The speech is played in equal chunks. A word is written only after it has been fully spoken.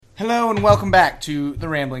Hello and welcome back to the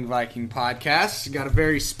Rambling Viking podcast. Got a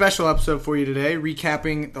very special episode for you today,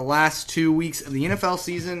 recapping the last 2 weeks of the NFL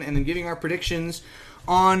season and then giving our predictions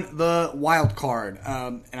on the wild card.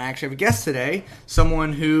 And I actually have a guest today,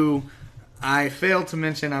 someone who I failed to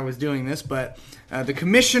mention I was doing this, but the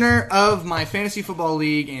commissioner of my fantasy football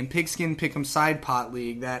league and Pigskin Pick'em Side Pot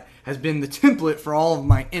League that has been the template for all of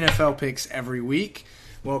my NFL picks every week.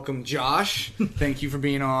 Welcome, Josh. Thank you for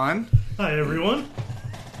being on. Hi, everyone.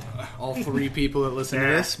 All three people that listen to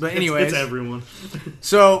this. But anyways. It's everyone.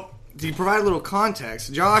 So, to provide a little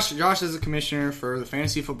context, Josh is the commissioner for the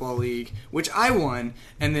Fantasy Football League, which I won,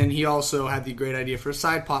 and then he also had the great idea for a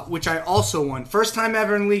side pot, which I also won. First time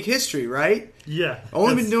ever in league history, right? Yeah.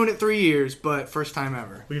 Only been doing it 3 years, but first time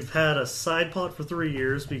ever. We've had a side pot for 3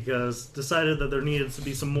 years because decided that there needed to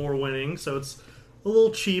be some more winning, so it's a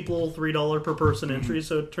little cheap, little $3 per person entry,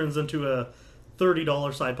 so it turns into a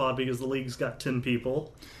 $30 side pot because the league's got 10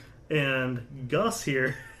 people. And Gus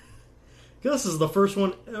here, Gus is the first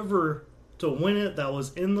one ever to win it that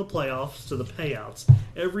was in the playoffs to the payouts.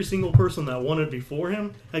 Every single person that won it before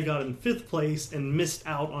him had gotten 5th place and missed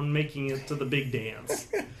out on making it to the big dance.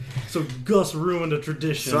 So Gus ruined a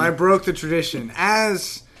tradition. So I broke the tradition.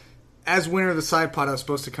 As winner of the side pot, I was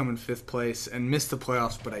supposed to come in 5th place and miss the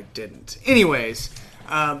playoffs, but I didn't. Anyways,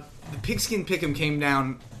 the Pigskin Pick'em came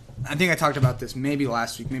down. I think I talked about this maybe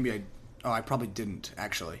last week. I probably didn't,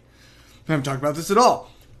 actually. I haven't talked about this at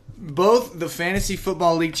all. Both the Fantasy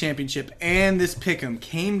Football League Championship and this Pick'em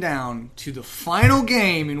came down to the final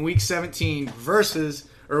game in Week 17 with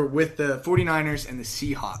the 49ers and the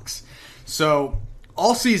Seahawks. So,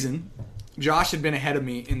 all season, Josh had been ahead of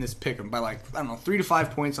me in this Pick'em by 3 to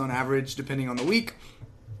 5 points on average, depending on the week.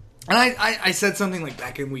 And I said something like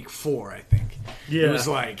back in Week 4, I think. Yeah. It was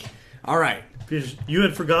like, all right. Because you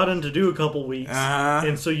had forgotten to do a couple weeks,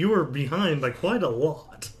 and so you were behind by quite a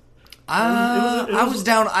lot. I was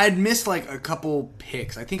down. I had missed a couple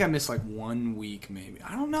picks. I think I missed 1 week, maybe.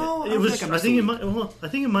 I don't know. I think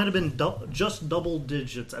it might have been just double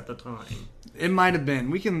digits at the time. It might have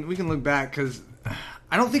been. We can look back because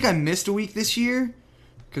I don't think I missed a week this year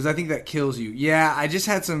because I think that kills you. Yeah, I just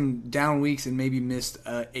had some down weeks and maybe missed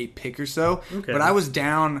a pick or so. Okay. But I was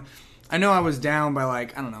down. I know I was down by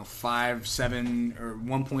 5, 7, or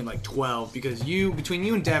 1 point 12 because between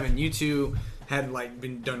you and Devin, you two had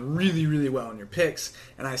been done really, really well in your picks,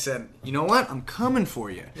 and I said, you know what, I'm coming for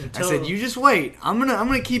you. I said, you just wait. I'm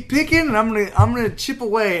gonna keep picking, and I'm gonna chip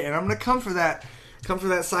away, and I'm gonna come for that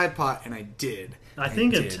side pot, and I did. I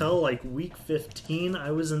think until week 15,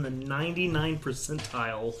 I was in the 99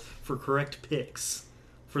 percentile for correct picks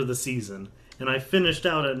for the season. And I finished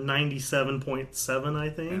out at 97.7, I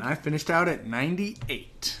think. And I finished out at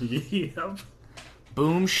 98. Yep.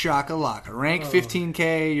 Boom shakalaka. Rank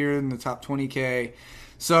 15K, you're in the top 20K.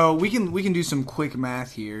 So we can do some quick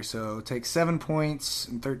math here. So take 7 points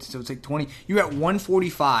and 13, so take 20. You're at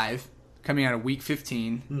 145 coming out of week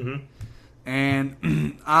 15. Mm-hmm.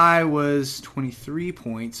 And I was 23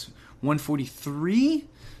 points, 143.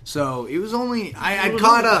 So it was only I'd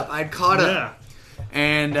caught up.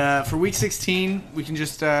 And for week 16, we can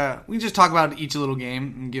just talk about each little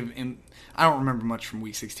game and give him. I don't remember much from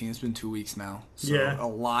week 16. It's been 2 weeks now, so a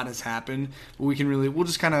lot has happened. But we'll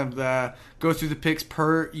just kind of go through the picks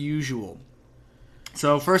per usual.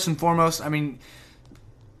 So first and foremost, I mean,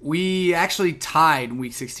 we actually tied in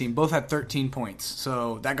week 16. Both had 13 points,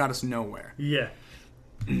 so that got us nowhere. Yeah.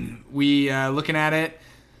 We looking at it.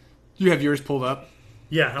 You have yours pulled up.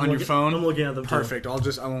 Yeah, on your phone. I'm looking at them. Perfect. I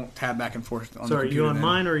won't tab back and forth on the computer. Are you on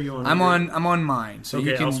mine or are you on? I'm on mine. So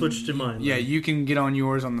okay, you can, I'll switch to mine. Yeah, you can get on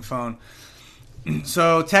yours on the phone.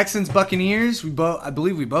 So Texans Buccaneers. I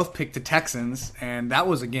believe we both picked the Texans, and that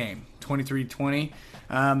was a game, 23-20.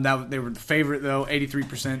 They were the favorite though.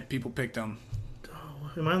 83% people picked them.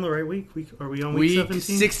 Am I on the right week? Are we on week 17?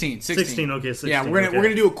 16. 16, okay, 16. Yeah, we're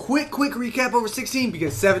gonna do a quick recap over 16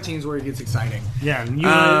 because 17 is where it gets exciting. Yeah, and you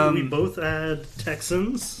and I, we both had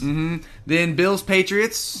Texans. Mm-hmm. Then Bills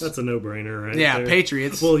Patriots. That's a no-brainer, right? Yeah, there.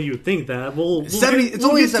 It's you would think that. It's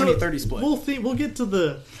only a 70-30 split. We'll get to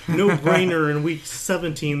the no-brainer in week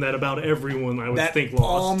 17 that about everyone I would think lost.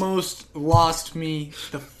 Almost lost me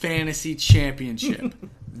the fantasy championship.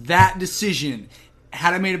 That decision.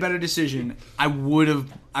 Had I made a better decision, I would have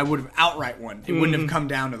outright won. It wouldn't have come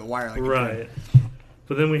down to the wire right.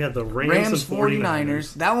 But then we had the Rams and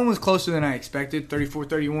 49ers. That one was closer than I expected,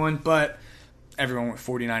 34-31, but everyone went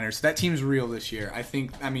 49ers. That team's real this year.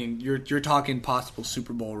 You're talking possible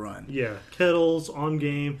Super Bowl run. Yeah. Kettles on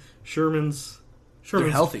game. Sherman's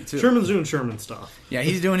Sherman's healthy, too. Sherman's doing Sherman stuff. Yeah,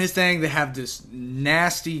 he's doing his thing. They have this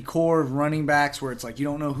nasty core of running backs where it's like you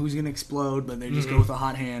don't know who's going to explode, but they just go with a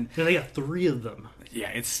hot hand. Yeah, they got 3 of them. Yeah,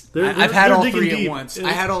 it's. they're I've had all digging 3 deep. at once.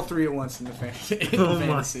 I had all 3 at once in the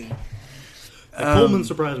fantasy. Coleman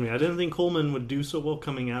surprised me. I didn't think Coleman would do so well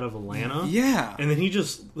coming out of Atlanta. Yeah. And then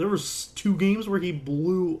there was 2 games where he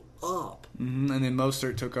blew up. Mm-hmm, and then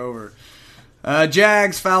Mostert took over.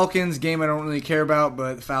 Jags, Falcons, game I don't really care about,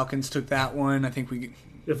 but the Falcons took that one. I think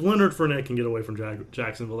If Leonard Fournette can get away from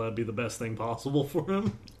Jacksonville, that'd be the best thing possible for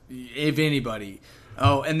him. if anybody.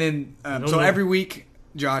 Oh, and then, every week,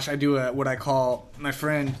 Josh, I do what I call, my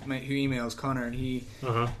friend who emails, Connor, and he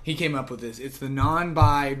came up with this. It's the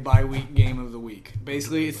bye week game of the week.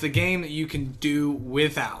 Basically, it's the game that you can do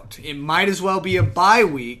without. It might as well be a bye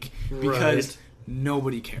week because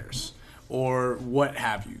nobody cares or what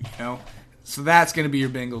have you, you know? So that's going to be your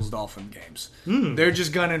Bengals-Dolphin games. They're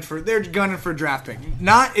just gunning for draft pick.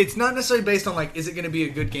 It's not necessarily based on is it going to be a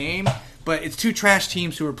good game, but it's 2 trash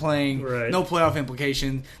teams who are playing. Right. No playoff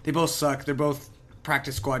implication. They both suck. They're both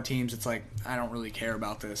practice squad teams. It's like I don't really care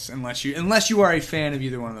about this unless you are a fan of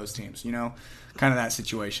either one of those teams. You know, kind of that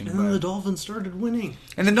situation. And then the Dolphins started winning.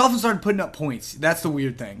 And the Dolphins started putting up points. That's the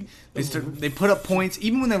weird thing. They put up points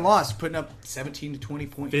even when they lost, putting up 17 to 20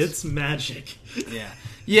 points. It's magic.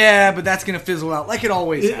 Yeah, but that's gonna fizzle out like it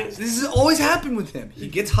always has. This has always happened with him. He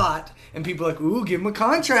gets hot, and people are like, "Ooh, give him a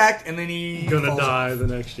contract," and then he's gonna die the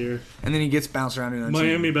next year. And then he gets bounced around in a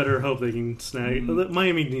Miami team. better hope they can snag.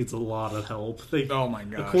 Miami needs a lot of help. Oh my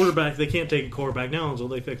gosh, a quarterback. They can't take a quarterback now until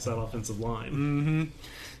they fix that offensive line. Mm-hmm.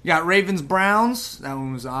 You got Ravens Browns. That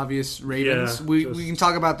one was obvious. Ravens. Yeah, we can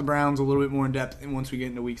talk about the Browns a little bit more in depth once we get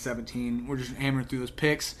into Week 17. We're just hammering through those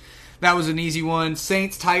picks. That was an easy one.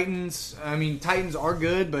 Saints, Titans. I mean, Titans are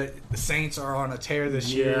good, but the Saints are on a tear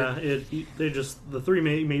this year. Yeah, they just the 3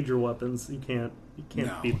 major weapons. You can't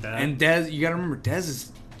beat that. And Dez, you got to remember, Dez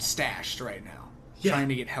is stashed right now, trying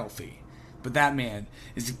to get healthy. But that man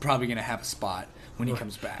is probably going to have a spot when he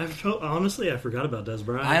comes back. Honestly, I forgot about Dez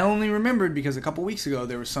Bryant. I only remembered because a couple weeks ago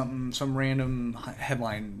there was some random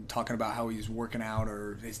headline talking about how he's working out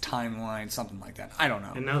or his timeline, something like that. I don't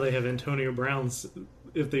know. And now they have Antonio Brown.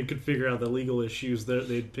 If they could figure out the legal issues,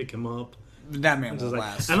 they'd pick him up. That man will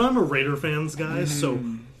last. And I'm a Raider fans guy, so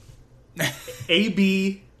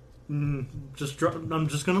AB. I'm just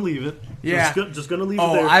gonna leave it. Yeah, just gonna leave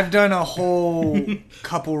it there. I've done a whole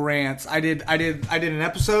couple rants. I did an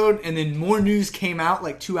episode, and then more news came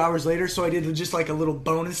out 2 hours later. So I did just a little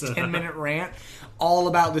bonus 10-minute rant all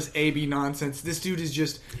about this AB nonsense. This dude is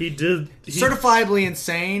just certifiably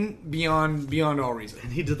insane beyond all reason.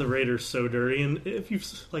 And he did the Raiders so dirty. And if you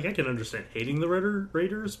I can understand hating the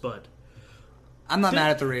Raiders, but I'm not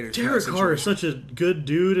mad at the Raiders. Derek Carr is such a good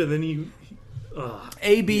dude, and then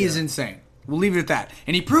AB is insane. We'll leave it at that.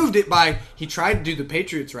 And he proved it by he tried to do the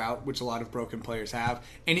Patriots route, which a lot of broken players have,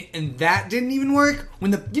 and that didn't even work.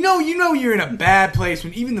 When you know you're in a bad place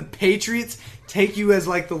when even the Patriots take you as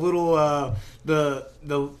the little the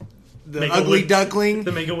ugly duckling,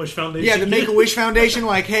 the Make-A-Wish Foundation. Yeah, the Make-A-Wish Foundation.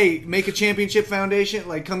 Hey, make a championship foundation.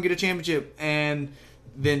 Come get a championship, and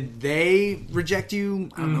then they reject you.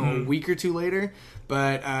 I don't know, a week or two later.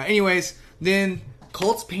 But anyways, then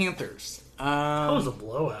Colts Panthers. That was a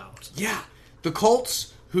blowout. Yeah. The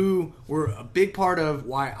Colts, who were a big part of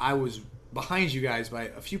why I was behind you guys by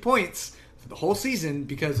a few points for the whole season,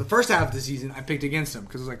 because the first half of the season I picked against them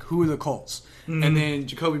because it was who are the Colts? Mm-hmm. And then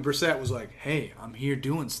Jacoby Brissett was like, hey, I'm here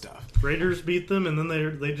doing stuff. Raiders beat them, and then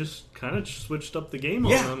they just kind of switched up the game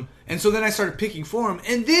on them. And so then I started picking for them,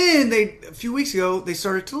 and then a few weeks ago, they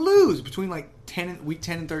started to lose between week 10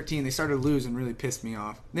 and 13. They started to lose and really pissed me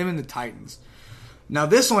off. Them and the Titans. Now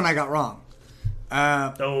this one I got wrong.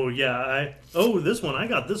 This one I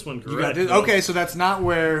got this one correct. Okay, so that's not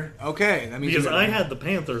where. Okay, that means because I had the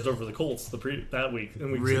Panthers over the Colts that week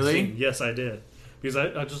in week 16. Yes, I did because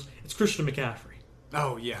it's Christian McCaffrey.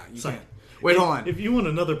 Oh yeah, you can't. Wait, hold on. If you want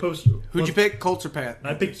another post, who'd you pick? Colts or Panthers?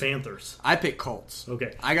 I picked Panthers. I picked Colts.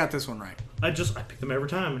 Okay, I got this one right. I pick them every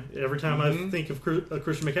time. Every time I think of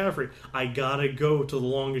Christian McCaffrey, I gotta go to the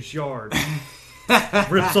longest yard.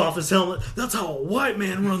 Rips off his helmet. That's how a white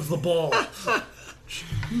man runs the ball.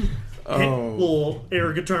 Little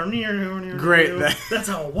air guitar. Great. That's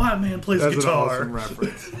how a white man plays guitar. That's an awesome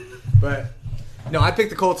reference. But no, I picked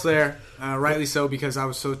the Colts there, rightly so, because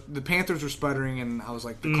the Panthers were sputtering, and I was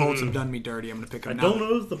like, the Colts have done me dirty. I'm going to pick them. I don't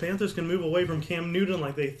know if the Panthers can move away from Cam Newton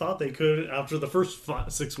like they thought they could after the first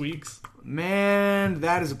 6 weeks. Man,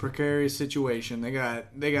 that is a precarious situation. They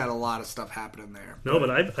got a lot of stuff happening there. No, but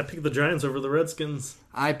I picked the Giants over the Redskins.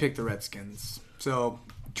 I picked the Redskins. So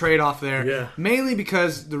trade off there. Yeah. Mainly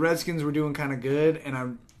because the Redskins were doing kind of good,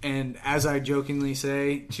 and as I jokingly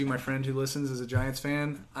say to my friend who listens as a Giants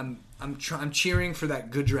fan, I'm cheering for that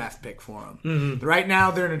good draft pick for them. Mm-hmm. Right now,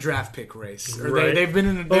 they're in a draft pick race. Or Right. they've been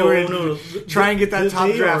in. They were trying to get that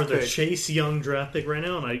top draft They are pick. the Chase Young draft pick right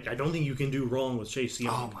now, and I don't think you can do wrong with Chase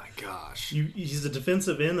Young. Oh my gosh! He's a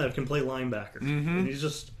defensive end that can play linebacker. And he's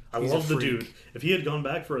just. I He's love a the freak. dude. If he had gone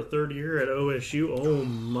back for a third year at OSU, oh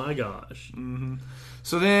my gosh.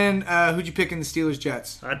 So then, who'd you pick in the Steelers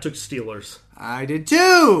Jets? I took Steelers. I did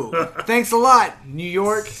too. Thanks a lot, New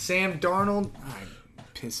York. Sam Darnold.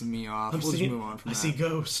 Pissing me off. We'll just move on from I that. see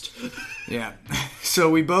Ghost. Yeah. So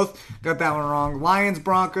we both got that one wrong. Lions,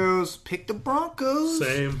 Broncos. Picked the Broncos.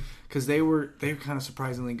 Same. Because they were kind of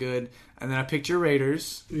surprisingly good. And then I picked your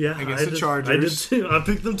Raiders. Yeah, Against the I Chargers. did too. I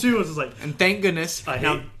picked them too. I was like, And thank goodness. I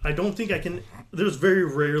don't think I can. There's very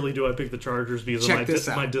rarely do I pick the Chargers because Check of this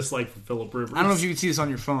out. my dislike for Phillip Rivers. I don't know if you can see this on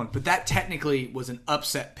your phone, but that technically was an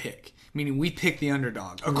upset pick. Meaning we picked the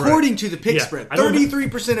underdog. According to the pick Yeah, spread. I don't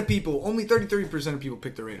 33% of people, only 33% of people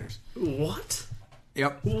picked the Raiders. What?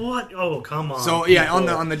 Yep. What? Oh, come on. So yeah, people.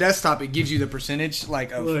 on the desktop it gives you the percentage of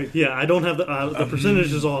Like, yeah, I don't have the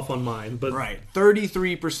percentage is off on mine, but right.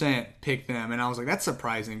 33% picked them, and I was like, that's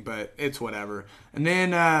surprising, but it's whatever. And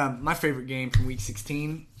then my favorite game from Week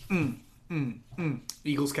 16,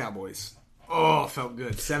 Eagles Cowboys. Oh, felt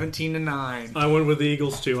good. 17-9. I went with the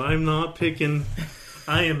Eagles too. I am not picking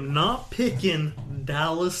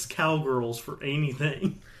Dallas Cowgirls for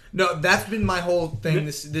anything. No, that's been my whole thing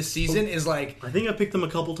this season is like I think I picked them a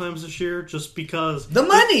couple times this year just because the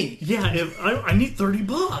money. Yeah, if I need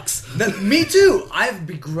 $30. Me too. I've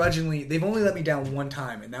begrudgingly. They've only let me down one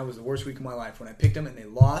time, and that was the worst week of my life when I picked them and they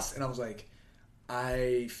lost, and I was like,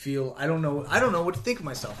 I don't know what to think of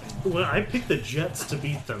myself anymore. Well, I picked the Jets to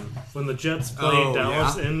beat them when the Jets played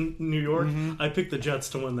Dallas yeah? in New York. I picked the Jets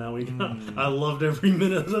to win that week. I loved every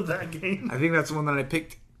minute of that game. I think that's the one that I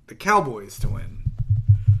picked the Cowboys to win.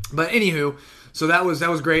 But anywho, so that was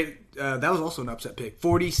great. That was also an upset pick.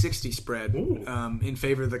 40-60 spread in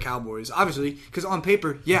favor of the Cowboys. Obviously, because on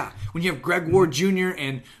paper, yeah, when you have Greg Ward Jr.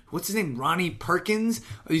 and what's his name, Ronnie Perkins,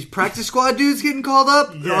 these practice squad dudes getting called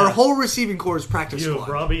up, Yeah. our whole receiving core is practice You squad.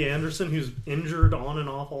 have Robbie Anderson, who's injured on and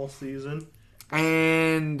off all season.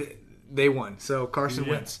 And they won. So Carson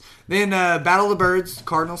wins. Then Battle of the Birds,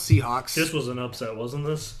 Cardinals, Seahawks. This was an upset, wasn't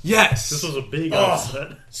this? Yes. This was a big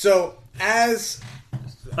upset. So as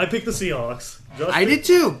I picked the Seahawks. I did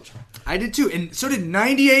too. And so did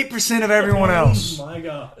 98% of everyone else. Oh my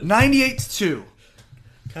god. 98-2.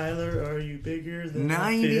 Kyler, are you bigger than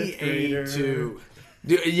a fifth grader? 98-2.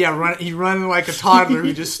 Dude, yeah, he's running like a toddler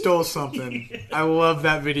who just stole something. I love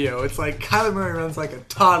that video. It's like Kyler Murray runs like a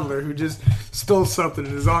toddler who just stole something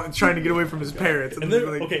and is trying to get away from his parents. And they're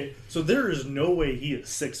there, okay, so there is no way he is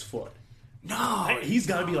 6 foot. No. He's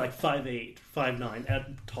got to be like 5'8", 5'9"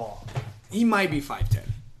 at top. He might be 5'10".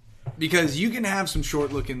 Because you can have some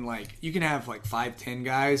short looking, like, you can have like 5'10"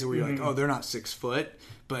 guys where you're like, oh, they're not 6 foot,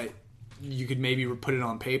 but you could maybe put it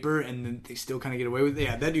on paper and then they still kind of get away with it.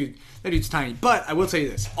 Yeah, that dude's tiny. But I will tell you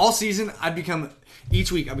this. All season,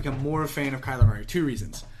 each week, I become more a fan of Kyler Murray. 2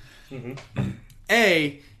 reasons.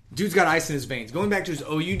 A, dude's got ice in his veins. Going back to his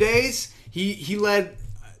OU days, he led,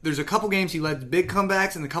 there's a couple games he led big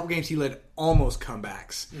comebacks and a couple games he led almost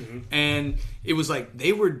comebacks. And it was like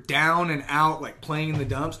they were down and out, like playing in the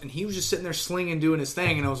dumps, and he was just sitting there slinging, doing his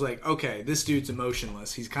thing. And I was like, okay, this dude's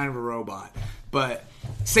emotionless. He's kind of a robot. But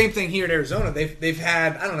same thing here in Arizona. They've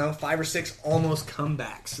had, I don't know, 5 or 6 almost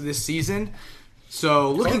comebacks this season.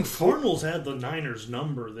 So looking forward. Cardinals had the Niners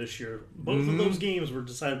number this year. Both of those games were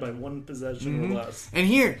decided by 1 possession or less. And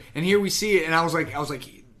here we see it, and I was like,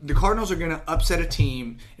 the Cardinals are going to upset a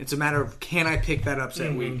team. It's a matter of, can I pick that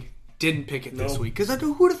upset week? Didn't pick it this week. Because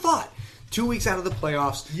who would have thought? 2 weeks out of the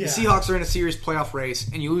playoffs, Yeah. the Seahawks are in a serious playoff race,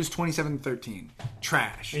 and you lose 27-13.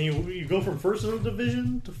 Trash. And you go from 1st in the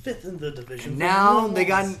division to 5th in the division. Now they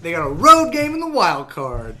got a road game in the wild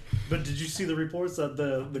card. But did you see the reports that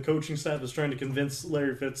the coaching staff is trying to convince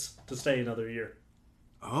Larry Fitz to stay another year?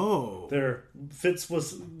 Oh. This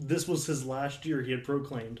was his last year, he had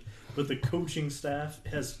proclaimed, but the coaching staff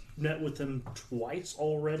has met with him twice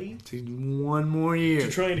already. One more year.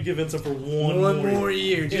 Trying to convince him for one more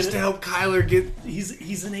year, just to help Kyler get.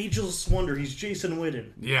 He's an ageless wonder. He's Jason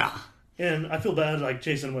Witten. Yeah. And I feel bad, like,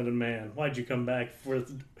 Jason Witten, man, why'd you come back for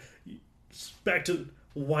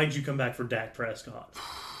Dak Prescott?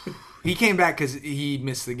 He came back because he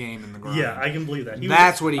missed the game in the grind. Yeah, I can believe that. What he came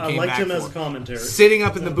back for. I liked him as a commentator. Sitting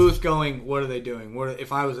up in the booth going, what are they doing?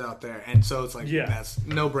 If I was out there? And so it's like, that's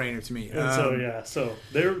no-brainer to me. And so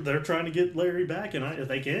they're trying to get Larry back, and if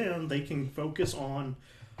they can focus on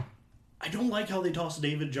I don't like how they tossed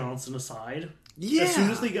David Johnson aside. Yeah. As soon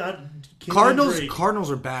as they got Drake,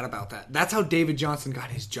 Cardinals are bad about that. That's how David Johnson got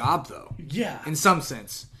his job, though. Yeah. In some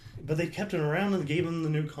sense. But they kept him around and gave him the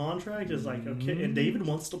new contract. It's like, okay, and David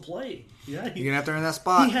wants to play. Yeah, You're going to have to earn that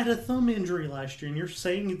spot. He had a thumb injury last year, and you're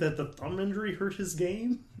saying that the thumb injury hurt his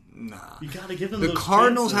game? Nah. You got to give him the those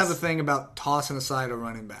Cardinals chances. have a thing about tossing aside a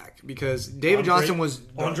running back because David Johnson was...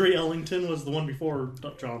 Andre Ellington was the one before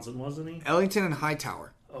Johnson, wasn't he? Ellington and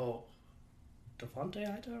Hightower. Oh. Devontae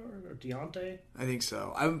Hightower or Deontay? I think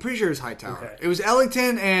so. I'm pretty sure it was Hightower. Okay. It was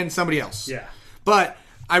Ellington and somebody else. Yeah. But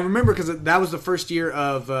I remember because that was the first year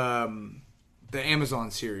of the Amazon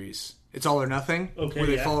series. It's All or Nothing, where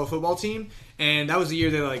they follow a football team. And that was the year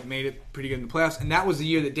they made it pretty good in the playoffs. And that was the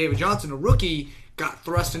year that David Johnson, a rookie, got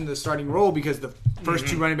thrust into the starting role because the first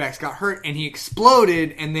two running backs got hurt and he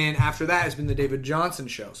exploded. And then after that has been the David Johnson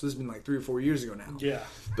show. So this has been like 3 or 4 years ago now. Yeah.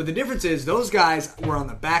 But the difference is those guys were on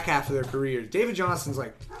the back half of their careers. David Johnson's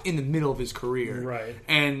like in the middle of his career. Right.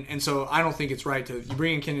 And so I don't think it's right to you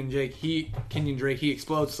bring in Kenyon Drake, he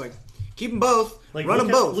explodes. It's like keep them both. Run them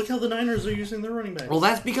both. Look how the Niners are using their running backs. Well,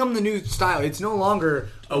 that's become the new style. It's no longer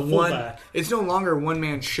a fullback. It's no longer a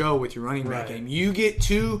one-man show with your running back Right. game. You get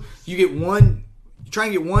two. You get one. You try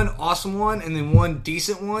and get one awesome one, and then one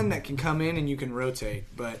decent one that can come in and you can rotate.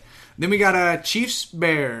 But then we got Chiefs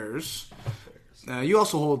Bears. You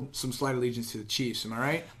also hold some slight allegiance to the Chiefs. Am I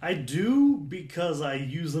right? I do because I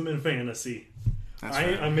use them in fantasy. That's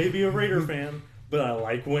right. I may be a Raider fan, but I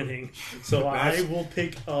like winning, so I will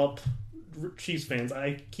pick up Chiefs fans.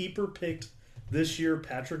 I keeper picked this year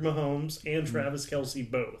Patrick Mahomes and Travis Kelce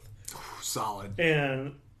both. Solid.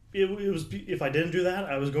 And it was if I didn't do that,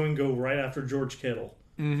 I was going to go right after George Kittle.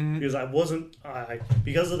 Because I wasn't,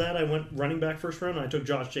 because of that, I went running back first round. And I took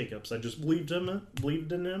Josh Jacobs. I just believed in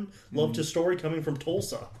him. Loved his story coming from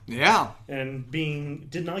Tulsa, Yeah. and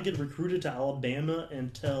did not get recruited to Alabama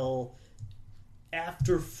until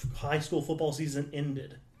after high school football season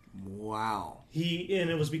ended. Wow.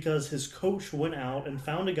 And it was because his coach went out and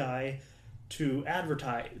found a guy to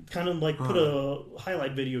advertise, kind of like put a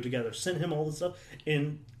highlight video together, sent him all this stuff,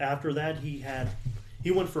 and after that he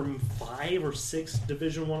went from 5 or 6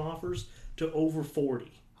 Division I offers to over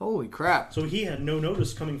 40. Holy crap. So he had no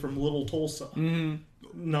notice coming from little Tulsa,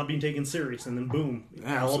 not being taken serious, and then boom,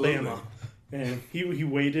 Absolutely. Alabama. And he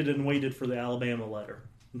waited and waited for the Alabama letter,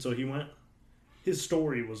 and so he went. His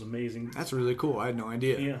story was amazing. That's really cool. I had no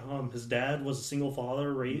idea. Yeah, his dad was a single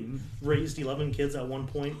father, raised 11 kids at one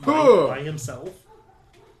point by himself.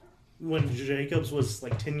 When Jacobs was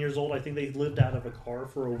like 10 years old, I think they lived out of a car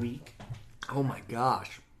for a week. Oh my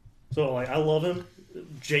gosh. So I love him.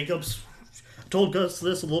 Jacobs told us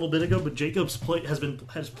this a little bit ago, but Jacobs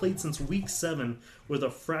has played since week 7 with a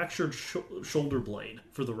fractured shoulder blade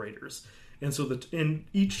for the Raiders, and so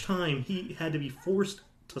each time he had to be forced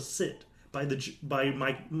to sit by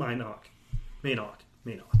Mike Mayock.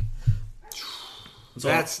 So,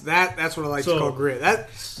 that's what I like to call grit.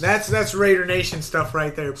 That's Raider Nation stuff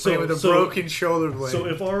right there. Playing with a broken shoulder blade. So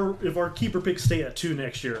if our keeper picks stay at 2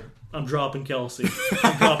 next year, I'm dropping Kelce.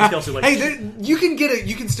 Hey, you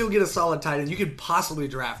can still get a solid tight end. You could possibly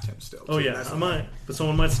draft him still. Oh yeah, I might. But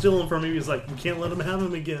someone might steal him from me. He's like, we can't let him have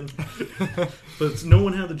him again. But no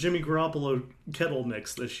one had the Jimmy Garoppolo kettle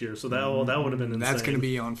mix this year, so that would have been insane. That's going to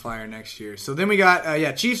be on fire next year. So then we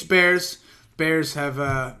got Chiefs Bears. Bears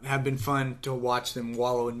have been fun to watch them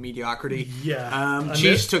wallow in mediocrity. Yeah,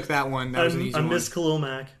 Chiefs took that one. That was an easy one. I miss Khalil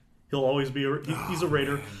Mack. He'll always be he's a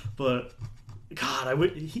Raider, man. But God,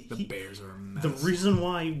 the Bears are a mess. The reason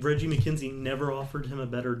why Reggie McKenzie never offered him a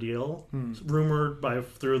better deal, rumored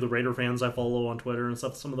through the Raider fans I follow on Twitter and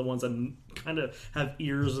stuff, some of the ones that kind of have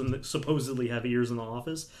ears and supposedly have ears in the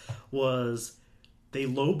office, was they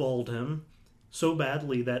lowballed him so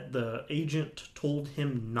badly that the agent told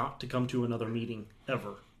him not to come to another meeting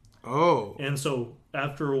ever. Oh. And so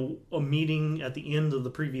after a meeting at the end of the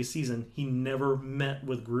previous season, he never met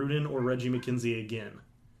with Gruden or Reggie McKenzie again.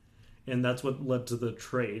 And that's what led to the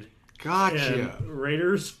trade. Gotcha. And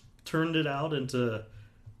Raiders turned it out into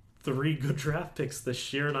 3 good draft picks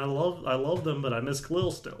this year, and I love them, but I miss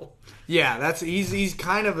Khalil still. Yeah, he's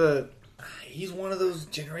kind of he's one of those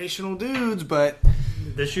generational dudes, but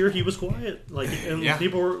this year he was quiet. A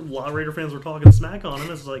lot of Raider fans were talking smack on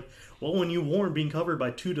him. It's like, well, when you warn being covered by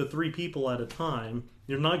 2 to 3 people at a time,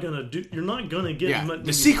 you're not gonna get. Yeah,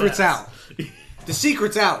 the secret's out. The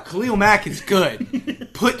secret's out. Khalil Mack is good.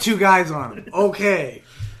 Put 2 guys on him. Okay.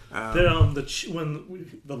 When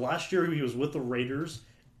the last year he was with the Raiders,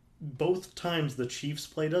 both times the Chiefs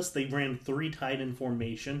played us, they ran 3 tight end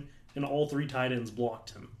formation, and all 3 tight ends blocked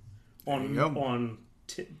him on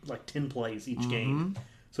 10 plays each game.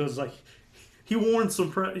 So it's like he warrants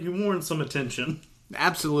some attention.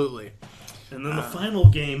 Absolutely. And then the final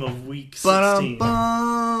game of Week 16.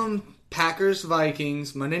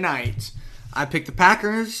 Packers-Vikings, Monday night. I picked the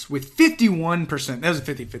Packers with 51%. That was a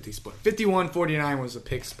 50-50 split. 51-49 was a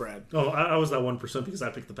pick spread. Oh, I was that 1% because I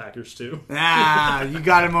picked the Packers too. You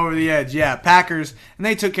got him over the edge. Yeah, Packers. And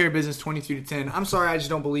they took care of business 23-10. I'm sorry, I just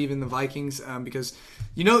don't believe in the Vikings because,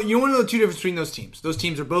 you want to know the two differences between those teams. Those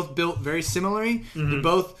teams are both built very similarly.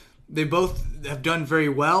 Mm-hmm. They both have done very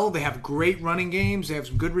well. They have great running games. They have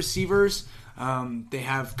some good receivers. They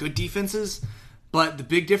have good defenses. But the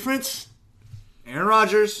big difference, Aaron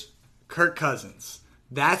Rodgers, Kirk Cousins.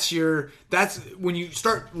 That's when you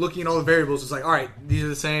start looking at all the variables. It's like, all right, these are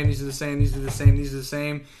the same. These are the same. These are the same. These are the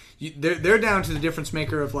same. They're down to the difference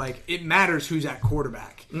maker of like it matters who's at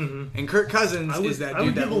quarterback. Mm-hmm. And Kirk Cousins is that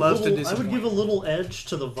dude that loves to disappoint. I would give a little edge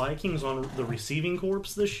to the Vikings on the receiving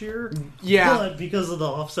corps this year. Yeah, but because of the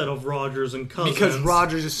offset of Rodgers and Cousins, because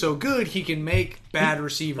Rodgers is so good, he can make bad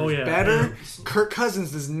receivers better. Kirk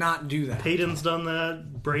Cousins does not do that. Peyton's done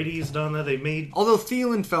that. Brady's done that. Although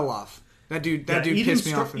Thielen fell off. That dude pissed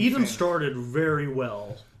me off. Eden started very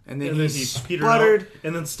well, and then he sputtered,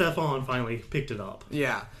 and then Stephon finally picked it up.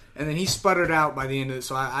 Yeah, and then he sputtered out by the end of it.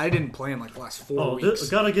 So I didn't play him like the last 4 weeks.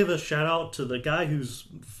 Gotta give a shout out to the guy who's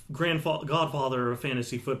godfather of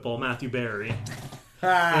fantasy football, Matthew Berry,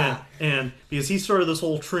 and because he started this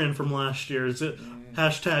whole trend from last year. It's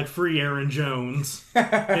hashtag free Aaron Jones,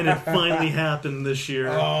 and it finally happened this year.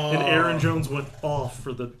 And Aaron Jones went off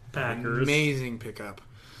for the Packers. Amazing pickup.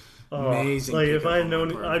 Amazing. Like if I had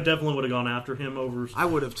known, I definitely would have gone after him over. I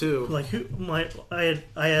would have too. Like I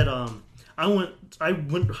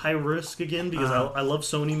went high risk again because I love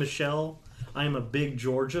Sony Michel. I am a big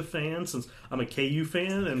Georgia fan since I'm a KU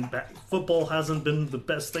fan, and football hasn't been the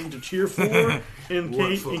best thing to cheer for in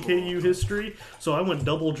KU history. So I went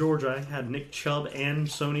double Georgia. I had Nick Chubb and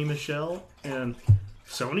Sony Michel, and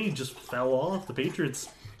Sony just fell off. The Patriots.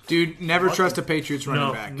 Dude, never trust a Patriots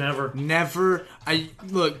running back. Never.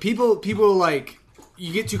 People like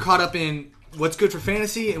you get too caught up in what's good for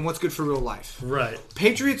fantasy and what's good for real life. Right.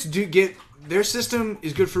 Patriots do get their system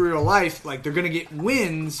is good for real life. Like they're going to get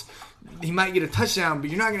wins. He might get a touchdown, but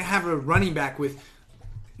you're not going to have a running back with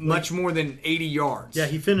much more than 80 yards. Yeah,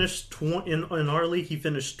 he finished in our league. He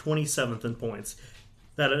finished 27th in points.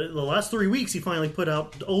 That the last 3 weeks he finally put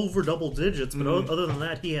out over double digits. But other than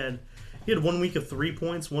that, he had 1 week of 3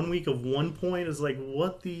 points, 1 week of 1 point. It's like,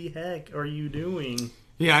 what the heck are you doing?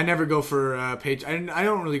 Yeah, I never go for Patriot. I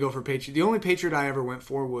don't really go for Patriot. The only Patriot I ever went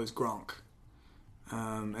for was Gronk.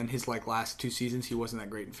 And his last 2 seasons, he wasn't that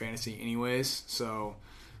great in fantasy anyways. So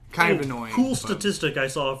kind of annoying. Cool statistic I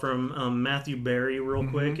saw from Matthew Berry real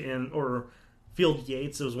quick, or Field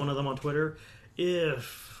Yates. It was one of them on Twitter. It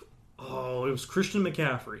was Christian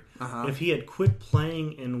McCaffrey. If he had quit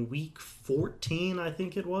playing in week 14, I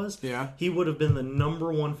think it was, he would have been the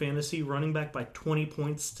number 1 fantasy running back by 20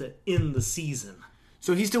 points to end the season.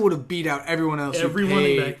 So he still would have beat out everyone else who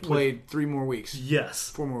played 3 more weeks. Yes.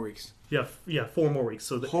 4 more weeks. Yeah, 4 more weeks.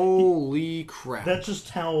 So holy crap. That's just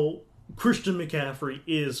how Christian McCaffrey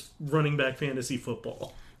is running back fantasy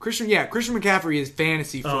football. Christian McCaffrey is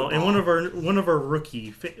fantasy football. And one of our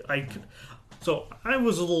rookie... So I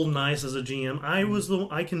was a little nice as a GM.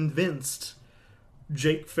 I convinced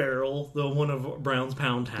Jake Farrell, the one of Brown's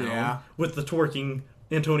Pound Town, with the twerking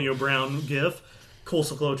Antonio Brown gif. Cole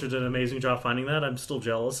Saklocha did an amazing job finding that. I'm still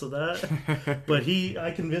jealous of that. But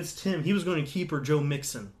I convinced him he was going to keeper Joe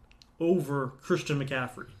Mixon over Christian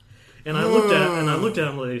McCaffrey. And I looked at him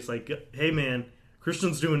and it's like, hey man,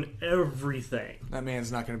 Christian's doing everything. That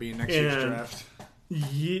man's not going to be in next year's draft.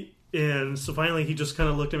 And so finally he just kind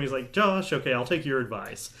of looked at me. He's like, Josh, okay, I'll take your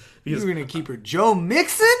advice. Because you're going to keep her Joe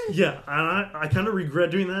Mixon? Yeah, and I kind of regret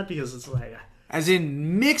doing that because it's like... As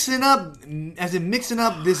in mixing up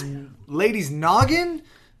this lady's noggin?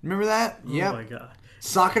 Remember that? Oh my God.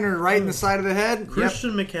 Socking her right in the side of the head?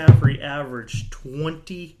 Christian McCaffrey averaged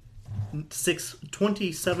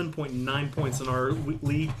 27.9 points in our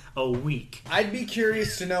league a week. I'd be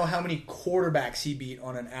curious to know how many quarterbacks he beat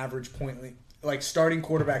on an average point league. Like starting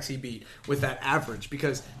quarterbacks he beat with that average,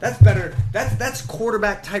 because that's better. That's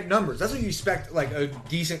quarterback type numbers. That's what you expect, like a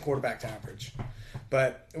decent quarterback to average.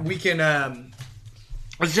 But we can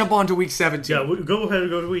let's jump on to week 17. Yeah, go ahead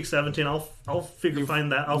and go to week 17. I'll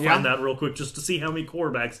find that real quick just to see how many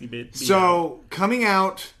quarterbacks he beat. So coming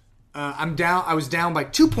out, I was down by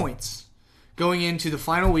 2 points going into the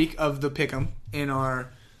final week of the pick'em in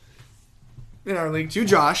our league to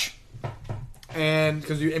Josh. And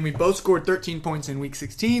we both scored 13 points in week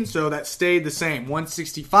 16, so that stayed the same,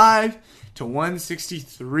 165 to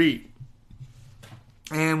 163.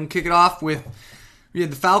 And we'll kick it off with, we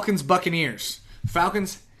had the Falcons, Buccaneers.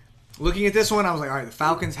 Falcons, looking at this one, I was like, all right, the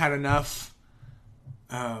Falcons had enough.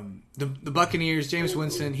 The Buccaneers, Jameis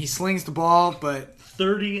Winston, he slings the ball, but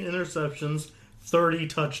 30 interceptions, 30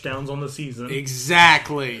 touchdowns on the season.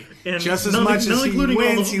 Exactly. And just as much as he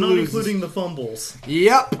wins, he not loses. including the fumbles.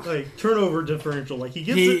 Yep. Like, turnover differential. Like, he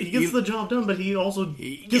gets the job done, but he also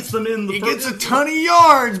gets them in the He gets a ton of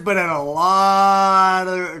yards, but at a lot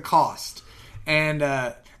of cost. And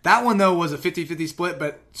that one, though, was a 50-50 split.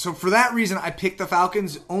 But so for that reason, I picked the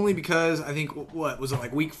Falcons only because I think, what was it,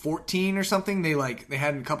 like week 14 or something? They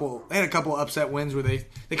had a couple upset wins where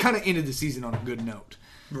they kind of ended the season on a good note.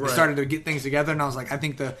 Right. They started to get things together, and I was like, I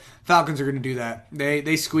think the Falcons are going to do that.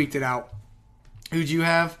 They squeaked it out. Who'd you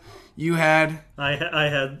have? You had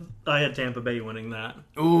I had Tampa Bay winning that.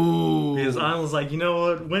 Ooh, because I was like, you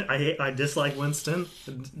know what? I dislike Winston,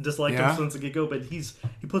 disliked him since the get go, but he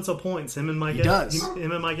puts up points. Him and Mike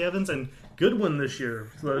Evans, and Goodwin this year.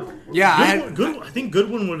 So I think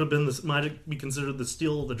Goodwin would have been might be considered the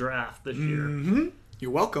steal of the draft this year. Mm-hmm.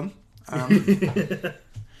 You're welcome.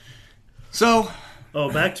 So. Oh,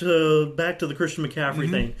 back to the Christian McCaffrey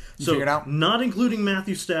thing. So, not including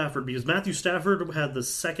Matthew Stafford, because Matthew Stafford had the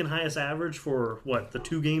second highest average for the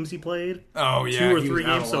 2 games he played. Oh yeah, 2 or 3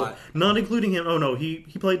 games. So not including him. Oh no, he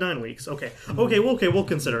played 9 weeks. Okay, we'll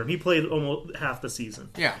consider him. He played almost half the season.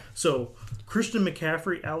 Yeah. So Christian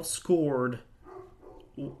McCaffrey outscored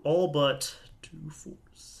all but 2, 4,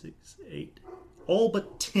 6, 8. All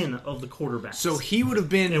but 10 of the quarterbacks. So he would have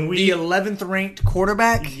been the 11th ranked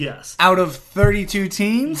quarterback? Yes. Out of 32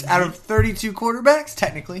 teams? Out of 32 quarterbacks?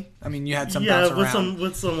 Technically. I mean, you had some bounce around.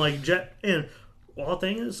 with some like jet. And the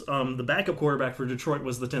thing is, the backup quarterback for Detroit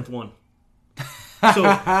was the 10th one.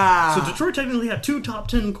 So Detroit technically had 2 top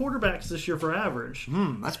 10 quarterbacks this year for average.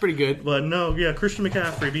 That's pretty good. But no, Christian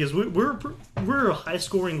McCaffrey, because we're a high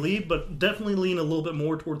scoring lead, but definitely lean a little bit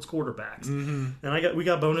more towards quarterbacks. Mm-hmm. And we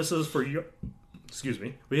got bonuses for. Excuse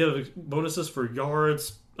me. We have bonuses for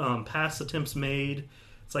yards, pass attempts made.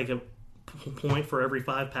 It's like a point for every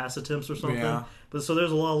 5 pass attempts or something. Yeah. But so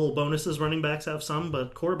there's a lot of little bonuses. Running backs have some,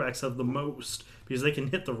 but quarterbacks have the most because they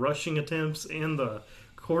can hit the rushing attempts and the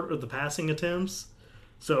passing attempts.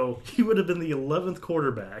 So he would have been the 11th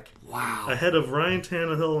quarterback. Wow. Ahead of Ryan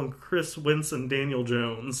Tannehill and Chris Wentz and Daniel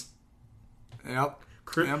Jones. Yep.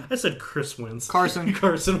 I said Chris Wentz. Carson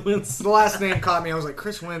Wentz. The last name caught me. I was like,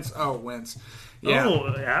 Chris Wentz. Oh, Wentz. Yeah. Oh,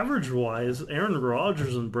 average-wise, Aaron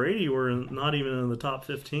Rodgers and Brady were not even in the top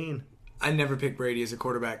 15. I never picked Brady as a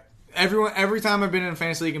quarterback. Every time I've been in a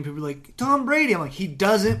fantasy league and people are like, Tom Brady, I'm like, he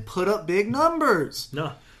doesn't put up big numbers.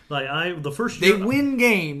 No. The first year... They win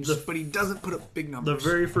games, but he doesn't put up big numbers. The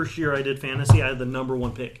very first year I did fantasy, I had the number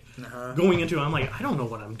 1 pick. Uh-huh. Going into it, I'm like, I don't know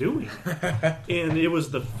what I'm doing. And it was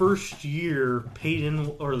the first year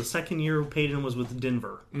Peyton, or the second year Peyton was with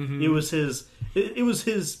Denver. Mm-hmm. It was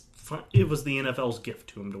the NFL's gift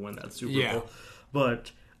to him to win that Super Bowl.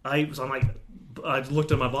 But I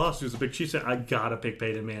looked at my boss, who's a big Chiefs fan. I gotta pick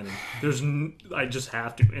Peyton Manning. I just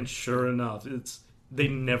have to. And sure enough, they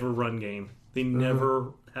never run game. They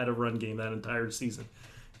never had a run game that entire season.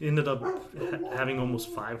 Ended up having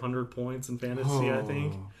almost 500 points in fantasy, I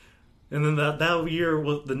think. And then that year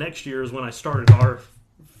was the next year is when I started our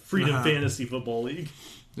Freedom Fantasy Football League.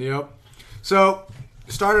 Yep. So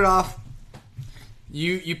started off.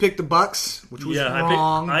 You picked the Bucks, which was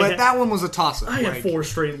wrong, but that one was a toss-up. I had 4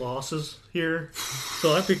 straight losses here,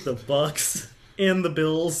 so I picked the Bucks and the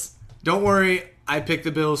Bills. Don't worry, I picked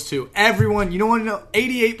the Bills too. Everyone, you don't want to know,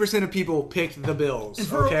 88% of people picked the Bills.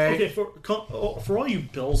 For all you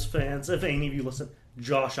Bills fans, if any of you listen,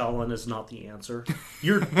 Josh Allen is not the answer.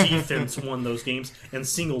 Your defense won those games, and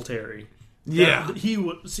Singletary. Yeah, he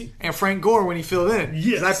would see, and Frank Gore when he filled in.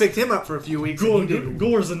 Yes, I picked him up for a few weeks.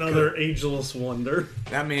 Gore's another ageless wonder.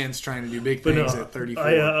 That man's trying to do big things at 34.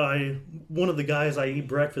 One of the guys I eat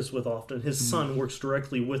breakfast with often, his son works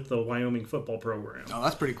directly with the Wyoming football program. Oh,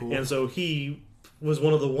 that's pretty cool. And so he was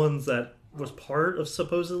one of the ones that was part of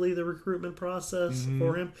supposedly the recruitment process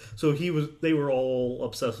for him. So they were all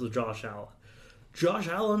obsessed with Josh Allen. Josh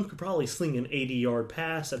Allen could probably sling an 80-yard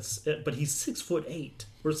pass, but he's 6'8"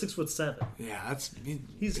 or 6'7". Yeah,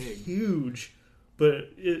 he's huge. But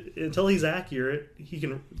until he's accurate, he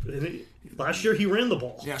can. Last year he ran the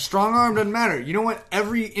ball. Yeah, strong arm doesn't matter. You know what?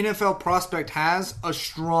 Every NFL prospect has a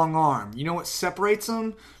strong arm. You know what separates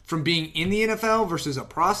them from being in the NFL versus a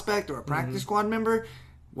prospect or a practice squad member?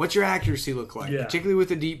 What's your accuracy look like, particularly with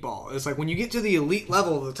the deep ball? It's like when you get to the elite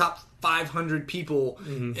level, the top 500 people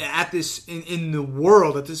at this in the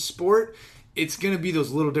world at this sport, it's going to be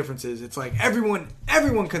those little differences. It's like everyone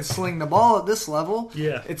can sling the ball at this level.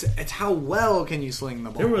 Yeah. It's how well can you sling the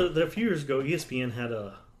ball. A few years ago, ESPN had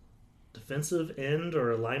a defensive end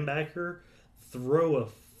or a linebacker throw a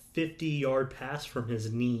 50-yard pass from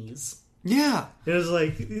his knees. Yeah. It was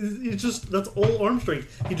like, it's just, that's all arm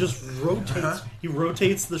strength. He just rotates. He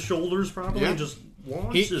rotates the shoulders properly and just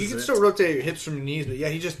launches You can still rotate your hips from your knees, but yeah,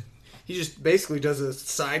 he just basically does a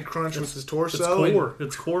side crunch with his torso.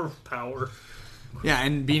 It's core power. Yeah,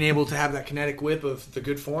 and being able to have that kinetic whip of the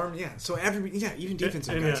good form. Yeah, so even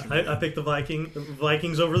defensive guys. I picked the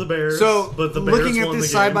Vikings over the Bears. So, but the Bears looking at won this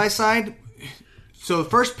the side game. by side, so the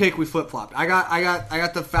first pick we flip flopped. I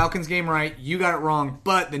got the Falcons game right. You got it wrong.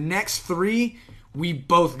 But the next three we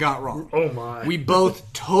both got wrong. Oh my! We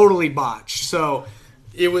both totally botched. So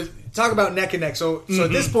it was talk about neck and neck. So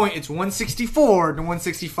at this point it's 164 to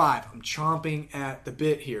 165. I'm chomping at the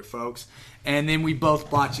bit here, folks. And then we both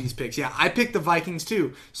botched these picks. Yeah, I picked the Vikings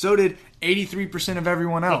too. So did 83% of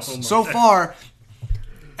everyone else. So far,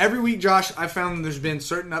 every week, Josh, I found that there's been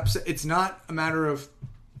certain upsets. It's not a matter of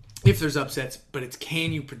if there's upsets, but it's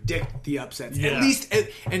can you predict the upsets? Yeah. At least,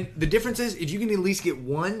 and the difference is if you can at least get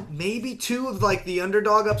one, maybe two of like the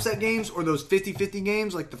underdog upset games or those 50-50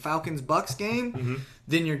 games like the Falcons-Bucks game,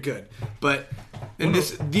 then you're good. But and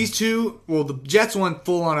these two, well, the Jets one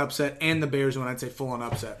full-on upset and the Bears one I'd say full-on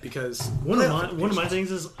upset because one of my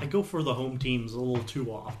things is I go for the home teams a little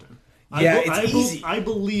too often. It's easy. I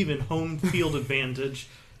believe in home field advantage.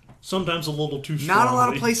 Sometimes a little too strongly. Not a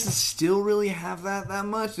lot of places still really have that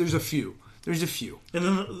much. There's a few. And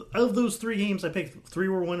then of those 3 games, I picked 3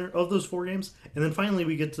 were winner of those 4 games. And then finally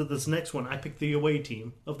we get to this next one. I picked the away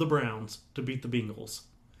team of the Browns to beat the Bengals.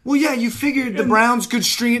 Well, yeah, you figured the Browns could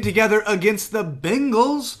string it together against the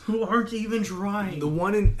Bengals, who aren't even trying.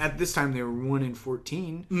 At this time they were 1-14.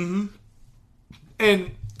 Mm-hmm.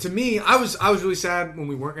 And to me, I was really sad when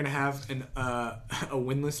we weren't going to have a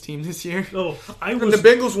winless team this year. Oh, when the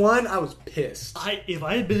Bengals won, I was pissed. If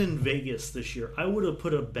I had been in Vegas this year, I would have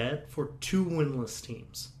put a bet for 2 winless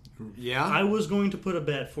teams. Yeah, I was going to put a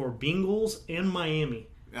bet for Bengals and Miami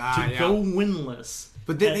to go winless.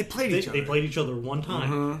 But they played each other. They played each other one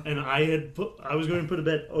time, and I was going to put a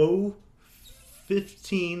bet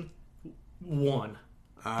 15-1.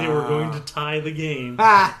 They were going to tie the game.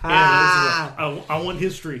 I want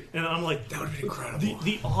history. And I'm like, that would have been incredible.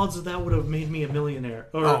 The odds of that would have made me a millionaire.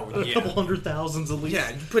 Or a couple $100,000 at least. Yeah,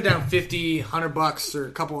 you put down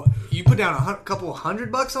 $50-$100 or you put down a couple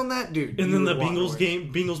 $100 on that, dude. And then the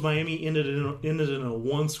Bengals Miami ended in a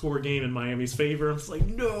 1-score game in Miami's favor. I was like,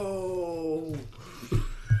 no.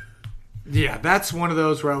 Yeah, that's one of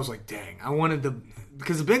those where I was like, dang,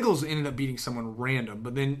 because the Bengals ended up beating someone random,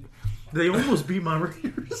 but then they almost beat my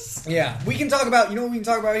Raiders. Yeah, we can talk about. You know what we can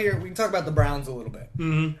talk about here? We can talk about the Browns a little bit.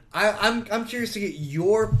 Mm-hmm. I'm curious to get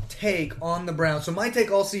your take on the Browns. So my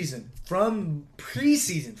take all season, from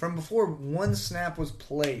preseason, from before one snap was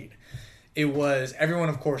played, it was everyone.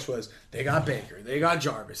 Of course, was they got Baker, they got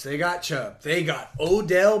Jarvis, they got Chubb, they got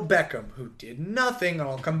Odell Beckham, who did nothing. And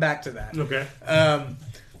I'll come back to that. Okay.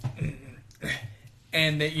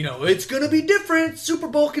 And that it's going to be different. Super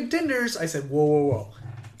Bowl contenders. I said, whoa.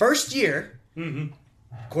 First year,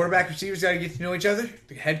 quarterback receivers got to get to know each other.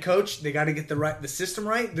 The head coach, they got to get the system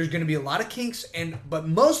right. There's going to be a lot of kinks, but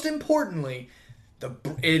most importantly,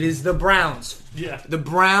 it is the Browns. Yeah, the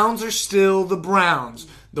Browns are still the Browns.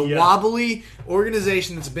 The wobbly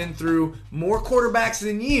organization that's been through more quarterbacks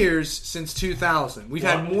than years since 2000. They've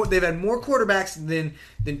had more quarterbacks than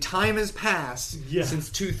time has passed since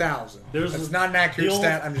 2000. That's not an accurate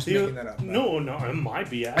stat. I'm just making that up. No, it might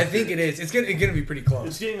be accurate. I think it is. It's gonna be pretty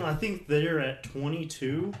close. I think they're at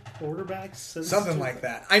 22 quarterbacks. Something like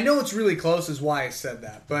that. I know it's really close is why I said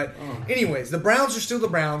that. But anyways, the Browns are still the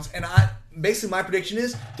Browns, and basically my prediction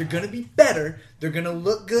is they're going to be better. They're going to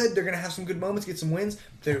look good. They're going to have some good moments, get some wins.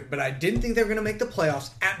 But I didn't think they were going to make the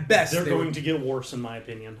playoffs. At best, they're going to get worse, in my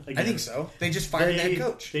opinion. Again, I think so. They just fired the head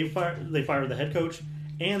coach. They fired the head coach,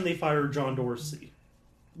 and they fired John Dorsey.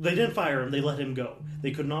 They didn't fire him. They let him go.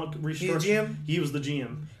 They could not restructure. He the GM? He was the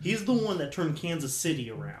GM. He's the one that turned Kansas City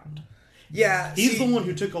around. Yeah. He's the one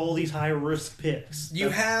who took all these high-risk picks. You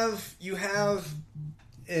have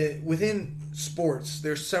within sports,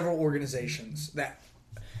 there's several organizations that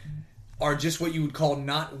are just what you would call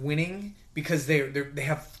not winning because they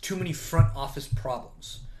have too many front office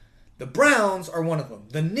problems. The Browns are one of them.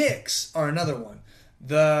 The Knicks are another one.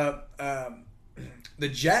 The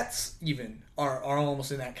Jets even are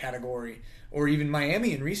almost in that category, or even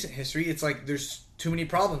Miami in recent history. It's like there's too many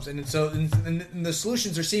problems, and so the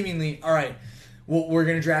solutions are seemingly all right. Well, we're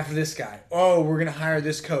going to draft this guy. Oh, we're going to hire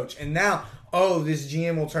this coach, and now oh, this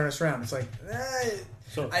GM will turn us around. It's like,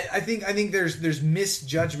 So I think there's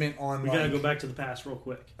misjudgment on. we gotta go back to the past real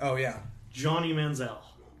quick. Oh yeah. Johnny Manziel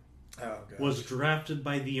Oh god. was drafted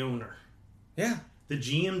by the owner. Yeah. The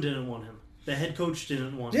GM didn't want him. The head coach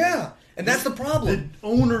didn't want him. Yeah, and that's the problem. The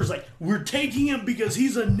owner's like, we're taking him because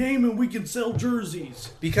he's a name and we can sell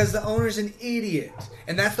jerseys. Because the owner's an idiot,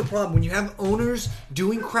 and that's the problem. When you have owners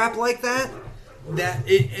doing crap like that,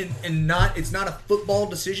 it's not a football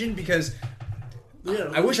decision. Because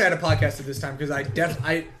I wish I had a podcast at this time because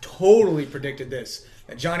I totally predicted this,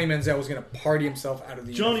 that Johnny Manziel was going to party himself out of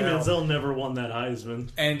the Johnny NFL. Manziel never won that Heisman.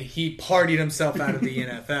 And he partied himself out of the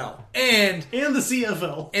NFL. And the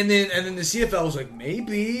CFL. And then the CFL was like,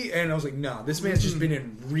 maybe. And I was like, no, this man's just been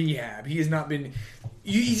in rehab. He has not been.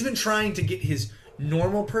 He's been trying to get his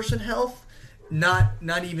normal person health.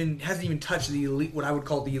 Hasn't even touched the elite, what I would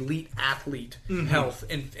call the elite athlete health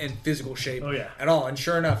and physical shape at all. And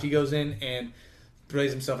sure enough, he goes in and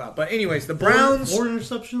plays himself out. But anyways, the Browns. 4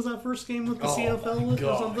 interceptions that first game with the CFL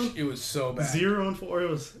or something. It was so bad. 0-4. It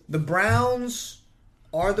was. The Browns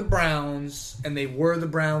are the Browns, and they were the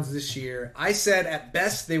Browns this year. I said at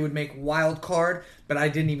best they would make wild card, but I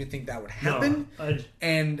didn't even think that would happen. No,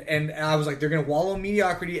 and I was like, they're going to wallow in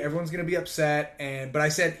mediocrity. Everyone's going to be upset. But I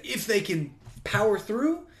said if they can power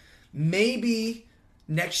through, maybe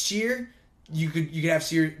next year you could have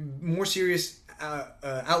more serious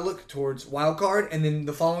outlook towards wild card, and then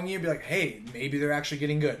the following year be like, hey, maybe they're actually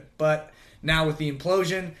getting good. But now with the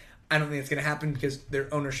implosion, I don't think it's going to happen because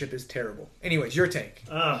their ownership is terrible. Anyways, your take.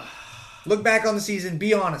 Look back on the season.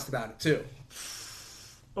 Be honest about it too.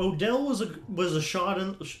 Odell was a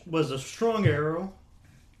strong arrow.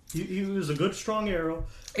 He was a good strong arrow.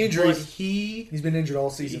 Injuries. But he's been injured all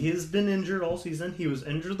season. He's been injured all season. He was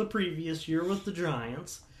injured the previous year with the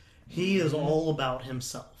Giants. He is all about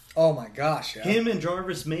himself. Oh my gosh! Yeah. Him and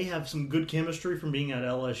Jarvis may have some good chemistry from being at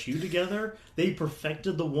LSU together. They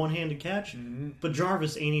perfected the one-handed catch, but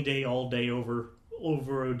Jarvis any day, all day over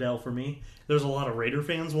Odell for me. There's a lot of Raider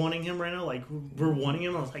fans wanting him right now. Like we're wanting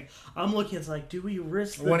him. I'm looking. It's like, do we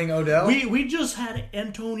risk wanting Odell? We just had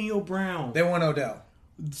Antonio Brown. They want Odell.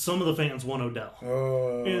 Some of the fans want Odell,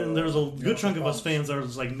 oh, and there's a good chunk of us fans that are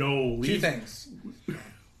just like, no. Two things.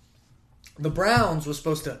 The Browns was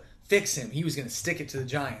supposed to fix him. He was going to stick it to the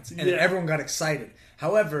Giants, and then everyone got excited.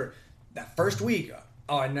 However, that first week,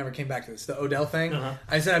 I never came back to this. The Odell thing.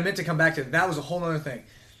 I said I meant to come back to it. That was a whole other thing.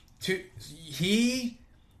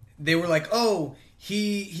 They were like, oh,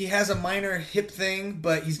 he has a minor hip thing,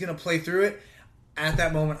 but he's going to play through it. At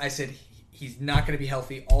that moment, I said he's not going to be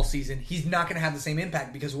healthy all season. He's not going to have the same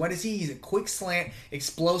impact because what is he? He's a quick slant,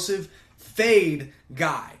 explosive fade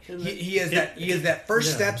guy. He has that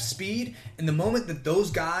first step speed, and the moment that those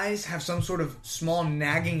guys have some sort of small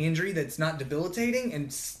nagging injury that's not debilitating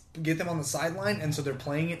and get them on the sideline, and so they're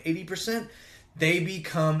playing at 80%, they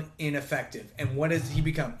become ineffective. And what does he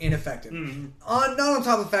become? Ineffective. Not on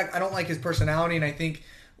top of the fact I don't like his personality, and I think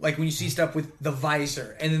like when you see stuff with the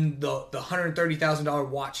visor and then the $130,000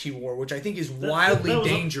 watch he wore, which I think is wildly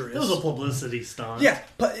dangerous. That was a publicity stunt. Yeah,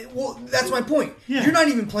 but that's my point. Yeah. You're not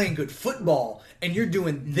even playing good football, and you're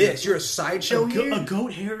doing this. You're a sideshow here. A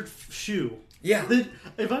goat-haired shoe. Yeah.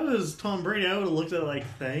 If I was Tom Brady, I would have looked at it like,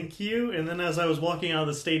 thank you, and then as I was walking out of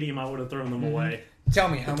the stadium, I would have thrown them away. Tell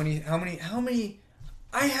me how many?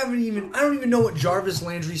 I don't even know what Jarvis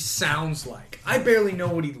Landry sounds like. I barely know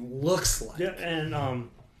what he looks like. Yeah, and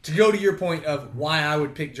to go to your point of why I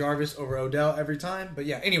would pick Jarvis over Odell every time, but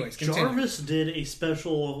yeah. Anyways, continue. Jarvis did a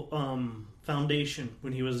special foundation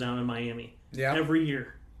when he was down in Miami. Yeah. Every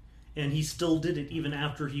year, and he still did it even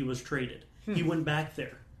after he was traded. He went back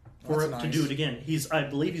there to do it again. I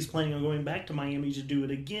believe he's planning on going back to Miami to do it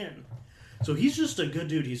again. So he's just a good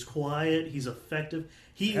dude. He's quiet. He's effective.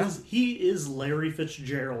 He is Larry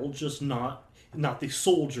Fitzgerald, just not the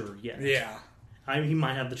soldier yet. Yeah. He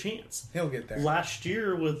might have the chance. He'll get there. Last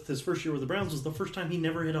year, with his first year with the Browns, was the first time he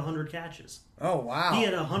never hit 100 catches. Oh, wow. He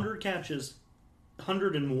had 100 catches,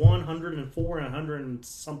 101, 104, and 100 and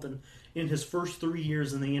something in his first 3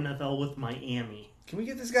 years in the NFL with Miami. Can we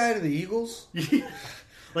get this guy to the Eagles?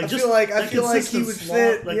 I feel like he would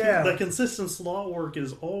fit. The consistent slot work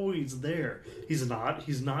is always there. He's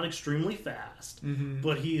not extremely fast,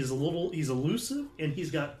 but he's elusive, and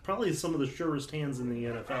he's got probably some of the surest hands in the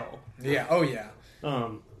NFL. Yeah. Oh yeah.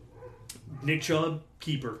 Nick Chubb,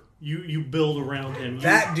 keeper. You build around him.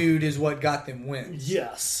 That dude is what got them wins.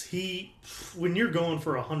 Yes, when you're going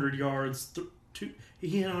for 100 yards,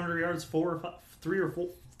 he had 100 yards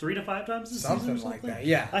 3 to 5 times this season or something like that.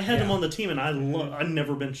 Yeah, I had him on the team, and I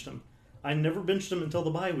never benched him. I never benched him until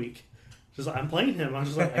the bye week. Just I'm playing him. I'm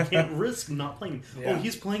just like, I can't risk not playing him. Yeah. Oh,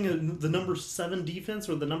 he's playing the number 7 defense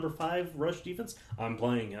or the number 5 rush defense. I'm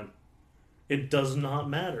playing him. It does not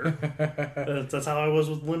matter. That's how I was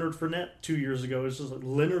with Leonard Fournette 2 years ago. It's just like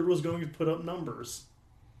Leonard was going to put up numbers.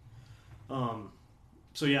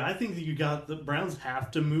 So yeah, I think that the Browns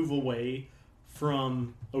have to move away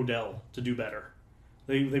from Odell to do better.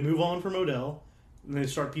 They move on from Odell and they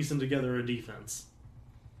start piecing together a defense.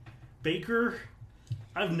 Baker,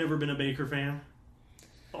 I've never been a Baker fan.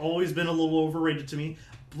 Always been a little overrated to me,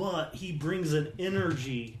 but he brings an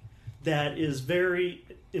energy that is very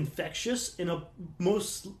infectious in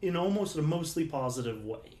almost a mostly positive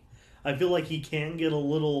way. I feel like he can get a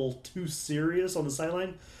little too serious on the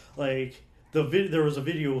sideline. Like there was a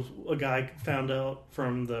video a guy found out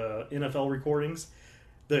from the NFL recordings.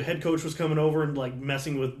 The head coach was coming over and like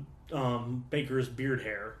messing with Baker's beard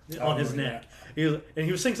hair on his neck. He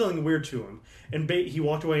was saying something weird to him. And he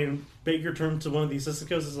walked away, and Baker turned to one of the assistant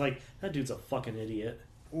coaches and was like, that dude's a fucking idiot.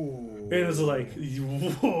 Ooh. And it's like,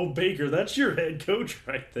 whoa, Baker, that's your head coach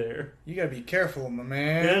right there. You gotta be careful, my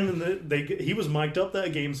man. And he was mic'd up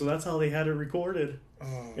that game, so that's how they had it recorded.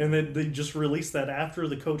 Oh. And then they just released that after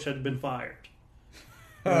the coach had been fired.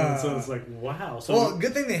 And so it's like, wow. So well,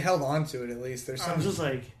 good thing they held on to it at least. I'm just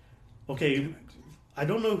like, okay, I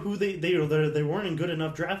don't know who they weren't in good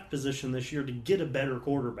enough draft position this year to get a better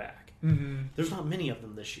quarterback. Mm-hmm. There's not many of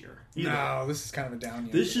them this year either. No, this is kind of a down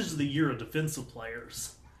year. This is the year of defensive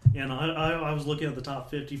players. And I was looking at the top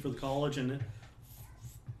 50 for the college, and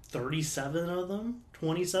 37 of them,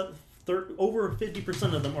 27, over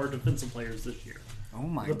 50% of them are defensive players this year. Oh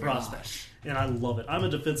my the gosh. prospect. And I love it. I'm a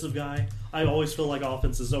defensive guy. I always feel like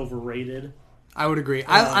offense is overrated. I would agree.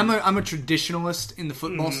 I'm a traditionalist in the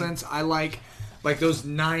football sense. I like those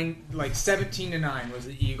 17-9 was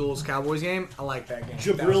the Eagles Cowboys game. I like that game.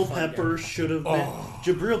 Jabril Peppers should have been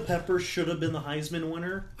Jabril Peppers should have been the Heisman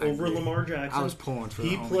winner over Lamar Jackson. I was pulling for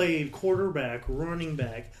He played quarterback, running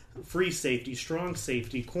back, free safety, strong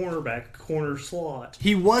safety, cornerback, corner slot.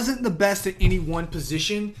 He wasn't the best at any one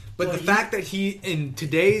position, but the fact that he in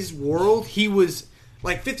today's world he was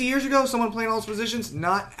like 50 years ago, someone playing all those positions,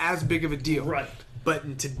 not as big of a deal. Right.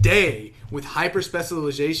 But today, with hyper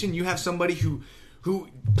specialization, you have somebody who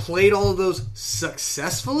played all of those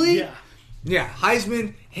successfully. Yeah. Yeah,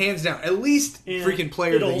 Heisman, hands down. At least freaking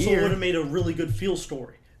player of the year. It also would have made a really good field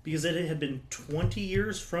story because it had been 20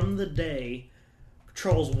 years from the day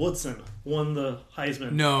Charles Woodson won the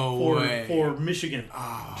Heisman for Michigan.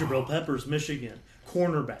 Oh. Jabril Peppers, Michigan.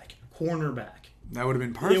 Cornerback. That would have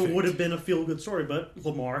been perfect. It would have been a feel-good story, but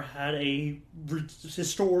Lamar had a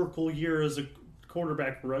historical year as a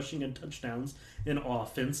quarterback rushing and touchdowns, and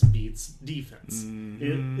offense beats defense.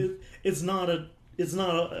 Mm-hmm. It's not a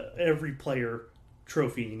every player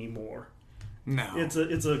trophy anymore. No, it's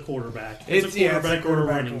a quarterback. It's a quarterback or a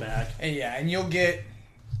running back. And you'll get.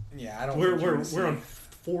 Yeah, I don't. We're on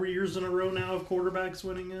 4 years in a row now of quarterbacks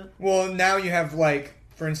winning it. Well, now you have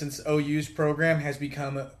for instance, OU's program has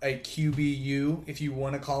become a QBU, if you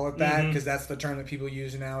want to call it that, because that's the term that people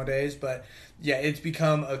use nowadays. But yeah, it's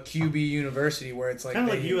become a QB university where it's like kind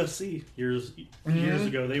of like USC years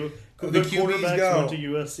ago. The QBs went to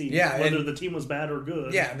USC, whether the team was bad or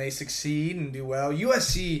good. Yeah, and they succeed and do well.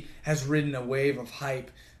 USC has ridden a wave of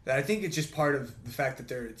hype that I think it's just part of the fact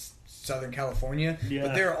that it's Southern California. Yeah.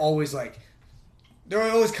 But they're always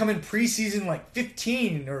coming preseason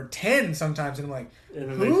 15 or 10 sometimes, and I'm like, and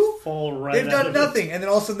then who? They fall right. They've done nothing, and then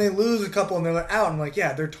all of a sudden they lose a couple, and they're out. I'm like,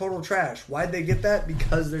 yeah, they're total trash. Why'd they get that?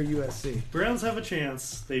 Because they're USC. Browns have a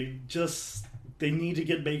chance. They need to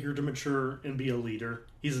get Baker to mature and be a leader.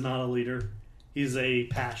 He's not a leader. He's a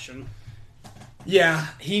passion. Yeah,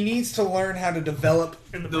 he needs to learn how to develop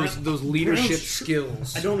those leadership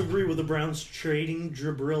skills. I don't agree with the Browns trading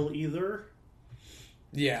Jabril either.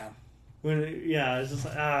 Yeah. It's just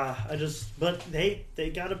like, but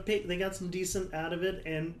they got a pick. They got some decent out of it,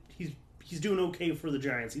 and he's doing okay for the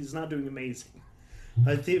Giants. He's not doing amazing.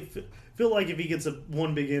 I feel like if he gets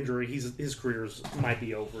one big injury, his careers might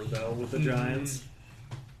be over though with the Giants.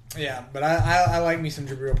 Yeah, but I like me some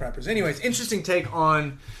Jabril Peppers. Anyways, interesting take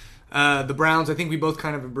on the Browns. I think we both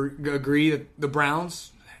kind of agree that the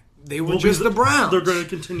Browns, they were just the Browns. They're going to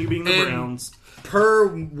continue being the Browns. Per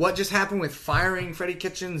what just happened with firing Freddie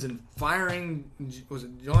Kitchens and firing, was it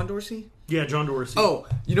John Dorsey? Yeah, John Dorsey. Oh,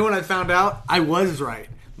 you know what I found out? I was right.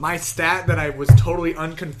 My stat that I was totally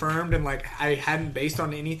unconfirmed and I hadn't based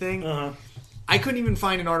on anything, I couldn't even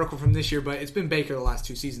find an article from this year, but it's been Baker the last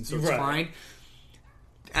 2 seasons, so it's fine.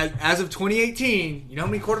 As of 2018, you know how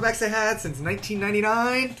many quarterbacks they had since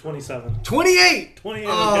 1999? 27. 28! 28.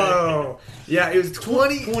 Oh, Yeah, it was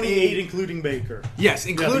 28 including Baker. Yes,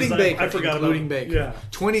 including Baker. I forgot including about Baker. Yeah.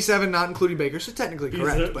 27 not including Baker, so technically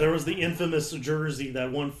correct. There was the infamous jersey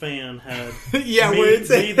that one fan had yeah, where it's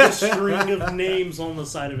made the string of names on the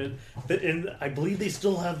side of it. And I believe they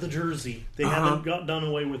still have the jersey. They haven't done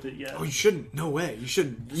away with it yet. Oh, you shouldn't. No way. You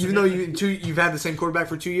shouldn't. Even though you've had the same quarterback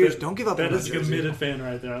for 2 years, don't give up on that is a jersey. committed fan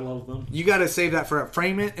right there. I love them. You got to save that for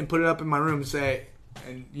frame it and put it up in my room and say,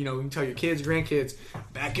 and you can tell your kids, grandkids,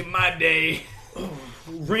 back in my day.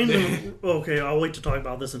 Random. Okay, I'll wait to talk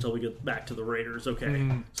about this until we get back to the Raiders. Okay.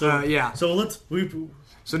 Yeah. So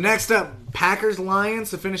So next up, Packers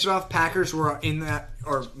Lions to finish it off. Packers were in that,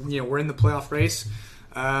 or we're in the playoff race.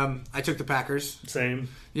 I took the Packers. Same.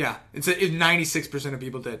 Yeah, it's 96% of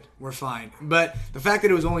people did. We're fine. But the fact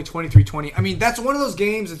that it was only 23-20, I mean, that's one of those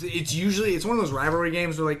games, it's one of those rivalry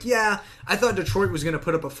games where I thought Detroit was going to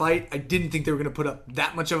put up a fight. I didn't think they were going to put up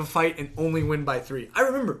that much of a fight and only win by 3. I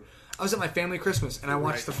remember, I was at my family Christmas and I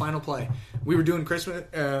watched the final play. We were doing Christmas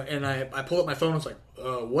and I pulled up my phone and was like,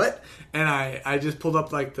 what? And I just pulled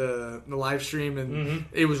up like the live stream and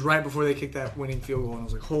it was right before they kicked that winning field goal and I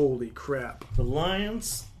was like, holy crap. The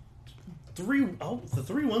Lions... the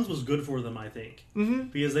 3 wins was good for them, I think,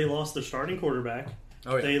 because they lost their starting quarterback.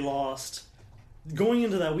 Oh, yeah. They lost going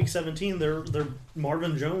into that week 17. Their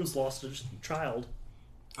Marvin Jones lost a child.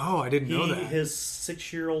 Oh, I didn't know that. His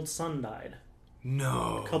 6-year-old son died.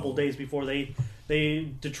 No, a couple days before they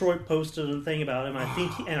Detroit posted a thing about him.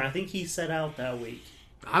 I think he set out that week.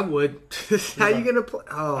 I would. How you gonna play?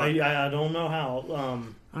 Oh, I don't know how.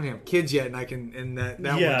 I don't have kids yet, and that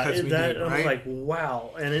one cuts me deep, right? I'm like,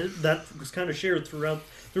 wow, and that was kind of shared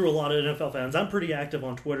through a lot of NFL fans. I'm pretty active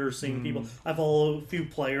on Twitter, seeing people. I follow a few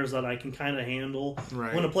players that I can kind of handle.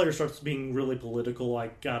 Right. When a player starts being really political,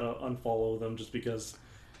 I gotta unfollow them just because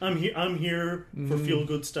I'm here for feel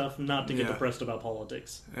good stuff, not to get depressed about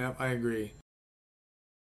politics. Yeah, I agree.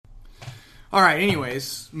 All right.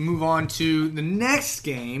 Anyways, move on to the next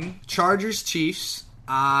game: Chargers Chiefs.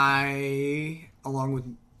 I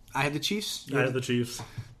had the Chiefs. I had the Chiefs.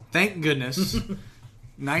 Thank goodness.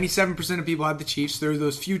 97% of people had the Chiefs. There are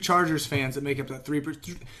those few Chargers fans that make up that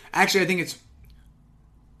 3%. Actually,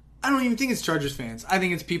 I don't even think it's Chargers fans. I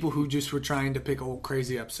think it's people who just were trying to pick a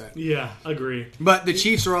crazy upset. Yeah, agree. But the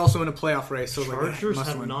Chiefs are also in a playoff race. So Chargers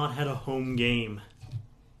have not had a home game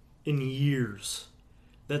in years.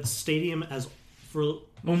 That stadium, for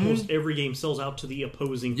almost every game, sells out to the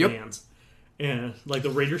opposing fans. And like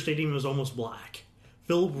the Raider Stadium was almost black.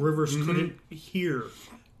 Philip Rivers couldn't hear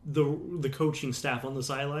the coaching staff on the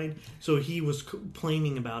sideline, so he was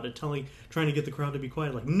complaining about it, trying to get the crowd to be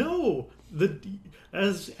quiet. Like, no,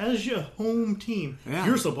 as your home team,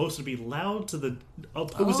 you're supposed to be loud to the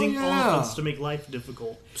opposing offense to make life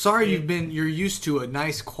difficult. Sorry, you're used to a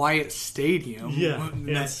nice quiet stadium. Yeah,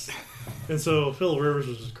 and so Philip Rivers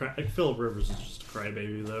is just a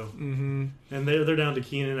crybaby though. Mm-hmm. And they're down to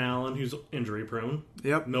Keenan Allen, who's injury prone.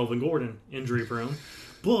 Yep. Melvin Gordon, injury prone.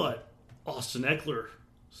 But Austin Eckler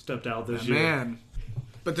stepped out this year. Man.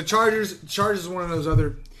 But the Chargers is one of those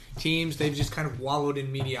other teams. They've just kind of wallowed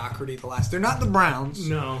in mediocrity they're not the Browns.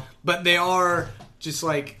 No. But they are just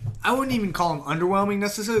like, I wouldn't even call them underwhelming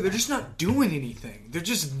necessarily. They're just not doing anything. They're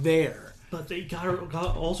just there. But they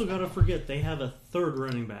also got to forget they have a third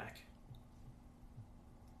running back.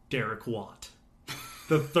 Derek Watt.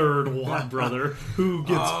 The third Watt brother who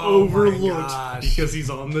gets overlooked because he's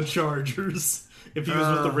on the Chargers. If he was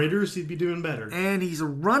with the Raiders, he'd be doing better. And he's a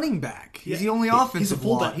running back. He's the only offensive He's a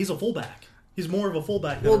fullback. Watt. He's a fullback. He's more of a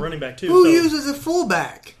fullback than a running back, too. Who uses a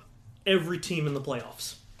fullback? Every team in the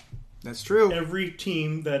playoffs. That's true. Every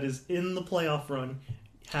team that is in the playoff run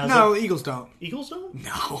has Eagles don't. Eagles don't?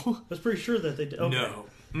 No. I was pretty sure that they did. Okay. No.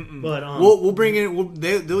 Mm-mm. But we'll bring in.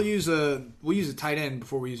 We'll use a tight end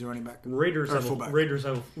before we use a running back. Raiders have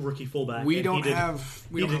a rookie fullback. We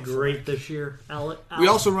did great this year. We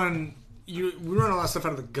also run. We run a lot of stuff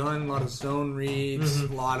out of the gun, a lot of zone reads, a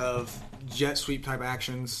lot of jet sweep type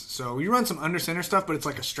actions. So we run some under center stuff, but it's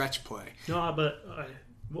like a stretch play. No, but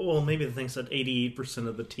maybe the thing's that 88%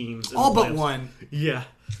 of the teams all but one. Yeah.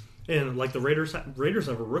 And like the Raiders have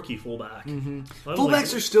a rookie fullback. Mm-hmm.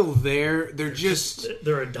 Fullbacks are still there.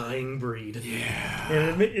 They're a dying breed. Yeah,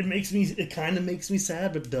 and it kind of makes me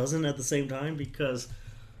sad, but doesn't at the same time because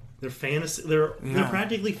they're fantasy. They're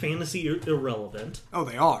practically fantasy irrelevant. Oh,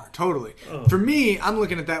 they are totally. Oh. For me, I'm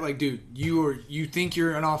looking at that like, dude, you think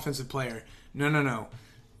you're an offensive player? No.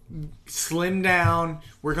 Slim down,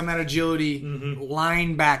 work on that agility,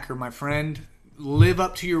 linebacker, my friend. Live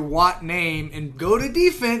up to your Watt name and go to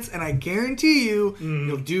defense, and I guarantee you,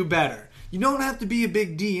 you'll do better. You don't have to be a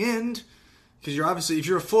big D end. Because you're obviously, if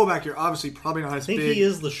you're a fullback, you're obviously probably not as big. I think he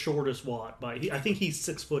is the shortest Watt. I think he's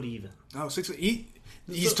 6 foot even. Oh, 6 foot.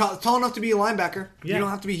 He's tall enough to be a linebacker. Yeah. You don't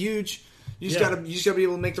have to be huge. You just gotta be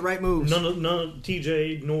able to make the right moves. None of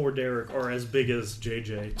TJ nor Derek are as big as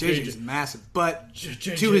JJ. JJ's massive, but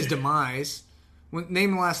to his demise,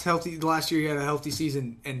 name the last year he had a healthy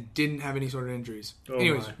season and didn't have any sort of injuries.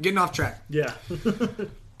 Anyways, getting off track. Yeah.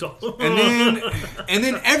 and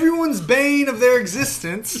then everyone's bane of their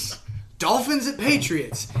existence, Dolphins at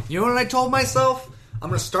Patriots. You know what I told myself? I'm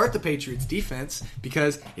going to start the Patriots defense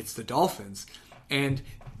because it's the Dolphins. And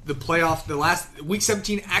the playoff, the last week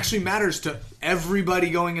 17 actually matters to everybody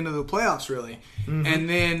going into the playoffs, really. Mm-hmm. And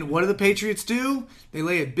then what do the Patriots do? They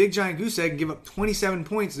lay a big giant goose egg and give up 27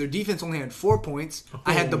 points. Their defense only had 4 points.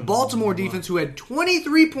 I had the Baltimore defense who had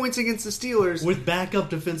 23 points against the Steelers. With backup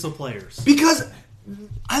defensive players. Because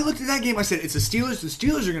I looked at that game, I said, it's the Steelers. The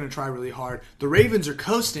Steelers are going to try really hard. The Ravens are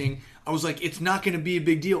coasting. I was like, it's not going to be a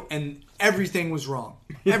big deal. And everything was wrong.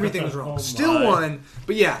 Everything was wrong. Still won.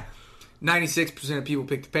 But yeah, 96% of people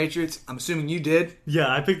picked the Patriots. I'm assuming you did. Yeah,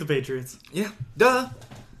 I picked the Patriots. Yeah. Duh.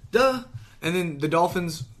 And then the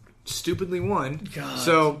Dolphins stupidly won. God.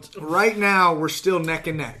 So right now, we're still neck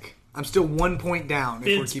and neck. I'm still 1 point down.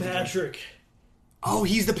 Fitzpatrick. Oh,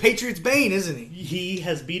 he's the Patriots' bane, isn't he? He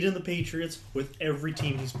has beaten the Patriots with every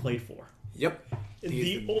team he's played for. Yep.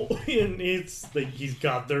 And it's like he's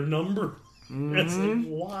got their number. Mm-hmm. That's like,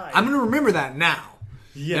 why? I'm going to remember that now.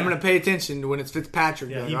 Yeah. I'm going to pay attention to when it's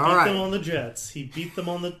Fitzpatrick. Yeah, He beat them on the Jets. He beat them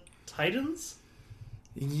on the Titans.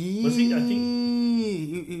 Was he? I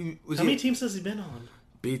think. How many teams has he been on?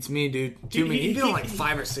 Beats me, dude. Too many. He's been on like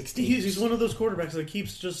 5 or 6 teams. He's one of those quarterbacks that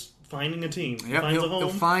keeps just finding a team. Yep, Finds a home. He'll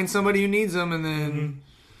find somebody who needs them, and then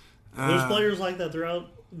There's players like that throughout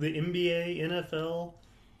the NBA, NFL,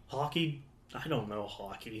 hockey. I don't know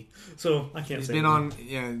hockey, so I can't say. He's been on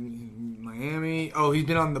Miami. Oh, he's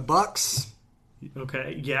been on the Bucks.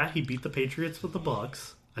 Okay, yeah, he beat the Patriots with the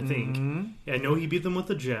Bucks. I think. Yeah, I know he beat them with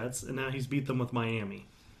the Jets, and now he's beat them with Miami.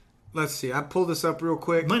 Let's see. I pulled this up real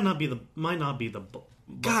quick. Might not be the.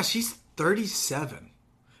 Gosh, he's 37.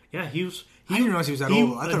 Yeah, he was. I didn't realize he was that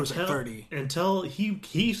old. I thought he was like 30. Until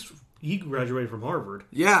he graduated from Harvard.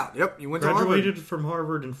 Yeah. Yep. He went to Harvard. Graduated from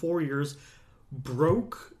Harvard in 4 years.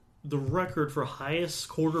 Broke the record for highest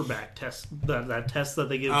quarterback test. That test that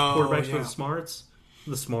they give quarterbacks for the smarts.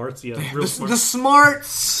 The smarts, yeah. Real smart. The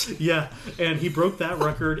smarts! Yeah, and he broke that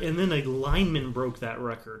record, and then a lineman broke that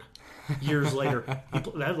record years later.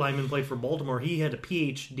 That lineman played for Baltimore. He had a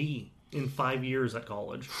PhD in 5 years at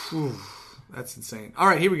college. Whew, that's insane. All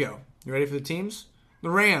right, here we go. You ready for the teams? The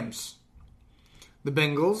Rams. The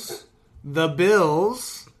Bengals. The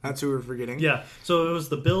Bills. That's who we're forgetting. Yeah, so it was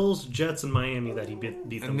the Bills, Jets, and Miami that he beat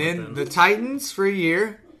them. And then the Titans for a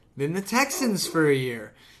year. Then the Texans for a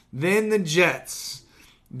year. Then the Jets.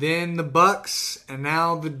 Then the Bucks, and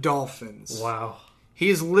now the Dolphins. Wow. He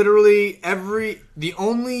is literally the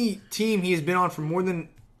only team he has been on for more than,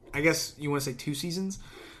 I guess you want to say 2 seasons.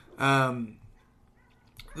 The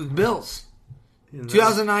Bills.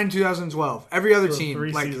 2009, 2012. Every other team.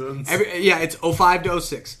 3 seasons. It's 05 to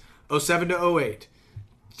 06, 07 to 08,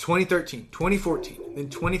 2013, 2014, then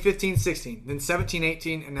 2015, 16, then 17,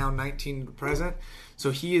 18, and now 19 to present.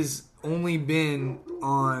 So he has only been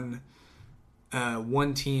on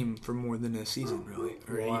one team for more than a season, really,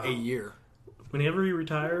 or a year. Whenever he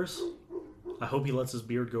retires, I hope he lets his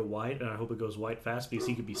beard go white, and I hope it goes white fast because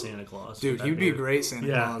he could be Santa Claus. Dude, he would be a great Santa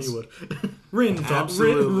Claus. Yeah, he would.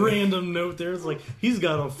 Random note there. It's like, he's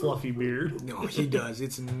got a fluffy beard. No, he does.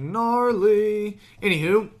 It's gnarly.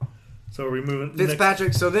 Anywho. So are we moving?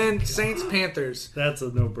 Fitzpatrick. So then, Saints-Panthers. That's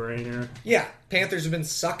a no-brainer. Yeah, Panthers have been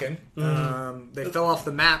sucking. They fell off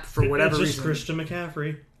the map for whatever reason. It's just Christian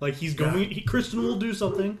McCaffrey. Like, he's going. Christian will do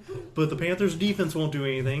something, but the Panthers' defense won't do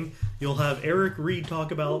anything. You'll have Eric Reed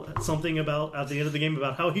talk about something about at the end of the game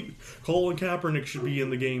about how Colin Kaepernick should be in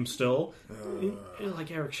the game still.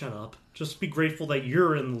 Like, Eric, shut up. Just be grateful that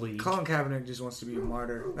you're in the league. Colin Kaepernick just wants to be a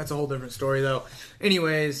martyr. That's a whole different story, though.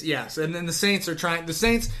 Anyways, yes, and then the Saints are trying. The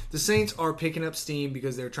Saints are picking up steam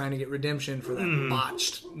because they're trying to get redemption for that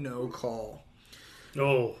botched no call.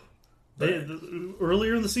 Oh.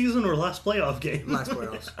 Earlier in the season or last playoff game? Last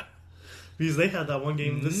playoffs. Because they had that one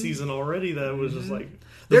game this season already that was just like...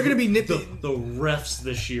 They're going to be nippy. The refs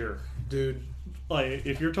this year. Dude. Like,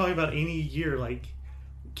 if you're talking about any year, like...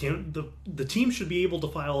 The team should be able to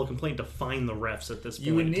file a complaint to fine the refs at this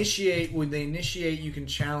point. When they initiate, you can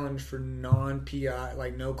challenge for non-PI,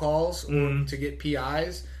 like no calls, or to get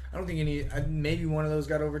PIs. I don't think maybe one of those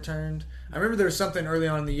got overturned. I remember there was something early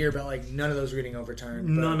on in the year about like none of those were getting overturned.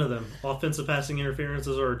 None of them. Offensive passing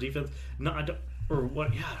interferences or defense. No, or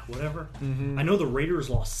what? Yeah, whatever. Mm-hmm. I know the Raiders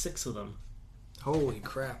lost 6 of them Holy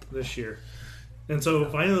crap. this year. And so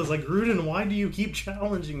finally, it's like, Gruden, why do you keep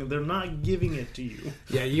challenging them? They're not giving it to you.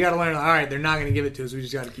 Yeah, you got to learn. All right, they're not going to give it to us. We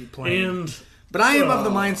just got to keep playing. And But I am of the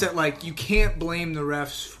mindset, like, you can't blame the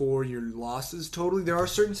refs for your losses totally. There are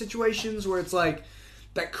certain situations where it's like,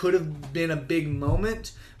 that could have been a big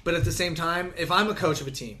moment. But at the same time, if I'm a coach of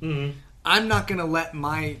a team, I'm not going to let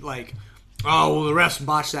my, like, oh, well, the refs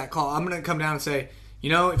botched that call. I'm going to come down and say, you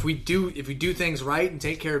know, if we do things right and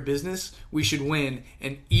take care of business, we should win.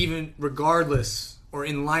 And even regardless or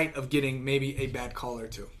in light of getting maybe a bad call or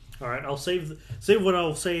two. all right, I'll save what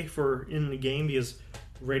I'll say for in the game because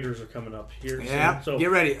Raiders are coming up here. Yeah, soon. So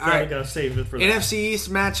get ready. All right, gotta save it for that. NFC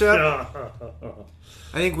East matchup.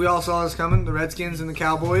 I think we all saw this coming. The Redskins and the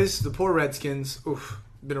Cowboys. The poor Redskins. Oof,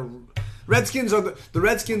 Redskins are the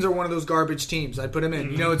Redskins are one of those garbage teams. I put them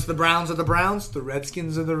in. You know, it's the Browns are the Browns. The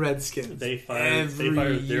Redskins are the Redskins. They fired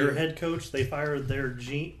their head coach. They fired their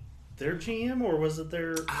GM, or was it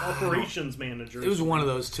their operations manager? It was one of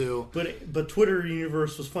those two. But Twitter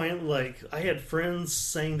universe was finally like, I had friends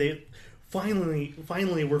saying they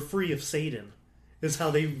finally were free of Satan. Is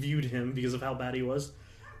how they viewed him because of how bad he was.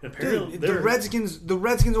 And apparently, Dude, the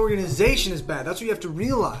Redskins organization is bad. That's what you have to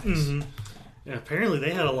realize. Mm-hmm. Yeah, apparently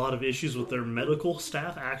they had a lot of issues with their medical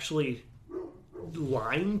staff actually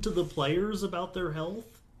lying to the players about their health.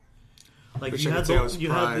 Like you had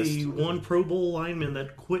the one Pro Bowl lineman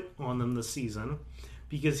that quit on them this season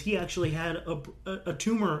because he actually had a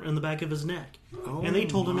tumor in the back of his neck, and they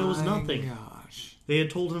told him it was nothing. Gosh. They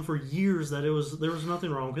had told him for years that there was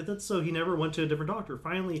nothing wrong with it, so he never went to a different doctor.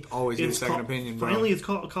 Finally, always get a second opinion. Bro. Finally, it's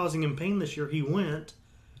causing him pain this year. He went.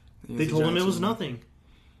 They told him it was nothing.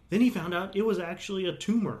 Then he found out it was actually a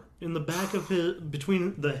tumor in the back of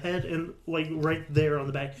between the head and like right there on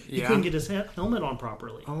the back. He couldn't get his helmet on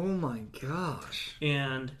properly. Oh my gosh!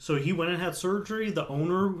 And so he went and had surgery. The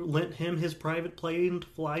owner lent him his private plane to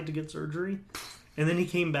fly to get surgery, and then he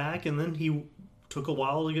came back. And then he took a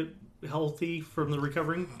while to get healthy from the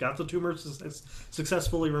recovering. Got the tumor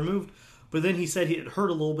successfully removed. But then he said it hurt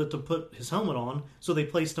a little bit to put his helmet on, so they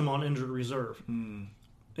placed him on injured reserve.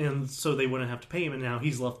 And so they wouldn't have to pay him, and now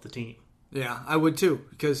he's left the team. Yeah, I would too,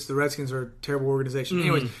 because the Redskins are a terrible organization.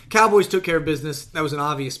 Anyways, Cowboys took care of business. That was an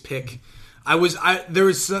obvious pick. There was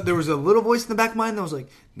a little voice in the back of my mind that was like,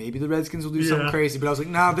 maybe the Redskins will do something crazy, but I was like,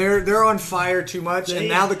 nah, they're on fire too much, and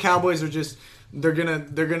now the Cowboys are just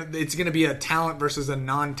it's gonna be a talent versus a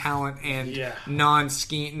non-talent and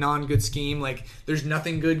non-good scheme. Like there's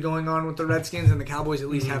nothing good going on with the Redskins, and the Cowboys at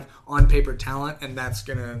least have on paper talent, and that's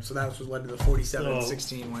what led to the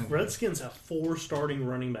 47-16 win. Redskins have 4 starting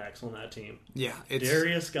running backs on that team. Yeah, it's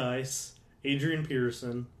Darius Geis, Adrian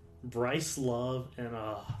Peterson, Bryce Love, and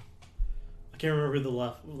I can't remember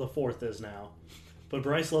who the fourth is now, but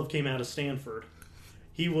Bryce Love came out of Stanford.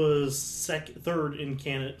 He was second for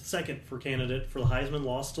candidate for the Heisman,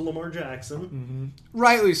 lost to Lamar Jackson.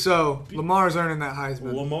 Rightly so. Lamar's earning that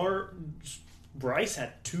Heisman. Bryce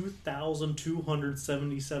had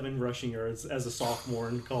 2,277 rushing yards as a sophomore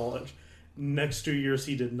in college. Next 2 years,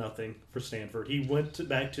 he did nothing for Stanford. He went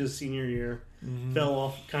back to his senior year, fell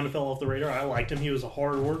off the radar. I liked him. He was a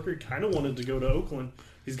hard worker. He kind of wanted to go to Oakland.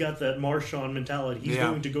 He's got that Marshawn mentality. He's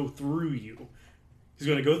going to go through you. He's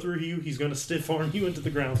going to go through you. He's going to stiff arm you into the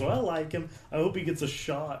ground. So I like him. I hope he gets a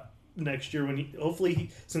shot next year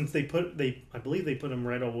since I believe they put him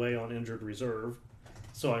right away on injured reserve.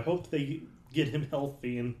 So I hope they get him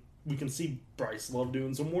healthy and we can see Bryce Love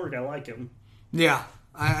doing some work. I like him. Yeah,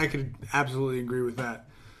 I could absolutely agree with that.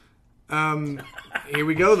 Here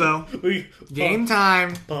we go though. Game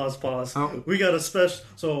time. Pause. Oh. We got a special.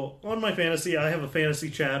 So on my fantasy, I have a fantasy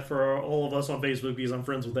chat for all of us on Facebook because I'm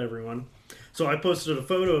friends with everyone. So I posted a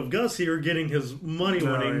photo of Gus here getting his money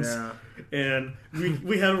winnings, and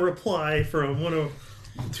we had a reply from one of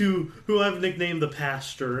two who I've nicknamed the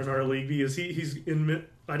pastor in our league because he's in.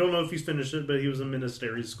 I don't know if he's finished it, but he was in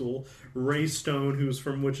ministry school. Ray Stone, who's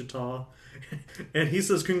from Wichita, and he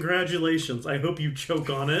says, "Congratulations! I hope you choke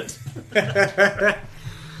on it."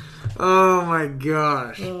 Oh my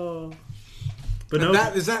gosh! But no,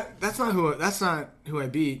 that's not who I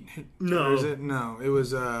beat. No, or is it? No, it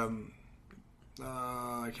was.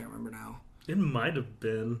 I can't remember now. It might have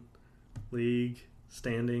been league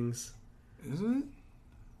standings. Is it?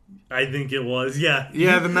 I think it was. Yeah.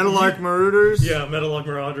 Yeah, the Meadowlark Marauders. Yeah, Meadowlark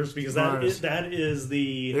Marauders because that is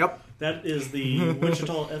the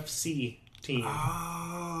Wichita FC team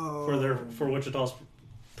for Wichita's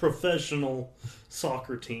professional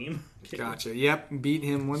soccer team. Gotcha. Yep, beat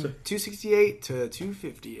him 268 to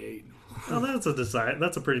 258. Oh,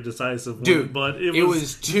 that's a pretty decisive one. Dude, But it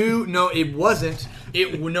was two. No, it wasn't.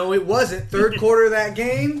 It wasn't. Third quarter of that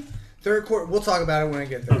game. Third quarter. We'll talk about it when I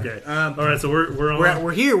get there. Okay. All right. So we're on.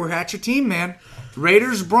 We're here. We're at your team, man.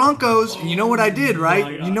 Raiders, Broncos. And you know what I did,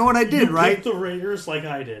 right? You know what I did, you right? picked the Raiders like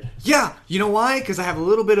I did. Yeah. You know why? Because I have a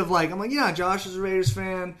little bit of like, I'm like, yeah, Josh is a Raiders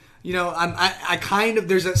fan. You know, I kind of,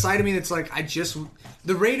 there's that side of me that's like,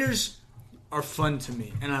 the Raiders are fun to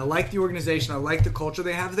me, and I like the organization. I like the culture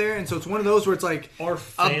they have there, and so it's one of those where it's like,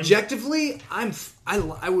 objectively,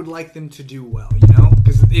 I would like them to do well, you know,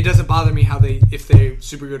 because it doesn't bother me if they're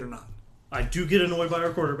super good or not. I do get annoyed by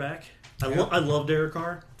our quarterback. I love Derek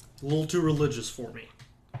Carr. A little too religious for me,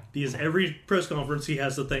 because every press conference he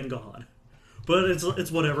has to thank God. But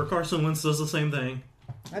it's whatever. Carson Wentz does the same thing.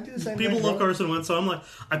 I do the same People thing. love Carson Wentz, so I'm like,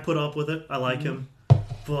 I put up with it. I like him.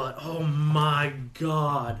 But, oh my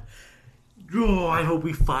God. Oh, I hope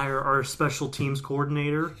we fire our special teams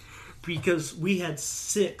coordinator, because we had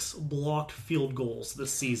 6 blocked field goals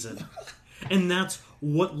this season. And that's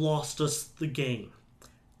what lost us the game.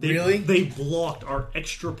 Really? They blocked our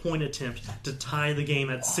extra point attempt to tie the game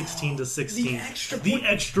at 16-16. The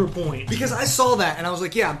extra point. Because I saw that, and I was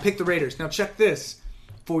like, yeah, pick the Raiders. Now check this.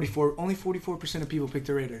 Only 44% of people picked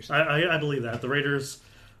the Raiders. I believe that. The Raiders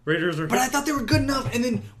are... But I thought they were good enough, and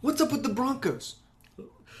then what's up with the Broncos?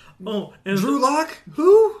 Oh, and Drew Lock?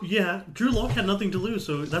 Who? Yeah, Drew Lock had nothing to lose,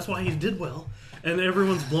 so that's why he did well. And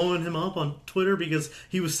everyone's blowing him up on Twitter because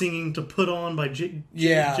he was singing "To Put On" by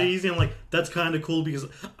Jay-Z. I'm like, that's kind of cool, because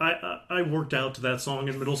I worked out to that song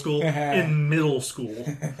in middle school.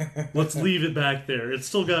 Let's leave it back there. It's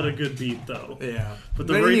still got a good beat, though. Yeah. But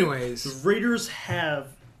anyways, the Raiders have...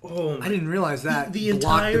 Oh my, I didn't realize that. The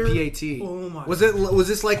entire... the PAT. Oh my. Was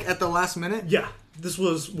this like at the last minute? Yeah. This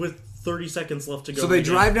was with 30 seconds left to go. So they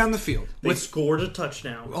drive down the field. They scored a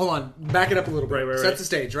touchdown. Hold on, back it up a little bit. Right. Set the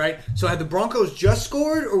stage, right? So had the Broncos just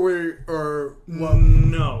scored, or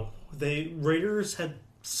no? Raiders had.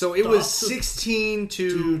 So it was 16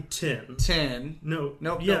 to 10. 10.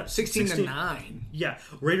 No, 16 to 9. Yeah,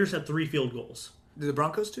 Raiders had 3 field goals. Did the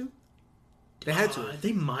Broncos too? They had to.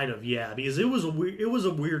 They might have, yeah, because it was a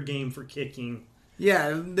weird game for kicking.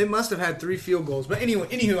 Yeah, they must have had 3 field goals. But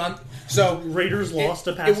anywho, Raiders lost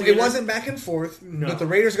a passing. It wasn't back and forth. No. But the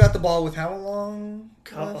Raiders got the ball with how long?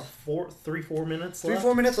 3-4 minutes left.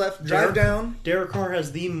 3-4 minutes left. Drive down. Derek Carr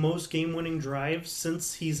has the most game-winning drives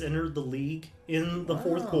since he's entered the league in the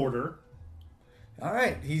fourth quarter. All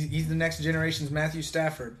right, he's the next generation's Matthew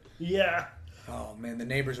Stafford. Yeah. Oh man, the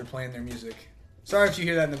neighbors are playing their music. Sorry if you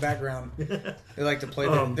hear that in the background. They like to play.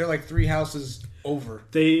 They're like 3 houses over.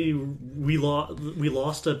 We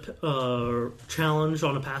lost a challenge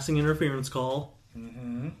on a passing interference call.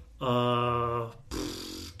 Mm-hmm.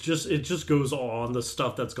 It just goes on, the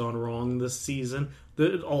stuff that's gone wrong this season.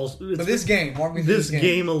 But this game, walk me through this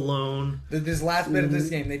game alone. This last bit of this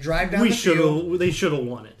game, they drive down the field. They should have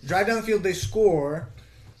won it. Drive down the field, they score.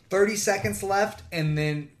 30 seconds left, and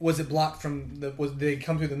then was it blocked from did they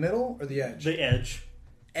come through the middle or the edge? The edge.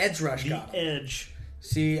 Edge rush got him. The edge.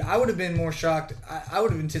 See, I would have been more shocked. I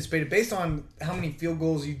would have anticipated, based on how many field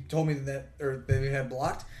goals you told me that they had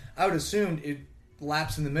blocked, I would have assumed it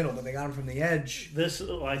lapsed in the middle, but they got him from the edge.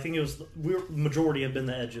 I think it was, majority have been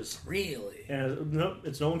the edges. Really? And no,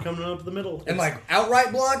 it's no one coming up the middle. And like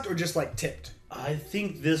outright blocked or just like tipped? I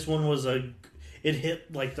think this one was it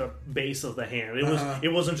hit like the base of the hand.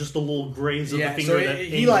 It wasn't just a little graze of the finger. So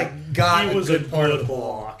he got a good part of the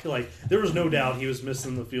block. Like there was no doubt he was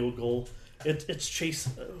missing the field goal. It's Chase.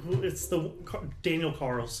 It's the Daniel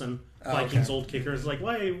Carlson, Vikings old kicker. It's like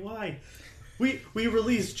why? We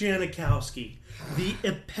released Janikowski, the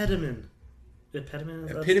epitome.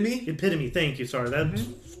 Thank you. Sorry,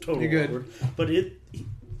 that's totally wrong. But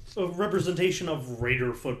a representation of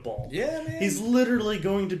Raider football. Yeah, man. He's literally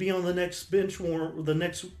going to be on the next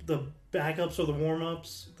the backups or the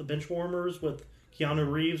warm-ups, the bench warmers with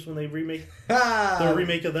Keanu Reeves when they remake the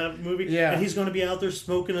remake of that movie. Yeah. And he's going to be out there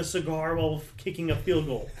smoking a cigar while kicking a field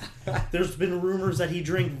goal. There's been rumors that he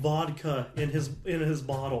drank vodka in his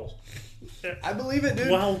bottle. I believe it, dude.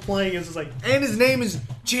 While playing, it's just like... And his name is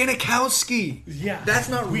Janikowski. Yeah. That's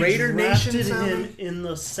not Raider Nation. We drafted him in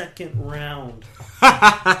the 2nd round.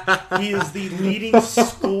 He is the leading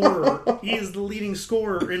scorer. He is the leading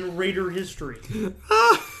scorer in Raider history.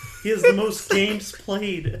 He has the most games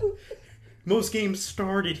played. Most games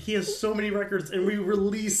started. He has so many records, and we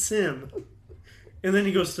release him. And then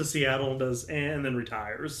he goes to Seattle and then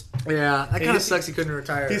retires. Yeah, that kind of sucks. He couldn't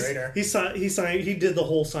retire as a Raider. He signed. He did the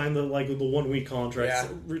whole the 1 week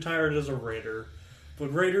contract. Yeah. Retired as a Raider,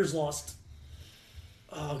 but Raiders lost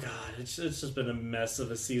Oh god, it's just been a mess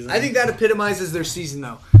of a season. I think that epitomizes their season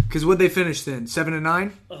though, because what they finished then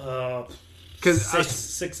 7-9. Because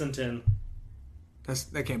 6-10.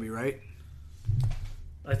 That can't be right.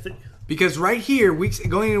 I think because right here,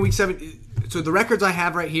 going into week 7. So the records I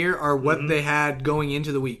have right here are what they had going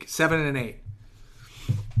into the week: 7-8.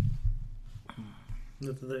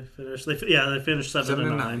 What did they finish? They finished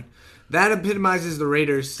 7-9. That epitomizes the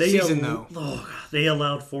Raiders' season, though. Oh god, they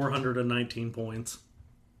allowed 419 points.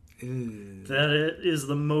 That is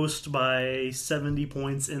the most by 70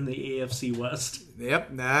 points in the AFC West.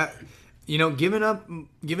 Yep, that giving up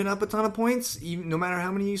a ton of points, even, no matter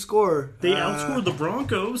how many you score. They outscored the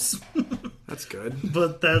Broncos. That's good,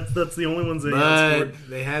 but that's the only ones they outscored.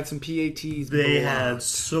 They had some PATs. They had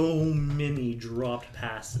so many dropped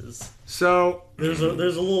passes. So there's a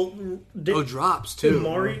little drops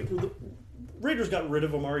too. Raiders got rid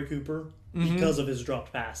of Amari Cooper because of his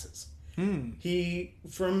dropped passes. He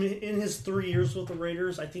in his 3 years with the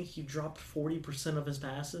Raiders, I think he dropped 40% of his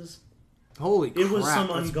passes. Holy crap! It was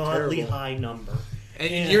some ungodly high number.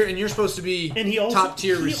 And you're supposed to be top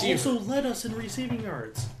tier receiver. He also led us in receiving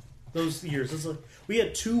yards those years. It's like we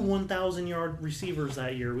had 2 1,000-yard receivers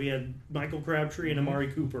that year. We had Michael Crabtree and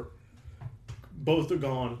Amari Cooper. Both are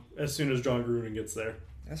gone as soon as John Gruden gets there.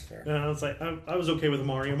 That's fair. And I was like, I was okay with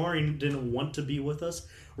Amari. Amari didn't want to be with us.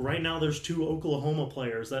 Right now, there's 2 Oklahoma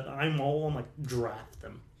players that I'm like, draft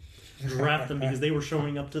them because they were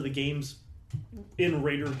showing up to the games in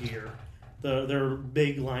Raider gear. Their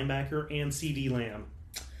big linebacker and CD Lamb.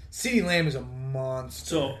 CD Lamb is a monster.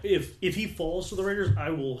 So if he falls to the Raiders, I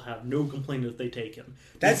will have no complaint if they take him.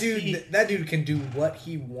 That dude can do what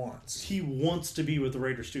he wants. He wants to be with the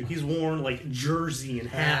Raiders too. He's worn like jersey and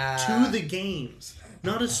hat to the games.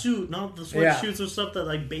 Not a suit, not the sweatshirts or stuff that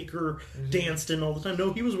like Baker danced in all the time.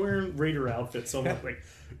 No, he was wearing Raider outfits. So I'm like,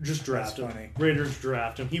 just draft him. Funny. Raiders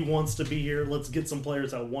draft him. He wants to be here. Let's get some players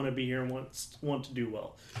that want to be here and want to do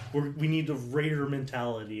well. We need the Raider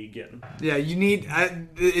mentality again. Yeah, you need.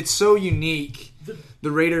 It's so unique. The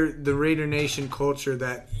Raider Nation culture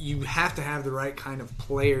that you have to have the right kind of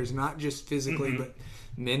players, not just physically, but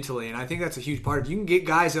mentally, and I think that's a huge part. If you can get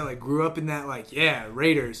guys that like grew up in that, like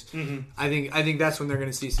Raiders, I think that's when they're going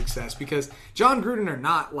to see success. Because John Gruden or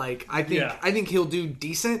not, like I think he'll do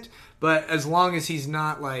decent, but as long as he's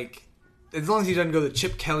not like, as long as he doesn't go the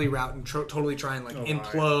Chip Kelly route and totally try and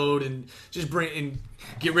implode and just bring and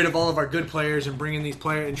get rid of all of our good players and bring in these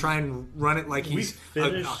players and try and run it like he's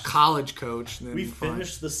a college coach. Then we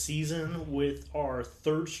finished the season with our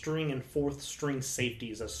 3rd string and 4th string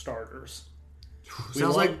safeties as starters.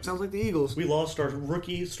 Sounds like the Eagles. We lost our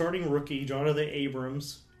starting rookie, Jonathan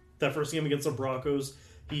Abrams. That first game against the Broncos,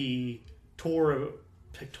 he tore a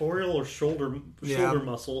pectoral or shoulder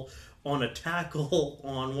muscle on a tackle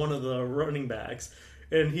on one of the running backs,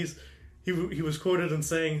 and he was quoted in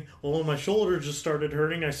saying, "Well, when my shoulder just started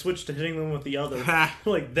hurting, I switched to hitting them with the other."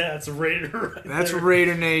 Like that's Raider. That's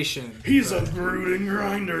Raider Nation. He's a Gruden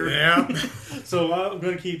grinder. Yeah. So I'm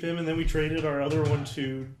going to keep him, and then we traded our other one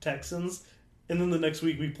to Texans. And then the next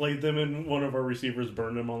week we played them, and one of our receivers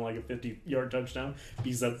burned him on like a 50-yard touchdown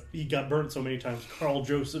because he got burnt so many times. Carl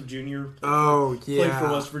Joseph Jr. Played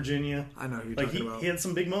for West Virginia. I know who you're talking about. He had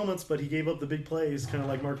some big moments, but he gave up the big plays, kind of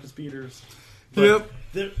like Marcus Peters. But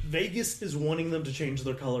Vegas is wanting them to change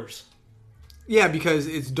their colors. Yeah, because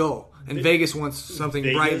it's dull. And Vegas wants something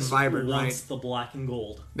bright and vibrant, right? Vegas wants the black and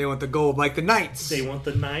gold. They want the gold, like the Knights. They want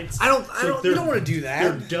the Knights. You don't want to do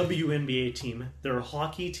that. Their WNBA team, their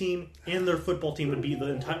hockey team, and their football team would be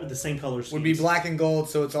the same colors. Would be black and gold,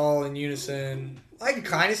 so it's all in unison. I can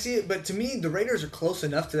kind of see it, but to me, the Raiders are close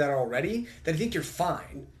enough to that already that I think you're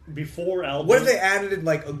fine. Before Alabama, what if they added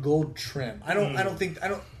like a gold trim? I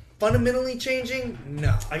don't fundamentally changing.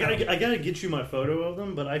 No, I gotta get you my photo of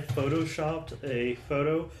them, but I photoshopped a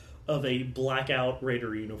photo of a blackout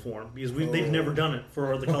Raider uniform because they've never done it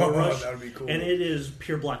for the color rush. That would be cool. And it is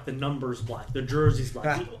pure black. The numbers black. The jersey's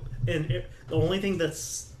black. The only thing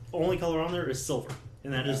that's only color on there is silver,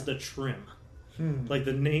 and that is the trim. Like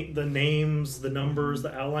the names, the numbers,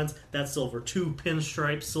 the outlines. That's silver. 2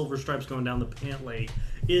 pinstripes, silver stripes going down the pant leg.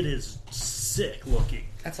 It is sick looking.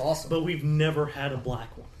 That's awesome. But we've never had a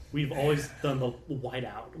black one. We've always done the white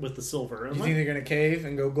out with the silver. You think they're going to cave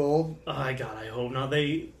and go gold? I hope not.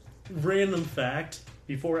 Random fact,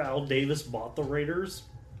 before Al Davis bought the Raiders,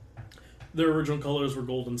 their original colors were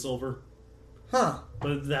gold and silver. Huh.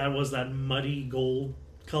 But that was that muddy gold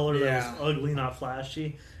color that was ugly, not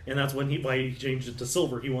flashy. And that's why he changed it to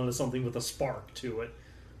silver. He wanted something with a spark to it.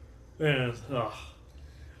 And,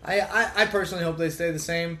 I personally hope they stay the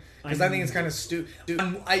same because I think it's kind of stupid.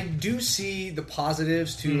 I do see the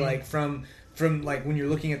positives to like from from like when you're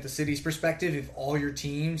looking at the city's perspective, if all your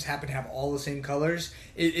teams happen to have all the same colors,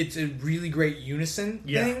 it's a really great unison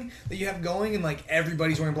thing that you have going, and like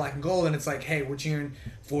everybody's wearing black and gold, and it's like, hey, we're cheering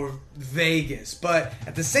for Vegas. But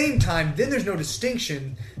at the same time, then there's no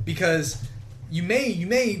distinction because you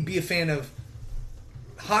may be a fan of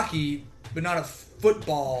hockey, but not of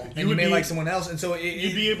football, and you may like someone else, and so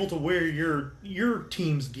you'd be able to wear your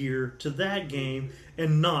team's gear to that game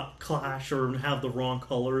and not clash or have the wrong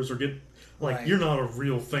colors or get you're not a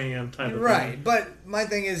real fan type of thing. Right, but my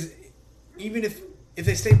thing is, even if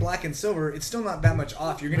they stay black and silver, it's still not that much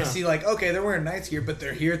off. You're going to see like, okay, they're wearing Knights gear, but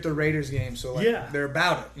they're here at the Raiders game, so like they're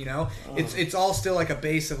about it. It's all still like a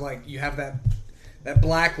base of like you have that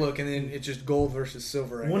black look, and then it's just gold versus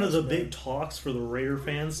silver. One of the big talks for the Raider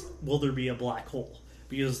fans, will there be a black hole?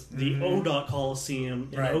 Because the ODOT Coliseum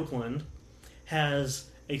in Oakland has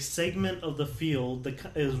a segment of the field that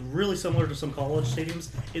is really similar to some college stadiums.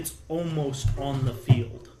 It's almost on the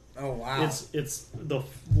field. Oh, wow. It's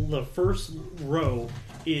the first row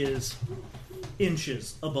is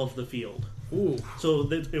inches above the field. Ooh. So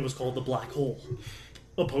it was called the black hole.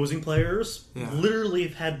 Opposing players literally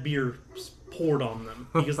have had beer poured on them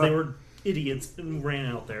because they were idiots and ran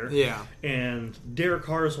out there. Yeah. And Derek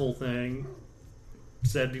Carr's whole thing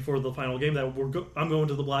said before the final game that I'm going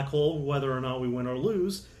to the black hole whether or not we win or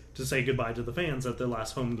lose to say goodbye to the fans at their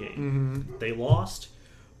last home game. Mm-hmm. They lost,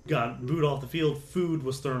 got booed off the field. Food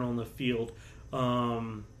was thrown on the field.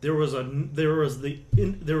 There was an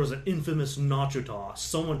infamous nacho toss.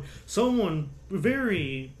 Someone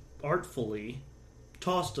very artfully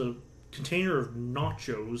tossed a container of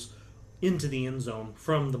nachos into the end zone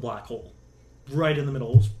from the black hole, right in the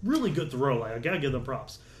middle. It was a really good throw. I gotta give them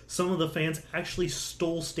props. Some of the fans actually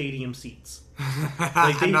stole stadium seats.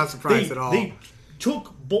 I'm not surprised at all. They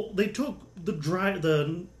took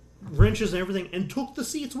the wrenches and everything and took the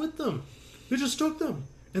seats with them. They just took them.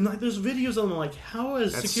 And like, there's videos of them like,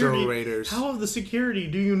 That's security? So Raiders. How of the security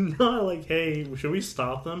do you not like? Hey, should we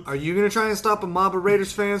stop them? Are you gonna try and stop a mob of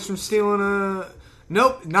Raiders fans from stealing a?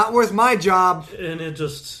 Nope, not worth my job. And it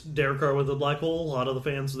just Derek Carr with the black hole. A lot of the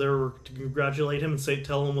fans there were to congratulate him and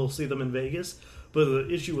tell him we'll see them in Vegas. But the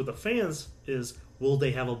issue with the fans is, will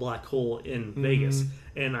they have a black hole in Vegas?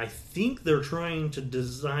 And I think they're trying to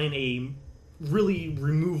design a really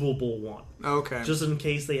removable one. Okay. Just in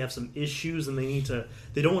case they have some issues and they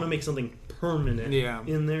don't want to make something permanent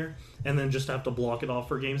in there and then just have to block it off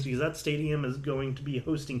for games, because that stadium is going to be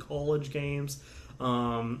hosting college games,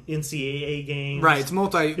 NCAA games. Right, it's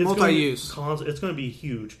multi-use. It's going to be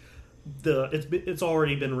huge. It's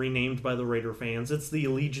already been renamed by the Raider fans. It's the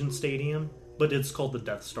Allegiant Stadium, but it's called the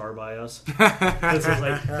Death Star by us.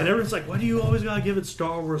 And everyone's like, why do you always gotta give it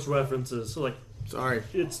Star Wars references? So like, sorry,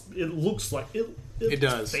 it looks like it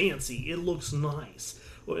does fancy. It looks nice.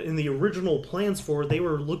 In the original plans for it, they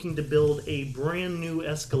were looking to build a brand new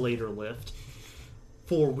escalator lift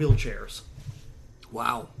for wheelchairs.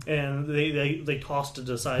 Wow. And they tossed it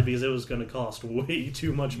aside because it was going to cost way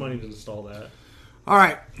too much money to install that. All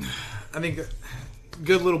right. I think a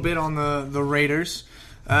good little bit on the Raiders.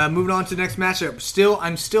 Moving on to the next matchup.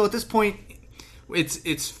 I'm still at this point.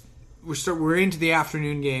 We're into the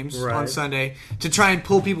afternoon games on Sunday to try and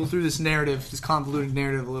pull people through this narrative, this convoluted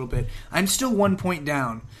narrative a little bit. I'm still 1 point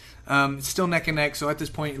down. It's still neck and neck. So at this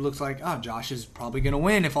point, it looks like Josh is probably going to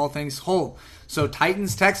win if all things hold. So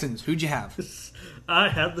Titans, Texans. Who'd you have? I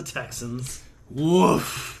had the Texans.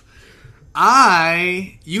 Woof.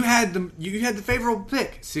 You had the favorable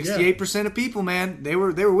pick. 68% of people, man, they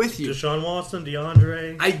were with you. Deshaun Watson,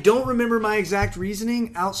 DeAndre. I don't remember my exact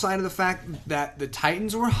reasoning outside of the fact that the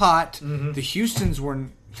Titans were hot. Mm-hmm. The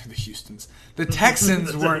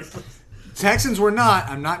Texans weren't. Texans were not.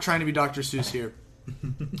 I'm not trying to be Dr. Seuss here,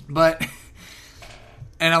 but.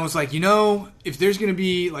 And I was like, if there's going to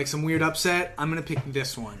be like some weird upset, I'm going to pick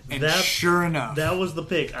this one. And sure enough. That was the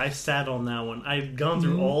pick. I sat on that one. I'd gone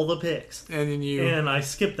through all the picks. And I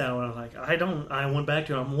skipped that one. I was like, I went back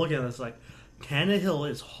to it. I'm looking at this like, Tannehill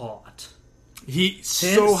is hot. He's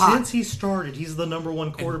so hot. Since he started, he's the number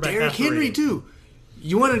one quarterback. And Derrick Henry, too.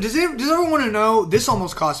 Does everyone want to know? This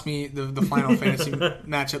almost cost me the Final Fantasy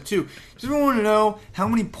matchup, too. Does everyone want to know how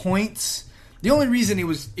many points? The only reason it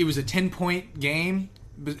was a 10-point game,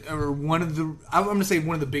 or I'm going to say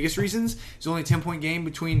one of the biggest reasons, is only a 10-point game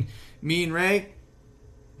between me and Ray.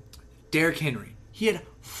 Derrick Henry. He had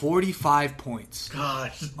 45 points.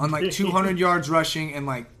 Gosh. On like 200 yards rushing and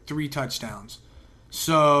like 3 touchdowns.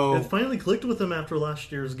 So it finally clicked with him after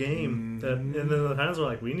last year's game. And then the Titans were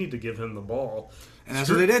like, we need to give him the ball. And that's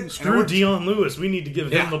what they did. Screw Dion Lewis. We need to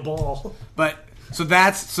give him the ball. But so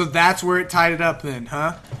that's where it tied it up then,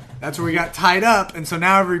 huh? That's where we got tied up, and so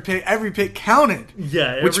now every pick counted.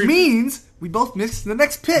 Yeah, which means we both missed the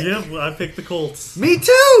next pick. Yeah, well, I picked the Colts. Me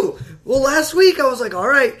too. Well, last week I was like, all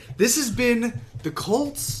right, this has been the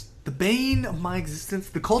Colts, the bane of my existence.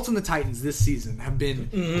 The Colts and the Titans this season have been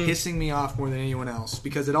pissing me off more than anyone else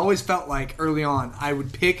because it always felt like early on I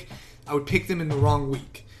would pick them in the wrong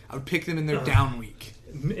week. I would pick them in their down week.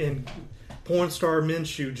 And porn star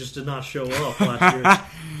Minshew just did not show up last year.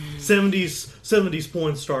 70s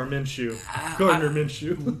porn star Minshew. Gardner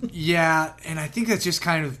Minshew. Yeah, and I think that's just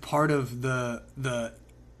kind of part of the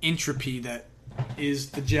entropy that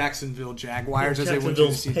is the Jacksonville Jaguars as they went through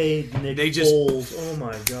the season. Paid Nick Foles. Oh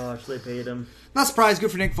my gosh, they paid him. Not surprised.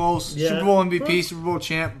 Good for Nick Foles. Yeah. Super Bowl MVP, Super Bowl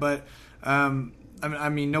champ. But I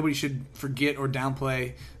mean, nobody should forget or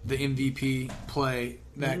downplay the MVP play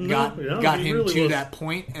that got him really to that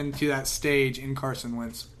point and to that stage in Carson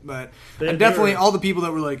Wentz. But definitely all the people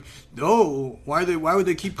that were like, "Oh, why would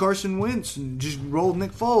they keep Carson Wentz and just roll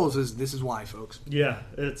Nick Foles?" This is why, folks. Yeah,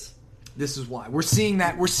 this is why we're seeing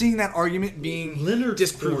that argument being Leonard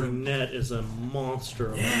disproven. Fournette is a monster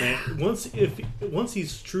of a man. Once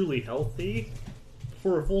he's truly healthy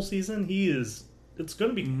for a full season, it's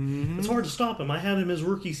going to be. It's hard to stop him. I had him his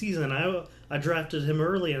rookie season. I drafted him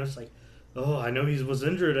early, and it's like, oh, I know he was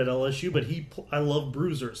injured at LSU, but I love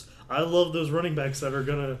bruisers. I love those running backs that are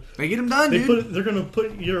gonna. They get him done, dude. They're gonna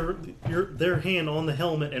put their hand on the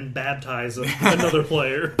helmet and baptize another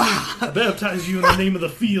player. Baptize you in the name of the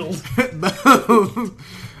field.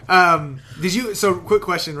 Did you? So, quick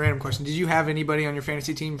question, random question. Did you have anybody on your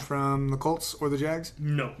fantasy team from the Colts or the Jags?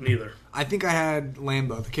 No, neither. I think I had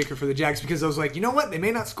Lambeau, the kicker for the Jags, because I was like, you know what? They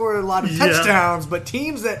may not score a lot of touchdowns, but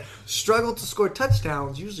teams that struggle to score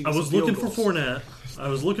touchdowns usually. I was looking for Fournette.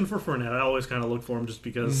 I always kind of look for him just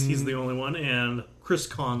because he's the only one, and Chris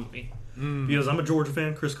Conley. Because I'm a Georgia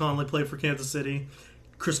fan. Chris Conley played for Kansas City.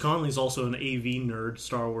 Chris Conley's also an AV nerd,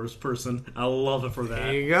 Star Wars person. I love it for that.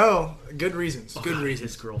 There you go. Good reasons. Good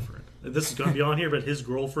reasons. His girlfriend. This is going to be on here, but his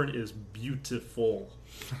girlfriend is beautiful.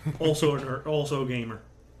 Also a nerd, also a gamer.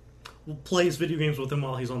 Plays video games with him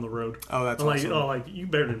while he's on the road. Oh, that's awesome. Like, you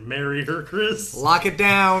better marry her, Chris. Lock it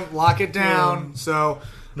down. So,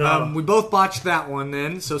 we both botched that one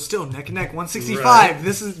then. So, still neck and neck, 165. Right.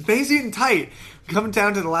 This is things getting tight. Coming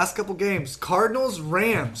down to the last couple games. Cardinals,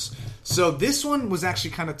 Rams. So, this one was actually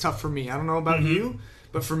kind of tough for me. I don't know about you,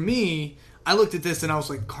 but for me, I looked at this and I was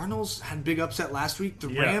like, Cardinals had big upset last week. The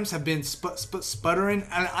Rams have been sputtering.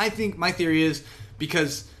 And I think my theory is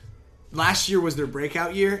because last year was their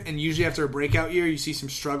breakout year, and usually after a breakout year, you see some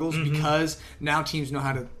struggles because now teams know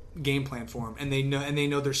how to game plan for them, and they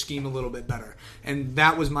know their scheme a little bit better. And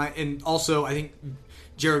that was and also I think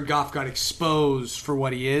Jared Goff got exposed for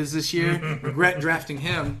what he is this year. Regret drafting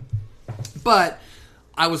him, but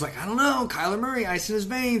I was like, I don't know, Kyler Murray, ice in his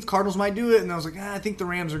veins. Cardinals might do it, and I was like, I think the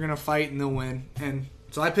Rams are going to fight and they'll win. And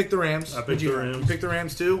so I picked the Rams. I picked the Rams. You picked the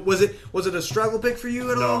Rams too. Was it a struggle pick for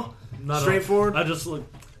you at all? Not straightforward. I just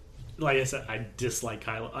like I said, I dislike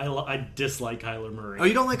Kyler. I dislike Kyler Murray. Oh,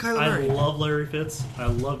 you don't like Kyler Murray? I love Larry Fitz. I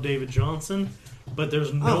love David Johnson. But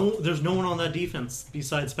there's no one on that defense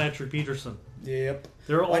besides Patrick Peterson. Yep.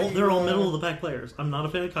 They're all middle of the pack players. I'm not a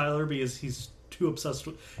fan of Kyler because he's too obsessed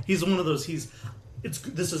with. He's one of those.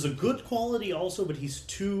 This is a good quality also, but he's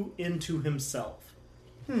too into himself.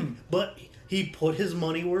 But he put his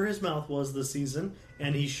money where his mouth was this season,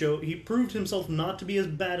 and he proved himself not to be as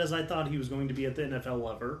bad as I thought he was going to be at the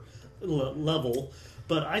NFL level.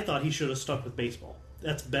 But I thought he should have stuck with baseball.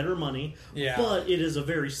 That's better money, but it is a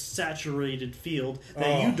very saturated field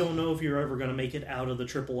that you don't know if you're ever going to make it out of the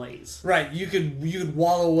Triple A's. Right, you could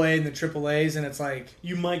wallow away in the Triple A's, and it's like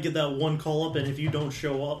you might get that one call up, and if you don't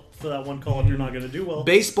show up for that one call up, you're not going to do well.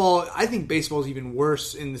 Baseball, I think baseball is even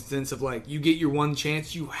worse in the sense of like you get your one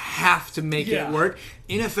chance, you have to make it work.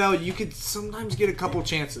 NFL, you could sometimes get a couple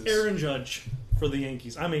chances. Aaron Judge for the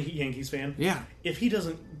Yankees. I'm a Yankees fan. Yeah, if he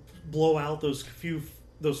doesn't blow out those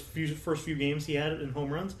first few games he had in home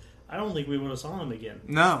runs, I don't think we would have saw him again.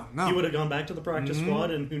 No. He would have gone back to the practice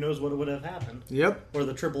squad, and who knows what would have happened. Yep. Or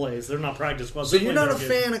the Triple A's. They're not practice squads. So you're not a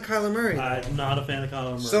fan of Kyler Murray? I'm not a fan of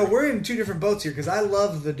Kyler Murray. So we're in two different boats here, because I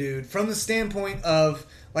love the dude. From the standpoint of,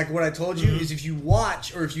 like what I told you, is if you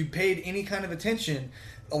watch, or if you paid any kind of attention,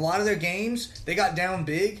 a lot of their games, they got down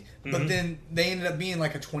big, but then they ended up being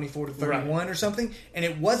like a 24-31 or something, and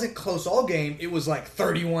it wasn't close all game. It was like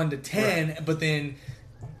 31-10, but then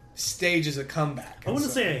stages a comeback. I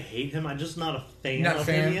wouldn't say I hate him. I'm just not a fan of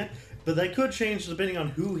him yet. But that could change depending on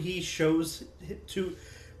who he shows to.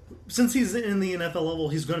 Since he's in the NFL level,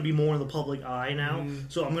 he's going to be more in the public eye now.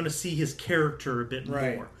 So I'm going to see his character a bit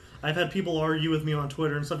more. I've had people argue with me on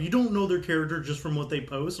Twitter and stuff. You don't know their character just from what they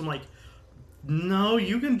post. I'm like, no,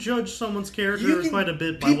 you can judge someone's character quite a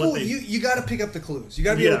bit by what they... You got to pick up the clues. You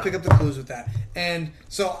got to be able to pick up the clues with that. And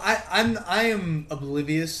so I am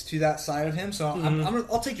oblivious to that side of him. So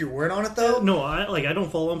I'll take your word on it, though. No, I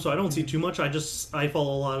don't follow him, so I don't see too much. I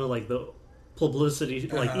follow a lot of like the publicity,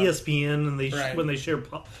 like ESPN, and when they share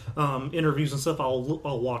interviews and stuff,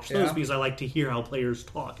 I'll watch those because I like to hear how players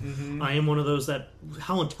talk. I am one of those that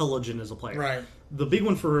how intelligent is a player. Right. The big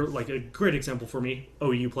one for like a great example for me,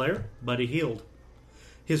 OU player, Buddy Hield.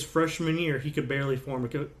 His freshman year, he could barely form a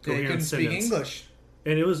coherent sentence. Speak English,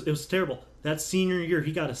 and it was terrible. That senior year,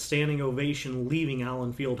 he got a standing ovation leaving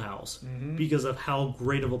Allen Fieldhouse because of how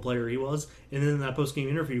great of a player he was. And then in that post game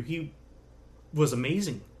interview, he was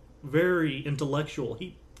amazing. Very intellectual.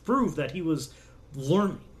 He proved that he was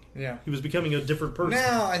learning. Yeah, he was becoming a different person.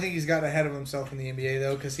 Now I think he's got ahead of himself in the NBA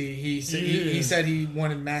though, because he said he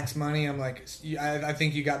wanted max money. I'm like, I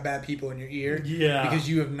think you got bad people in your ear. Yeah, because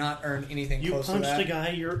you have not earned anything close to that. You punched a guy.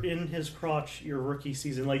 You're in his crotch. Your rookie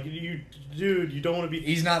season, like you don't want to be.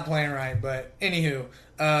 He's not playing right, but anywho,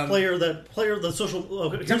 the social.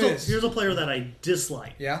 Okay, here's a player that I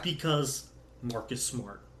dislike. Yeah, because Marcus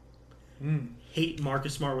Smart. Hate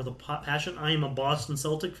Marcus Smart with a passion. I am a Boston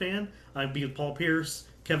Celtic fan. I'd be with Paul Pierce,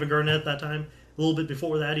 Kevin Garnett at that time, a little bit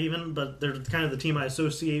before that even, but they're kind of the team I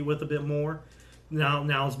associate with a bit more.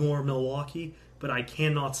 Now it's more Milwaukee, but I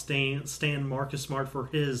cannot stand Marcus Smart for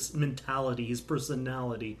his mentality, his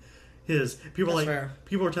personality. People are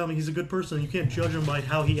telling me he's a good person. You can't judge him by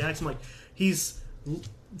how he acts. I'm like, he's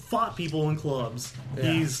fought people in clubs. Yeah.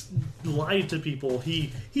 He's lied to people.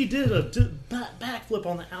 He did a backflip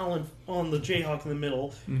on the Jayhawk in the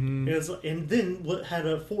middle, and then had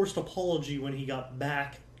a forced apology when he got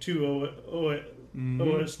back to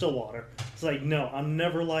Stillwater. It's like, no, I'm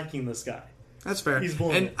never liking this guy. That's fair. He's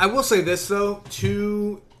blown. And I will say this though,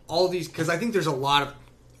 to all these, because I think there's a lot of,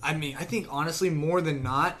 I think honestly more than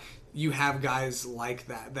not, you have guys like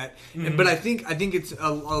that. But I think it's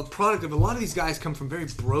a product of a lot of these guys come from very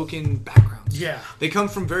broken backgrounds. Yeah, they come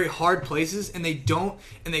from very hard places, and they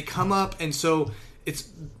come up, and so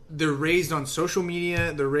they're raised on social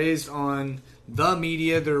media, they're raised on the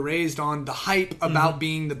media, they're raised on the hype about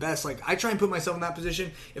being the best. Like, I try and put myself in that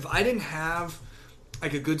position. If I didn't have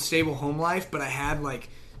like a good stable home life, but I had like,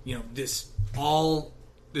 this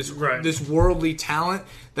worldly talent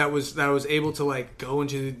that was able to like go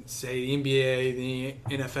into, say, the NBA,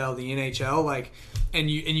 the NFL, the NHL, like, and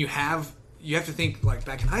you have to think like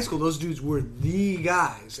back in high school, those dudes were the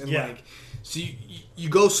guys, and like, so you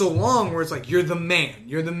go so long where it's like you're the man.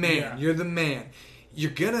 You're gonna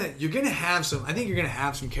have some. I think you're gonna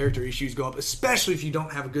have some character issues go up, especially if you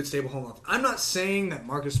don't have a good stable home life. I'm not saying that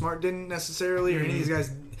Marcus Smart didn't necessarily, or any of these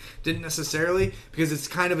guys didn't necessarily, because it's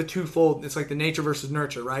kind of a twofold. It's like the nature versus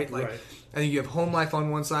nurture, right? Like, right. I think you have home life on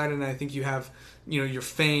one side, and I think you have your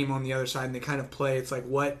fame on the other side, and they kind of play. It's like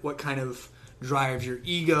what kind of drives your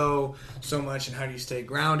ego so much, and how do you stay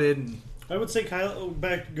grounded? And I would say going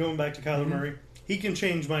back to Kyler Murray. He can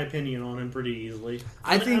change my opinion on him pretty easily.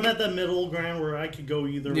 I'm at that middle ground where I could go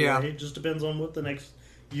either way. It just depends on what the next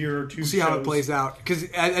year or two we'll see how it plays out. Because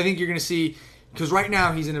I think you're going to see... Because right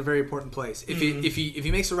now he's in a very important place. If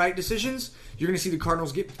he makes the right decisions, you're going to see the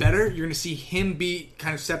Cardinals get better. You're going to see him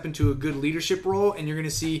step into a good leadership role, and you're going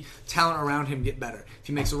to see talent around him get better. If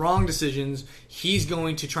he makes the wrong decisions, he's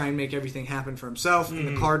going to try and make everything happen for himself, and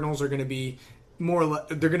the Cardinals are going to be...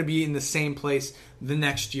 they're going to be in the same place the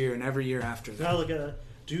next year and every year after that. Now look at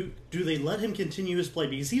do they let him continue his play,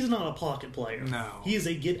 because he's not a pocket player. No, he is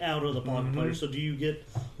a get out of the pocket player. So do you get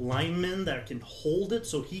linemen that can hold it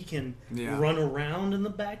so he can run around in the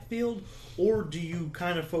backfield, or do you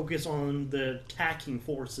kind of focus on the attacking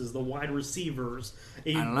forces, the wide receivers,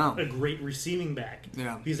 a great receiving back?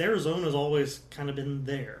 Yeah, because Arizona's always kind of been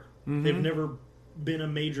there. They've never been a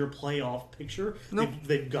major playoff picture. Nope.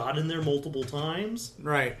 They've gotten there multiple times,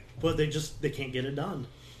 right? But they can't get it done.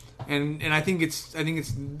 And I think it's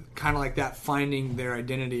kind of like that, finding their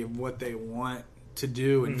identity of what they want to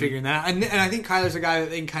do and figuring that out. And I think Kyler's a guy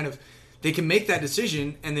that they can make that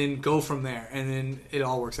decision and then go from there, and then it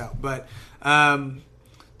all works out. But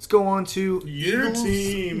let's go on to your Eagles,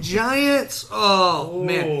 team, Giants. Oh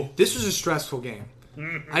man, this was a stressful game.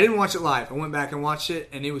 I didn't watch it live. I went back and watched it,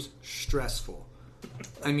 and it was stressful.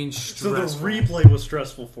 I mean, stressful. So the replay was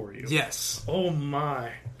stressful for you? Yes. Oh,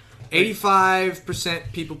 my.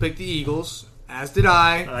 85% people picked the Eagles, as did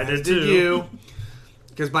I. I did too. You.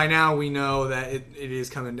 Because by now we know that it is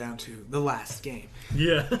coming down to the last game.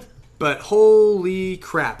 Yeah. But holy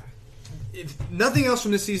crap. if nothing else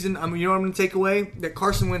from this season, you know what I'm going to take away? That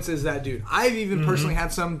Carson Wentz is that dude. I've even personally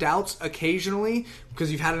had some doubts occasionally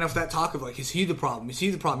because you've had enough of that talk of like, is he the problem? Is he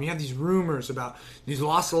the problem? You have these rumors about he's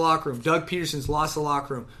lost the locker room. Doug Peterson's lost the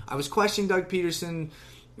locker room. I was questioning Doug Peterson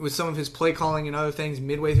with some of his play calling and other things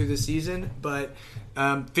midway through the season, but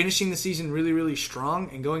finishing the season really, really strong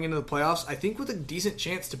and going into the playoffs, I think with a decent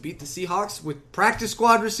chance to beat the Seahawks with practice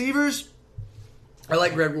squad receivers. I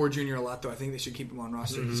like Greg Ward Jr. a lot, though. I think they should keep him on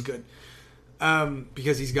roster. He's good.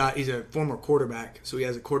 Because he's a former quarterback, so he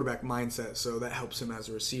has a quarterback mindset, so that helps him as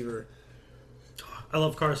a receiver. I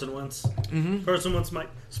love Carson Wentz. Carson Wentz, my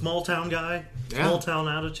small town guy, small town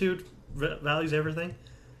attitude, values everything.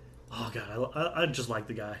 Oh God, I just like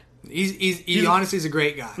the guy. He honestly is a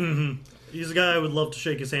great guy. He's a guy I would love to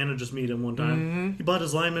shake his hand and just meet him one time. He bought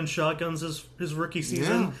his lineman shotguns his rookie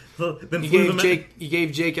season. Then he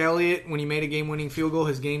gave Jake Elliott, when he made a game-winning field goal,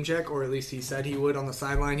 his game check, or at least he said he would on the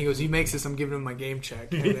sideline. He goes, he makes this, I'm giving him my game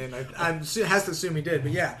check. And then I has to assume he did,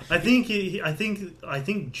 but yeah. I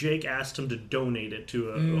think Jake asked him to donate it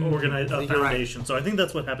to a foundation. Right. So I think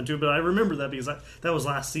that's what happened to him. But I remember that because that was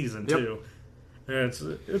last season too. And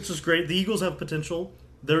it's just great. The Eagles have potential.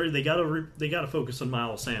 They gotta focus on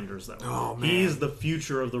Miles Sanders though. Oh man, he's the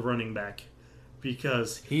future of the running back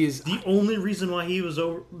because he is the only reason why he was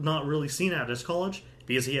not really seen at his college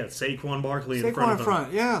because he had Saquon Barkley in front of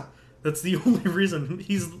him. Yeah, that's the only reason.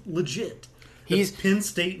 He's legit. Penn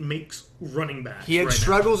State makes running backs. He had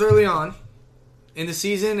struggles early on in the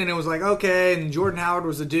season, and it was like okay, and Jordan Howard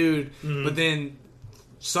was the dude, but then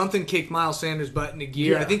something kicked Miles Sanders' butt into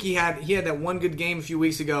gear. I think he had that one good game a few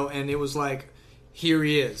weeks ago, and it was like. Here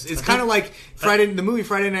he is. It's kind of like the movie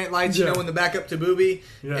Friday Night Lights, you know, when the backup to Booby,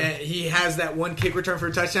 he has that one kick return for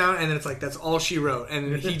a touchdown, and then it's like, that's all she wrote.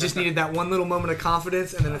 And he just needed that one little moment of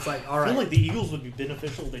confidence, and then it's like, all right. I feel like the Eagles would be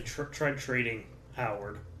beneficial if they tried trading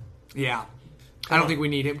Howard. Yeah. I don't think we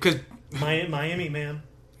need him, because... Miami, man.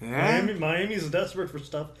 Yeah? Miami's desperate for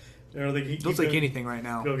stuff. They'll take anything right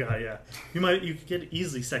now. Go guy, yeah. You could get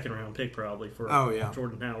easily second-round pick, probably, for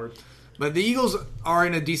Jordan Howard. But the Eagles are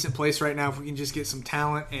in a decent place right now if we can just get some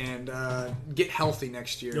talent and get healthy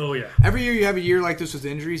next year. Oh, yeah. Every year you have a year like this with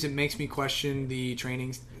injuries, it makes me question the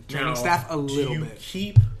training staff a little bit. Do you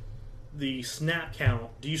keep the snap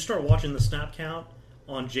count? Do you start watching the snap count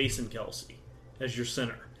on Jason Kelce as your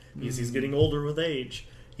center? Because he's getting older with age.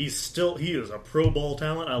 He is a Pro Bowl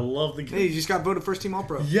talent. I love the guy. Hey, he just got voted first team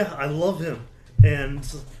All-Pro. Yeah, I love him.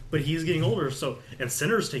 But he's getting older, and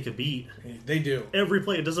centers take a beat. They do. Every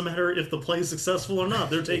play. It doesn't matter if the play is successful or not.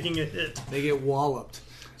 They're taking a hit. They get walloped.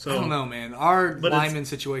 So I don't know, man. Our lineman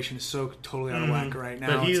situation is so totally out of whack right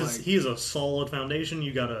now. But he is a solid foundation.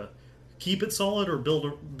 You got to keep it solid or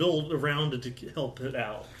build around it to help it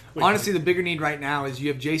out. Honestly, the bigger need right now is you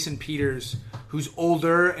have Jason Peters, who's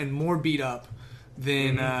older and more beat up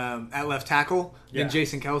than at left tackle than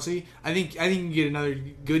Jason Kelce. I think you can get another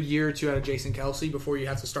good year or two out of Jason Kelce before you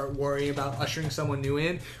have to start worrying about ushering someone new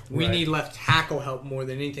in. We need left tackle help more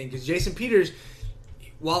than anything because Jason Peters,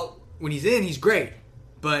 when he's in, he's great,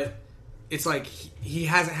 but it's like he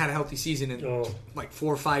hasn't had a healthy season in like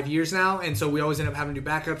 4 or 5 years now, and so we always end up having to do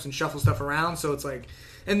backups and shuffle stuff around. So it's like,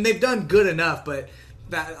 and they've done good enough, but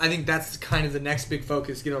I think that's kind of the next big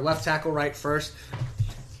focus. Get our left tackle right first.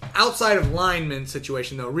 Outside of lineman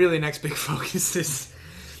situation, though, really next big focus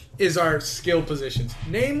is our skill positions,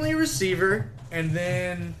 namely receiver, and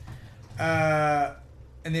then our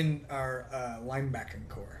linebacking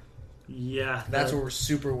core. Yeah, that's where we're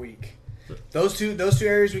super weak. Those two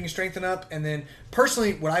areas we can strengthen up, and then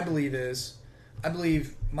personally, what I believe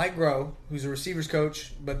Mike Groh, who's a receivers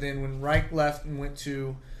coach, but then when Reich left and went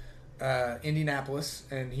to Indianapolis,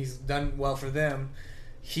 and he's done well for them,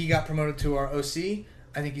 he got promoted to our OC.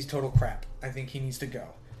 I think he's total crap. I think he needs to go.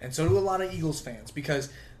 And so do a lot of Eagles fans because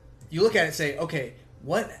you look at it and say, okay,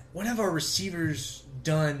 what have our receivers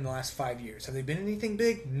done in the last 5 years? Have they been anything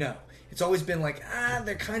big? No. It's always been like,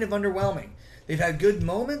 they're kind of underwhelming. They've had good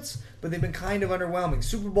moments, but they've been kind of underwhelming.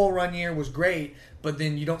 Super Bowl run year was great, but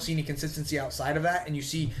then you don't see any consistency outside of that, and you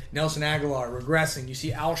see Nelson Aguilar regressing. You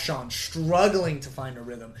see Alshon struggling to find a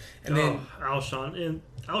rhythm. And then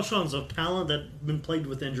Alshon's a talent that's been plagued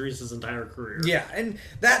with injuries his entire career. Yeah, and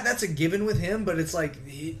that's a given with him, but it's like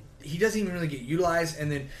he doesn't even really get utilized, and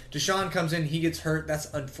then Deshaun comes in, he gets hurt.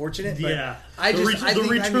 That's unfortunate. Yeah, but the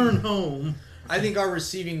return home. I think our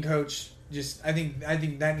receiving coach I think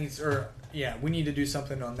that needs we need to do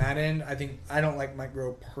something on that end. I don't like Mike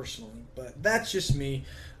Groh personally, but that's just me.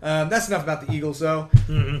 That's enough about the Eagles, though.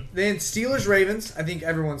 Then Steelers-Ravens. I think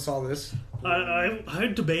everyone saw this.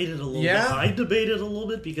 I debated a little bit. I debated a little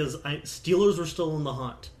bit because Steelers were still in the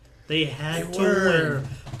hunt. They had They to were.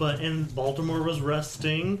 win. And Baltimore was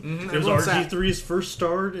resting. It was everyone's sat. RG3's first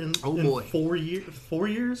start in boy. 4 years? 4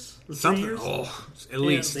 years? Or 3 Something. years? Oh, at Yeah,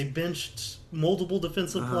 least. they benched multiple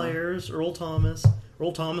defensive players. Earl Thomas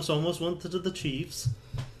almost went to the Chiefs,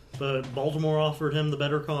 but Baltimore offered him the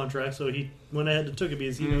better contract, so he went ahead and took it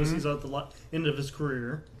because he knows he's at the end of his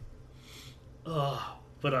career.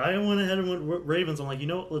 But I went ahead and went with Ravens. I'm like, you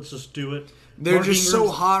know what? Let's just do it. They're Mark just so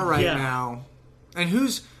Ingram's- hot right yeah. now. And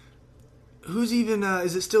who's even?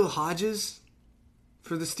 Is it still Hodges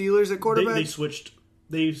for the Steelers at quarterback?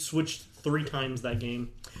 They switched 3 times that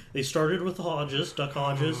game. They started with Duck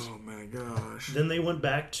Hodges. Oh my gosh! Then they went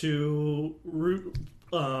back to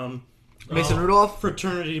Mason Rudolph.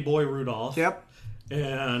 fraternity boy Rudolph. Yep.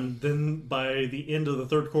 And then by the end of the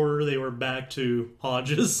third quarter, they were back to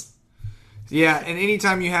Hodges. Yeah, and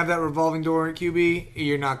anytime you have that revolving door at QB,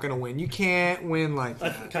 you're not going to win. You can't win like I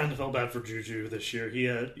that. kind of felt bad for Juju this year. He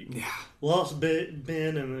had Yeah. lost Ben,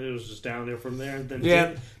 and it was just downhill from there. And then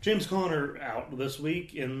Yeah. James Conner out this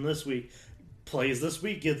week, and this week plays this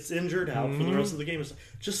week, gets injured, out for the rest of the game. It's like,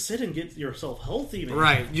 just sit and get yourself healthy, man.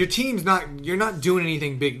 Right. Your team's not. You're not doing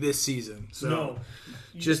anything big this season. So No.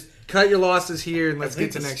 just cut your losses here and I let's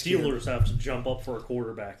think get to the next year. Steelers have to jump up for a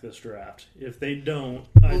quarterback this draft. If they don't,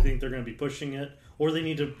 I think they're going to be pushing it, or they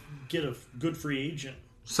need to get a good free agent.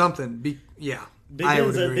 Something. Yeah. Big I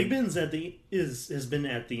would Ben's, agree. Big Ben's has been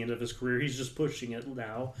at the end of his career. He's just pushing it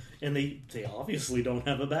now, and they obviously don't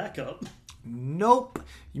have a backup. Nope.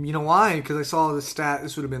 You know why? Because I saw the stat.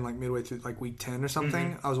 This would have been like midway through like week 10 or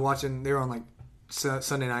something. I was watching. They were on like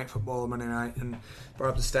Sunday night football or Monday night, and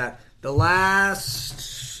brought up the stat. The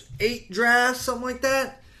last 8 drafts, something like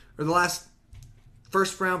that, or the last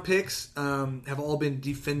first round picks have all been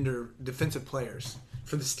defensive players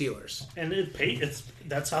for the Steelers. And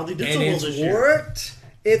that's how they did And so well it's this year. worked.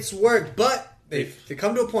 It's worked, but they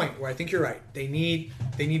come to a point where I think you're right. They need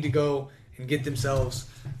to go and get themselves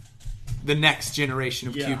the next generation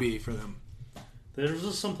of Yeah. QB for them. There's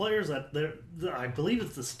just some players I believe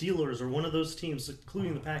it's the Steelers or one of those teams,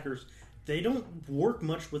 including the Packers. They don't work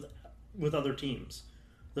much with other teams.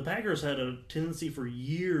 The Packers had a tendency for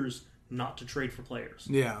years not to trade for players.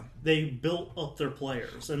 Yeah. They built up their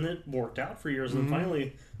players, and it worked out for years. And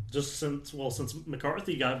finally, since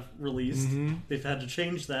McCarthy got released, they've had to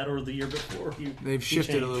change that. Or the year before, They've he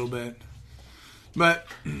shifted changed. a little bit. But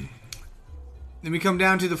then we come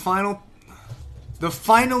down to the final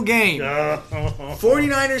game.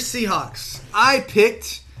 49ers Seahawks. I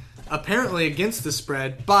picked, apparently against the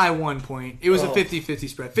spread, by 1 point. It was a 50-50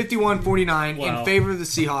 spread. 51-49 Wow. in favor of the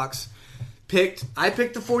Seahawks. I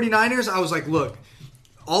picked the 49ers. I was like, look,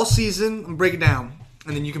 all season, I'm break it down.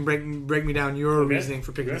 And then you can break me down your reasoning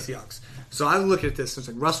for picking the Seahawks. So I look at this and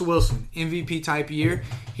it's like Russell Wilson, MVP type year.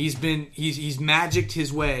 He's magicked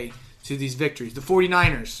his way to these victories. The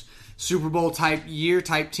 49ers, Super Bowl type year,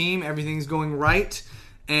 type team. Everything's going right.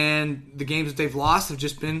 And the games that they've lost have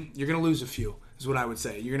just been, you're going to lose a few, is what I would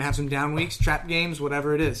say. You're going to have some down weeks, trap games,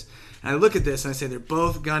 whatever it is. And I look at this and I say they're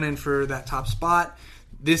both gunning for that top spot.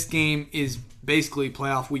 This game is basically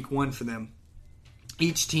playoff week 1 for them.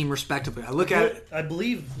 Each team respectively. I look at it. I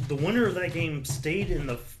believe the winner of that game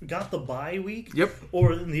got the bye week. Yep.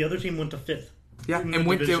 Or the other team went to 5th. Yeah, in the and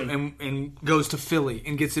went to, division. and goes to Philly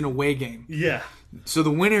and gets an away game. Yeah. So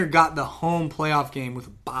the winner got the home playoff game with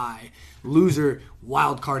a bye. Loser,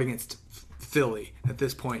 wild card against Philly at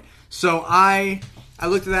this point. So I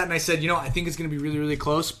looked at that and I said, I think it's going to be really, really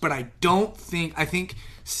close, but I think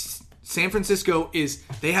San Francisco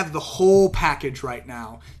they have the whole package right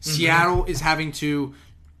now. Seattle is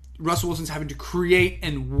Russell Wilson's having to create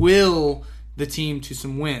and will the team to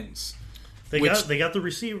some wins. They got the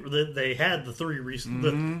receiver. They had the 3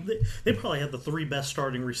 they probably had the 3 best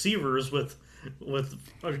starting receivers with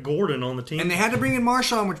Gordon on the team. And they had to bring in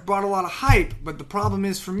Marshawn, which brought a lot of hype. But the problem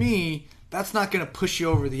is, for me, that's not going to push you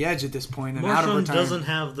over the edge at this point. And out of Marshawn overtime, doesn't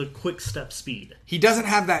have the quick step speed. he doesn't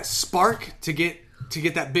have that spark to get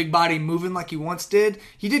that big body moving like he once did.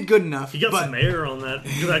 He did good enough. He got but some air on that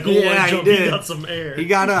goal Yeah, line he jump. did. He got some air. He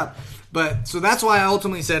got up. But so that's why I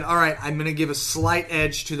ultimately said, all right, I'm going to give a slight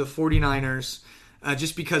edge to the 49ers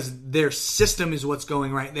just because their system is what's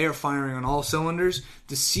going right. They are firing on all cylinders.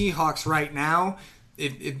 The Seahawks right now,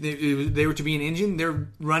 if they were to be an engine, they're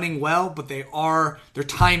running well, but their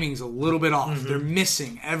timing's a little bit off. They're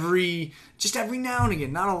missing every now and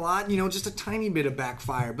again. Not a lot, just a tiny bit of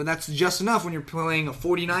backfire. But that's just enough when you're playing a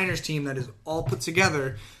 49ers team that is all put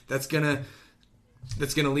together that's gonna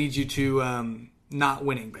lead you to not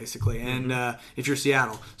winning, basically, and if you're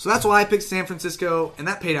Seattle. So that's why I picked San Francisco, and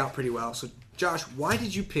that paid out pretty well. So, Josh, why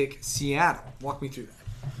did you pick Seattle? Walk me through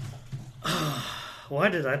that. Why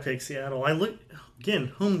did I pick Seattle? I look again,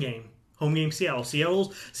 home game, Seattle.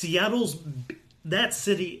 Seattle's that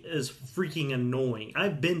city is freaking annoying.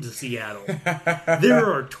 I've been to Seattle.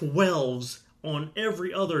 There are 12s on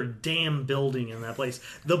every other damn building in that place.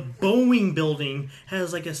 The Boeing building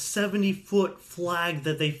has like a 70-foot flag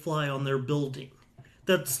that they fly on their building.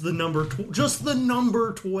 That's the number, just the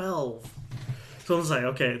number 12. So it's like,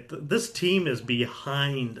 okay, this team is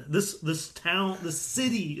behind. This town, the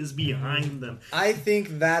city is behind them. I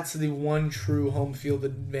think that's the one true home field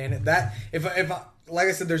advantage. That if like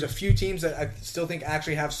I said, there's a few teams that I still think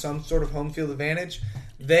actually have some sort of home field advantage.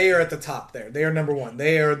 They are at the top there. They are number one.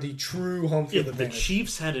 They are the true home field advantage. If the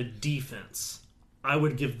Chiefs had a defense, I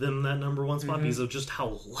would give them that number one spot because of just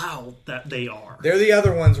how loud that they are. They're the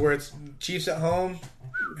other ones where it's Chiefs at home,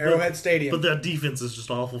 Arrowhead Stadium. But that defense is just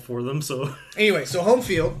awful for them. So anyway, so home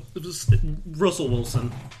field. Russell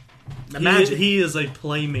Wilson. Imagine he is a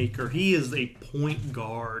playmaker. He is a point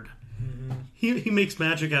guard. Mm-hmm. He makes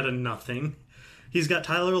magic out of nothing. He's got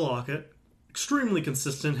Tyler Lockett, extremely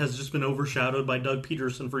consistent, has just been overshadowed by Doug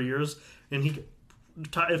Peterson for years. And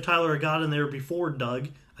if Tyler had got in there before Doug,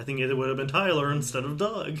 I think it would have been Tyler instead of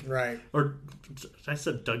Doug. Right. Or I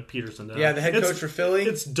said Doug Peterson. Yeah, the head coach for Philly.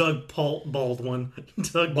 It's Doug Baldwin.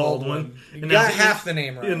 Doug Baldwin. You got half the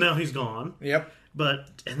name right. And now he's gone. Yep. And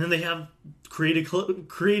then they have create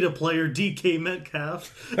a player, DK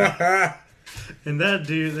Metcalf. And that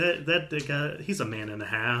dude, that guy, he's a man and a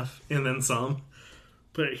half, and then some.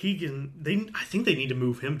 But he can. I think they need to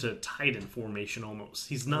move him to tight end formation almost.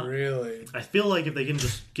 He's not really. I feel like if they can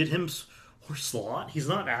just get him or slot, he's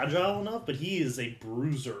not agile enough, but he is a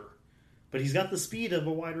bruiser. But he's got the speed of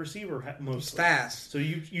a wide receiver mostly. He's fast. So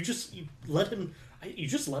you just let him. You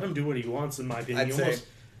just let him do what he wants, in my opinion.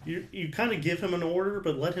 You kind of give him an order,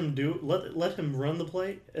 but let him let him run the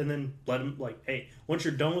play, and then let him hey, once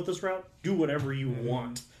you're done with this route, do whatever you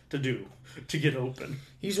want to do to get open.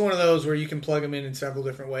 He's one of those where you can plug him in several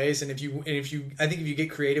different ways, and if you I think if you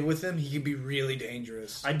get creative with him, he can be really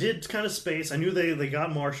dangerous. I did kind of space. I knew they got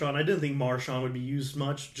Marshawn. I didn't think Marshawn would be used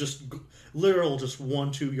much. Just literal, just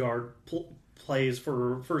 1-2 yard plays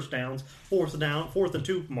for first downs. 4th and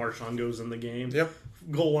 2, Marshawn goes in the game. Yep.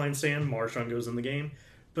 Goal line stand, Marshawn goes in the game.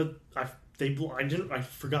 But I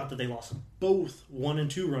forgot that they lost both 1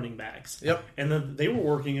 and 2 running backs. Yep. And then they were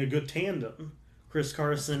working a good tandem. Chris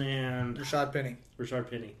Carson and Rashad Penny.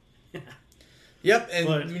 Yep, and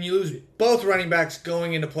when you lose both running backs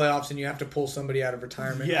going into playoffs and you have to pull somebody out of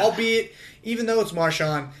retirement, albeit, even though it's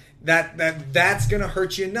Marshawn, that's going to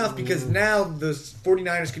hurt you enough because now the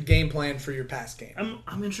 49ers could game plan for your pass game.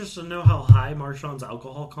 I'm interested to know how high Marshawn's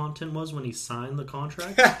alcohol content was when he signed the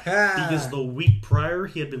contract because the week prior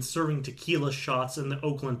he had been serving tequila shots in the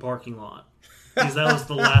Oakland parking lot because that was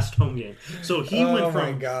the last home game. So he went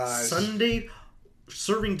from Sunday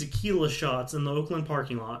serving tequila shots in the Oakland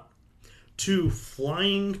parking lot to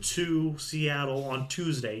flying to Seattle on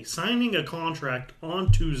Tuesday, signing a contract on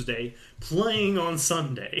Tuesday, playing on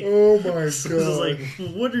Sunday. Oh my god! So it's like,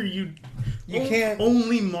 what are you? You can't.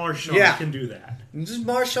 Only Marshawn can do that. Just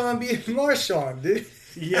Marshawn being Marshawn, dude.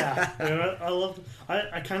 Yeah, I love.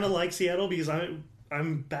 I kind of like Seattle because I'm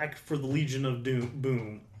back for the Legion of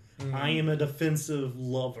Boom. Mm-hmm. I am a defensive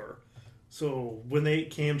lover. So when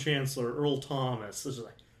Cam Chancellor, Earl Thomas, it's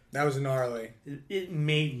like, that was gnarly. It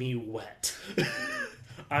made me wet.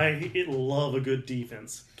 I love a good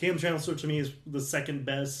defense. Cam Chancellor to me is the second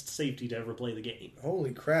best safety to ever play the game.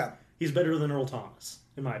 Holy crap! He's better than Earl Thomas,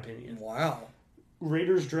 in my opinion. Wow.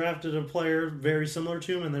 Raiders drafted a player very similar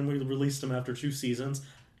to him, and then we released him after 2 seasons.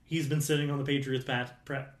 He's been sitting on the Patriots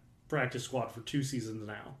practice squad for 2 seasons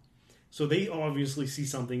now. So they obviously see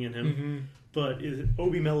something in him. Mm-hmm. But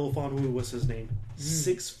Obi Melifonwu was his name.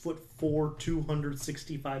 6'4",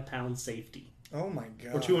 265-pound safety. Oh my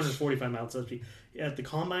god! Or 245-pound safety. At the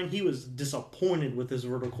combine, he was disappointed with his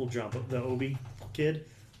vertical jump. The Obi kid,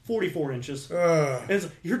 44 inches.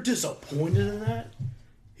 And you're disappointed in that?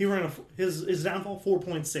 He ran his downfall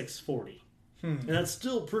 4.640. And that's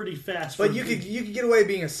still pretty fast. But you could get away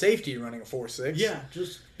being a safety running a 4.6. Yeah,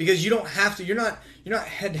 just because you don't have to. You're not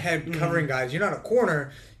head to head covering guys. You're not a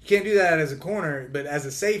corner. You can't do that as a corner. But as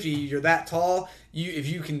a safety, you're that tall. If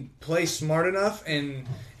you can play smart enough and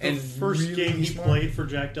the first really game he played for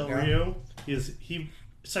Jack Del Rio is he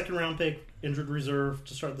second round pick, injured reserve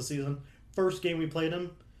to start the season. First game we played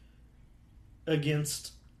him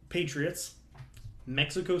against Patriots,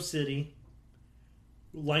 Mexico City.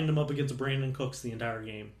 Lined him up against Brandon Cooks the entire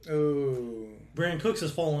game. Oh, Brandon Cooks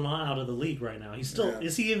has fallen out of the league right now. He's still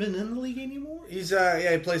is he even in the league anymore? He's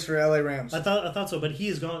he plays for LA Rams. I thought so, but he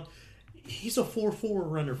is gone. He's a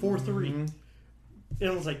 4.4 runner, 4.3. And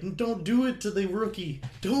I was like, don't do it to the rookie.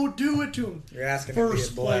 Don't do it to him. You're asking First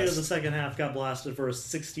to be play of blessed. the second half got blasted for a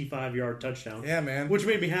 65-yard touchdown. Yeah, man. Which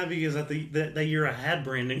made me happy because that year I had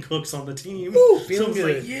Brandon Cooks on the team. Woo, so feeling I was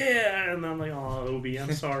good. like, yeah. And I'm like, oh, Obi,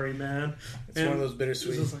 I'm sorry, man. It's one of those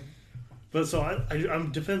bittersweet. But so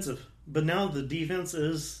I'm defensive. But now the defense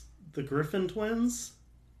is the Griffin twins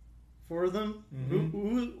for them.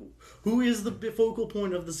 Mm-hmm. Who is the focal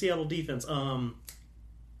point of the Seattle defense?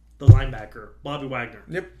 The linebacker, Bobby Wagner.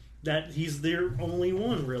 Yep. That he's their only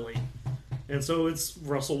one, really. And so it's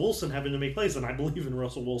Russell Wilson having to make plays, and I believe in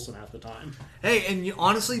Russell Wilson half the time. Hey, and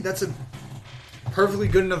honestly, that's a perfectly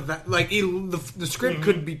good enough. The script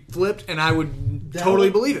could be flipped, and I would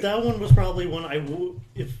totally believe it. That one was probably one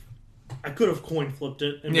if I could have coin flipped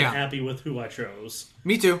it and been Yeah. happy with who I chose.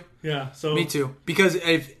 Me too. Yeah. So Me too. Because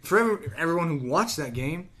for everyone who watched that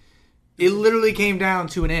game, it literally came down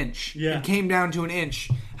to an inch. Yeah. It came down to an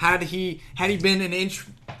inch. Had he been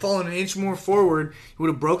fallen an inch more forward, he would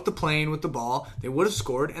have broke the plane with the ball. They would have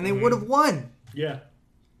scored, and they would have won. Yeah.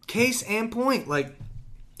 Case and point.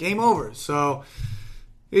 Game over. So,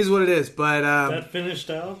 it is what it is. But, That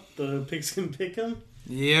finished out the Pigskin Pick'em.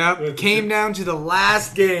 yep. Came down to the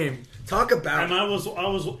last game. Talk about And I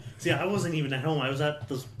wasn't even at home. I was at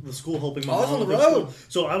the school helping my I was mom on the with school. road.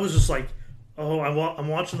 So I was just like, I'm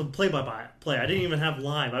watching the play-by-play. I didn't even have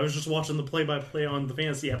live. I was just watching the play-by-play on the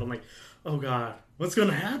fantasy app. I'm like, oh god, what's going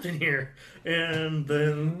to happen here? And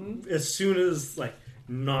then as soon as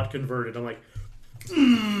not converted, I'm like,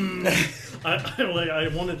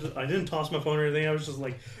 I didn't toss my phone or anything. I was just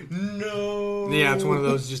like, no. Yeah, it's one of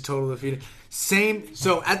those just total defeated.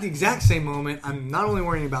 So at the exact same moment, I'm not only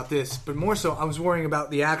worrying about this, but more so, I was worrying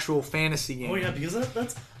about the actual fantasy game. Oh yeah, because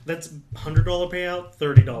that's $100 payout,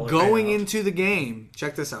 $30 Going payout. into the game,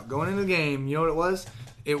 check this out. Going into the game, you know what it was?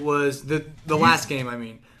 It was the last game. I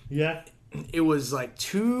mean, Yeah. it was like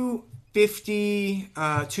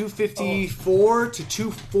 254 to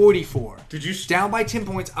 244. Did you Down by 10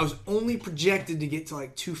 points. I was only projected to get to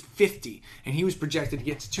 250, and he was projected to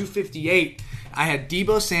get to 258. I had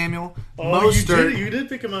Debo Samuel, Mostert. You did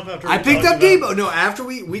pick him up after I we picked up talked about- Debo. No, after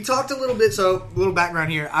we talked a little bit. So a little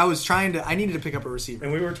background here. I needed to pick up a receiver.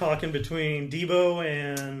 And we were talking between Debo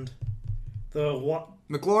and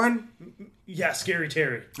McLaurin. Scary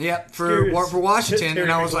Terry. Yeah, for Washington, Terry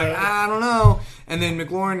and I was like, McLaurin. I don't know. And then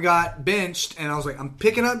McLaurin got benched, and I was like, I'm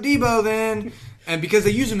picking up Debo then, and because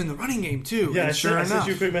they use him in the running game too. Yeah, and sure I enough, sent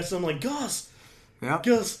you a quick message. I'm like, Gus, yeah,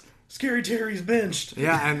 Scary Terry's benched.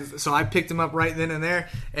 yeah, and so I picked him up right then and there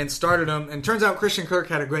and started him. And turns out Christian Kirk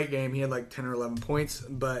had a great game. He had 10 or 11 points,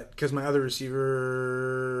 but because my other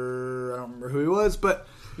receiver, I don't remember who he was, but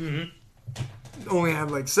only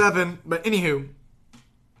had 7. But anywho.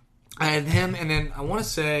 I had him, and then I want to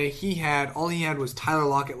say all he had was Tyler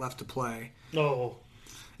Lockett left to play. Oh.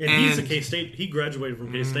 And he's a K-State. He graduated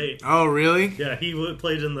from K-State. Oh, really? Yeah, he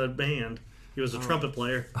played in the band. He was a trumpet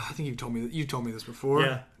player. I think you told me this before.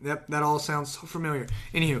 Yeah. Yep, that all sounds so familiar.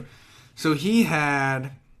 Anywho, so he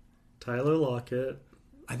had, Tyler Lockett.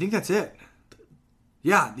 I think that's it.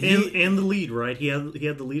 Yeah, And the lead, right? He had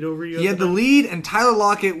the lead over you. he had the lead, and Tyler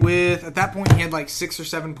Lockett at that point he had 6 or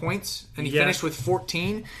 7 points, and he finished with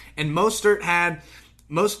 14. And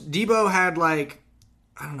Debo had I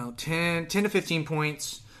don't know 10 to 15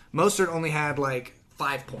 points. Mostert only had 5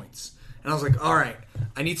 points, and I was like, all right,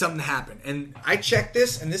 I need something to happen. And I checked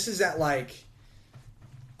this, and this is at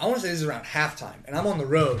I want to say this is around halftime, and I'm on the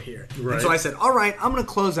road here. Right. And so I said, all right, I'm going to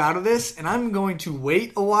close out of this, and I'm going to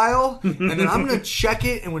wait a while, and then I'm going to check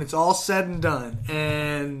it, and when it's all said and done.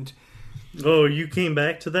 And Oh, you came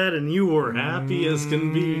back to that, and you were happy as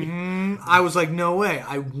can be. I was like, no way.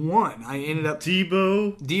 I won. I ended up...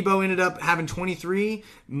 Debo ended up having 23.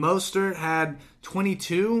 Mostert had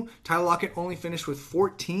 22. Tyler Lockett only finished with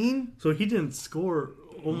 14. So he didn't score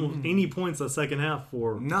almost any points that second half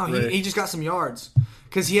for. No, Rick. he just got some yards.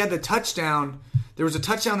 Because he had the touchdown. There was a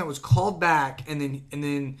touchdown that was called back, and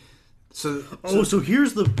then so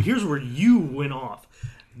here's where you went off.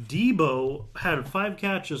 Debo had 5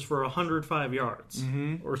 catches for 105 yards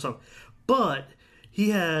or something, but he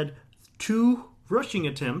had 2 rushing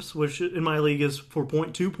attempts, which in my league is for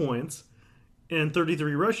 0.2 points, and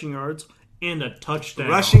 33 rushing yards. And a touchdown.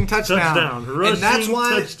 Rushing touchdown. Rushing and that's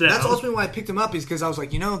touchdown. That's ultimately why I picked him up, is because I was like,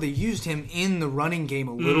 they used him in the running game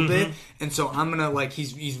a little bit, and so I'm gonna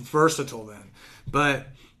he's versatile then. But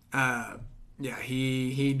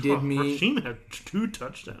he did me. Rasheem had 2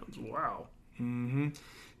 touchdowns. Wow.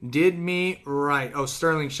 Did me right. Oh,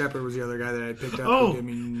 Sterling Shepard was the other guy that I picked up. Oh. Who did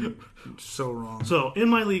me so wrong. So in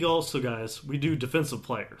my league also, guys, we do defensive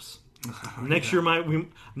players. Next year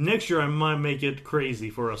I might make it crazy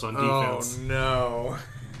for us on defense. Oh no!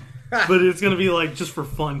 But it's going to be like just for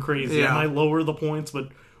fun, crazy. Yeah. I might lower the points, but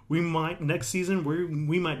we might next season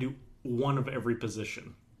we might do one of every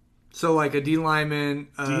position. So like a D lineman,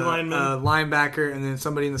 D-lineman. a linebacker, and then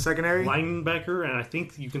somebody in the secondary. Linebacker, and I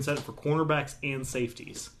think you can set it for cornerbacks and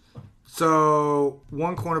safeties. So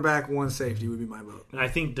one cornerback, one safety would be my vote. And I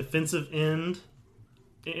think defensive end.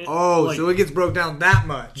 Oh, so it gets broke down that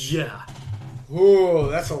much. Yeah. Ooh,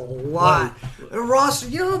 that's a lot. A roster,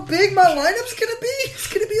 you know how big my lineup's gonna be? It's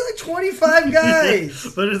gonna be like 25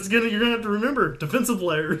 guys. But you're gonna have to remember defensive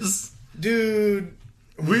players. Dude,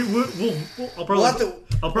 I'll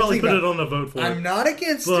probably put it on the vote for it. I'm not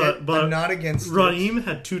against it. But I'm not against it. Raheem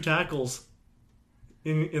had 2 tackles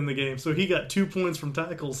in the game, so he got 2 points from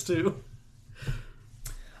tackles too.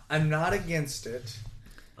 I'm not against it.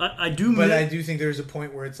 I do think there's a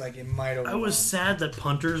point where it's like it might overwhelm. I was sad that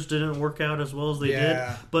punters didn't work out as well as they did,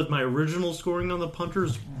 but my original scoring on the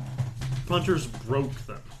punters broke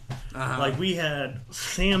them. Like we had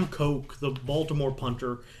Sam Koch, the Baltimore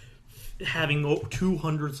punter, having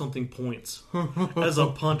 200 something points as a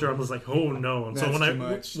punter. I was like, oh no! And so when I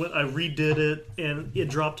redid it, and it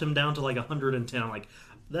dropped him down to like 110, I'm like,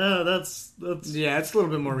 that's it's a little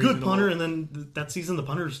bit more good reasonable. punter. And then that season the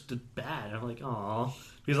punters did bad. I'm like, aw.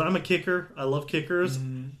 Because I'm a kicker, I love kickers.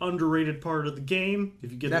 Underrated part of the game.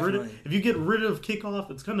 If you get rid of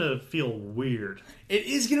kickoff, it's gonna feel weird. It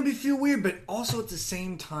is gonna feel weird, but also at the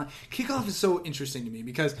same time, kickoff is so interesting to me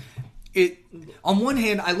because on one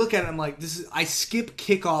hand, I look at it, I'm like, I skip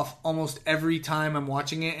kickoff almost every time I'm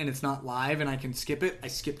watching it, and it's not live, and I can skip it. I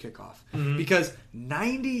skip kickoff because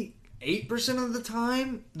 98% of the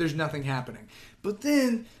time there's nothing happening, but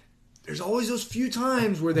then there's always those few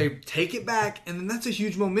times where they take it back, and then that's a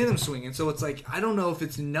huge momentum swing. And so it's like, I don't know if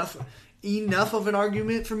it's enough of an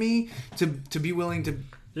argument for me to be willing to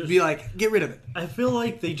be like, get rid of it. I feel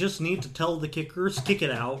like they just need to tell the kickers, kick it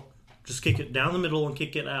out. Just kick it down the middle and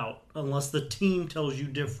kick it out, unless the team tells you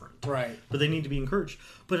different. Right. But they need to be encouraged.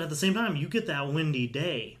 But at the same time, you get that windy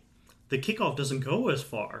day, the kickoff doesn't go as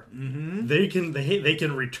far. Mm-hmm. They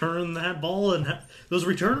can return that ball, and those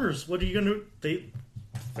returners, what are you going to do?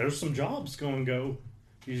 There's some jobs go.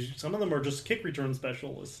 Some of them are just kick return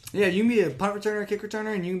specialists. Yeah, you can be a punt returner, a kick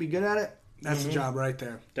returner, and you can be good at it. That's the job right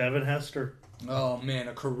there. Devin Hester. Oh, man,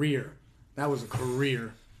 a career. That was a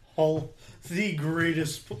career. The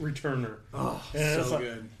greatest returner. Oh, and so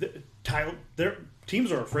good. Their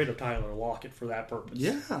teams are afraid of Tyler Lockett for that purpose.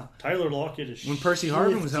 Yeah. Tyler Lockett is when Percy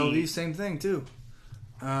Harvin was LV, same thing, too.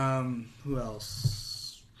 Who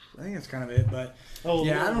else? I think that's kind of it, but... Oh,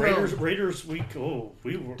 yeah, I don't know. Raiders, we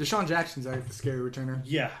were... Deshaun Jackson's the scary returner.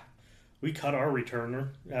 Yeah. We cut our returner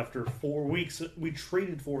after 4 weeks. We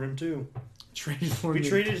traded for him, too. We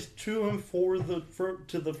traded to him from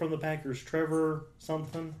the Packers. Trevor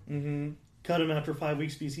something. Mm-hmm. Cut him after 5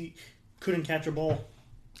 weeks because he couldn't catch a ball.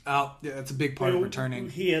 Oh, yeah, that's a big part of returning.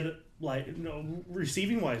 He had,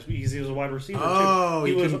 receiving wise, because he was a wide receiver. Oh,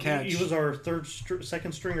 he couldn't catch. He was our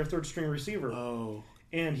second string or third string receiver. Oh.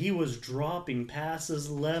 And he was dropping passes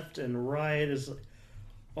left and right. It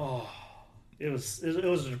was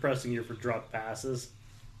a depressing year for drop passes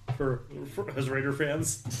for as Raider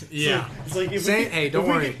fans. Yeah, so it's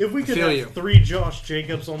like if we could have 3 Josh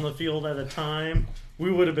Jacobs on the field at a time,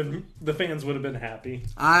 the fans would have been happy.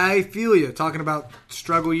 I feel you. Talking about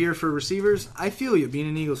struggle year for receivers, I feel you. Being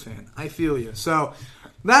an Eagles fan, I feel you. So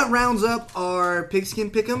that rounds up our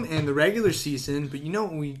Pigskin Pick'em and the regular season. But you know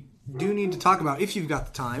what we do need to talk about, if you've got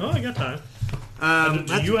the time. Oh, I got time.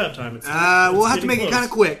 Do you have time? We'll have to make it kind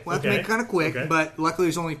of quick. Okay. But luckily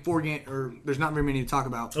there's only 4 games, or there's not very many to talk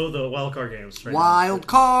about. Oh, the wild card games. Right wild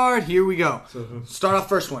card. Here we go. Start off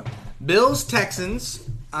first one. Bills, Texans.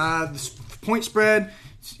 The point spread,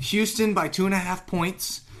 Houston by 2.5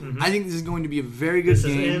 points. Mm-hmm. I think this is going to be a very good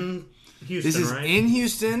game. This is in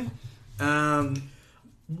Houston.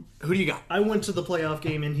 Who do you got? I went to the playoff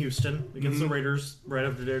game in Houston against the Raiders right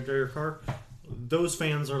after Derek Carr. Those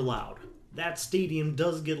fans are loud. That stadium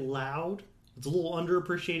does get loud. It's a little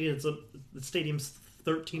underappreciated. The stadium's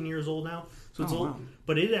 13 years old now, so it's old,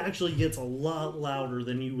 but it actually gets a lot louder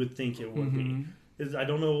than you would think it would be. I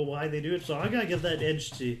don't know why they do it, so I gotta give that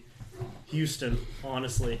edge to Houston.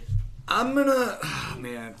 Honestly,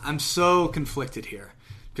 I'm so conflicted here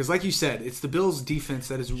because, like you said, it's the Bills' defense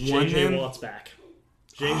that has won them. J.J. Watt's back.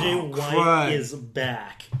 J.J. Watt is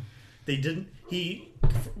back. They didn't.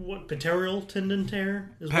 Pectoral tendon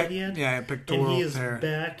tear is what he had? Yeah, pectoral tear. And he is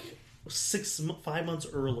back 5 months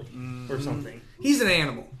early or something. He's an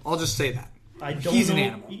animal. I'll just say that. I don't He's know. an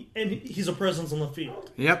animal. And he's a presence on the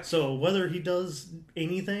field. Yep. So whether he does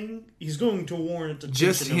anything, he's going to warrant attention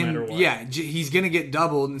Just no him, matter what. yeah. He's going to get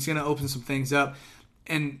doubled, and it's going to open some things up.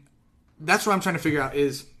 And that's what I'm trying to figure out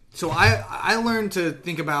is, so I learned to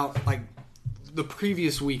think about, like, the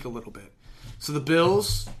previous week a little bit. So the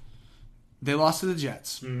Bills, they lost to the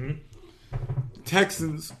Jets. Mm-hmm. The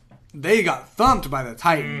Texans, they got thumped by the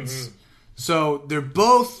Titans. Mm-hmm. So they're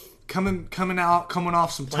both coming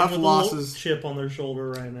off some Playing tough with a losses. little chip on their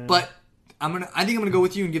shoulder right now. But I think I'm gonna go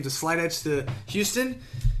with you and give the slight edge to Houston,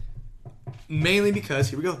 mainly because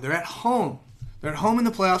here we go. They're at home. They're at home in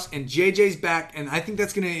the playoffs, and JJ's back, and I think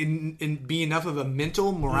that's gonna be enough of a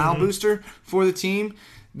mental morale booster for the team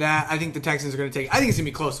that I think the Texans are gonna take. I think it's gonna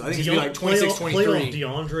be close. I think it's gonna be like 26-23. Playoff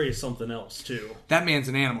DeAndre is something else too. That man's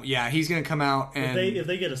an animal. Yeah, he's gonna come out and If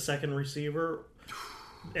they get a second receiver.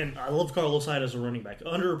 And I love Carlos Hyde as a running back.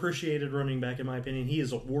 Underappreciated running back, in my opinion. He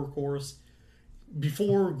is a workhorse.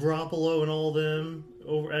 Before Garoppolo and all them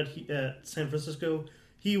over at San Francisco,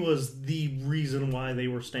 he was the reason why they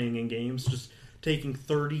were staying in games, just taking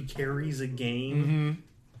 30 carries a game.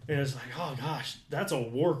 Mm-hmm. And it's like, oh gosh, that's a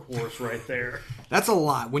workhorse right there. That's a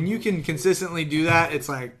lot. When you can consistently do that, it's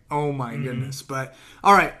like, oh my goodness. But,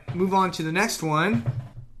 all right, move on to the next one.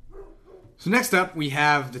 So next up, we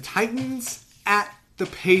have the Titans at the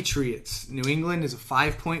Patriots. New England is a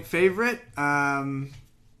 5-point favorite.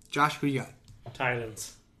 Josh, who you got?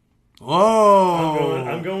 Titans. Oh,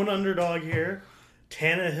 I'm going underdog here.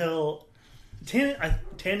 Tannehill's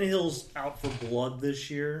out for blood this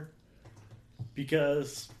year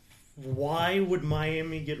because why would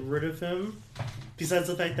Miami get rid of him? Besides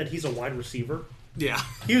the fact that he's a wide receiver. Yeah.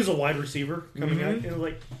 He was a wide receiver coming out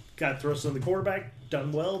and got thrust in the quarterback,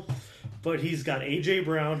 done well. But he's got A.J.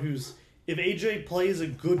 Brown, who's, if A.J. plays a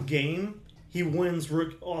good game, he wins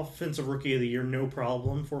Offensive Rookie of the Year, no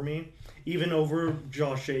problem for me. Even over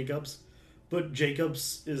Josh Jacobs. But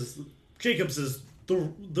Jacobs is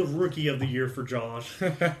the Rookie of the Year for Josh.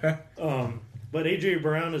 But A.J.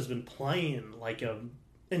 Brown has been playing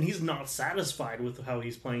and he's not satisfied with how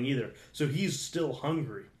he's playing either. So he's still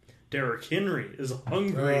hungry. Derrick Henry is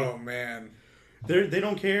hungry. Oh, man. They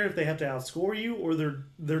don't care if they have to outscore you or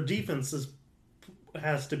their defense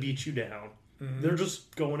has to beat you down. Mm-hmm. They're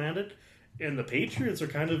just going at it. And the Patriots are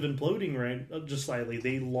kind of imploding just slightly.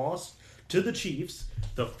 They lost to the Chiefs.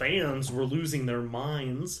 The fans were losing their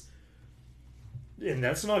minds. And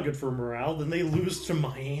that's not good for morale. Then they lose to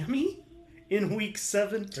Miami in Week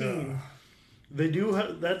 17. They do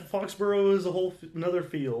have that. Foxborough is another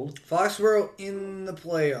field. Foxborough in the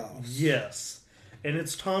playoffs. Yes. And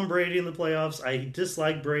it's Tom Brady in the playoffs. I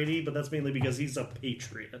dislike Brady, but that's mainly because he's a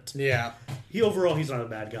Patriot. Yeah. He's not a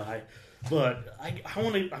bad guy. But I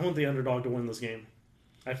want the underdog to win this game.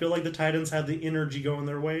 I feel like the Titans have the energy going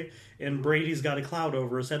their way, and Brady's got a cloud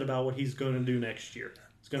over his head about what he's going to do next year.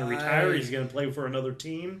 He's going to retire. He's going to play for another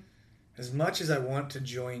team. As much as I want to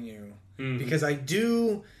join you, because I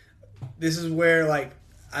do, this is where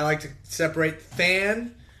I like to separate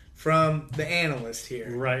fan from the analyst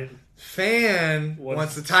here. Right. Fan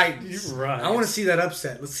wants the Titans. Right. I want to see that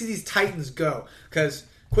upset. Let's see these Titans go. Because,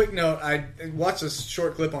 quick note, I watched a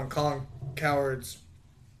short clip on Colin Cowherd's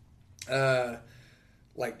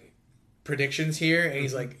predictions here, and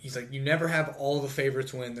he's like, you never have all the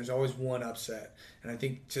favorites win. There's always one upset. And I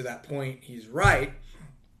think to that point, he's right.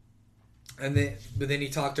 But then he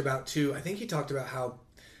talked about too. I think he talked about how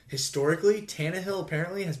historically Tannehill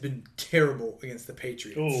apparently has been terrible against the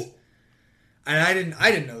Patriots. Oh. And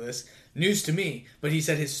I didn't know this. News to me. But he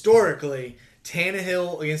said historically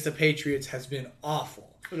Tannehill against the Patriots has been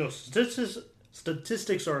awful.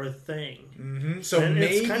 Statistics are a thing. Mm-hmm. So and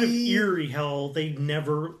maybe it's kind of eerie how they're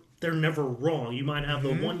never wrong. You might have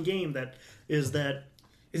the one game that is that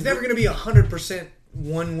it's never going to be 100%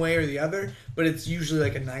 one way or the other, but it's usually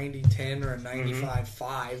like a 90-10 or a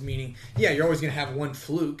 95-5, meaning, yeah, you're always going to have one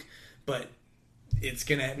fluke, but it's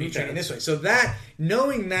going to be trending this way. So that,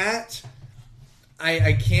 knowing that,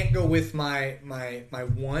 I can't go with my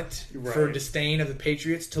want for disdain of the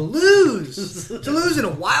Patriots to lose. To lose in a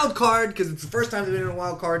wild card, because it's the first time they've been in a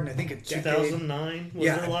wild card in I think a decade. 2009 was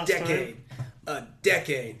their last time? A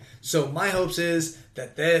decade. So my hopes is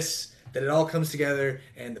that it all comes together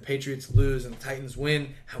and the Patriots lose and the Titans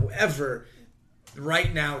win. However,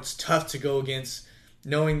 right now it's tough to go against,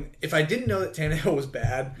 knowing if I didn't know that Tannehill was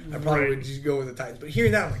bad, I probably would just go with the Titans. But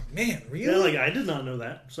hearing that, I'm like, man, really? Yeah, I did not know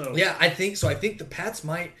that. So yeah, I think so. I think the Pats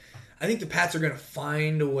are going to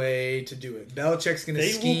find a way to do it. Belichick's going to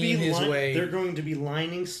scheme his way. They're going to be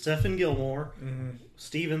lining Stephen Gilmore,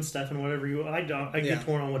 Stephen, whatever you. I get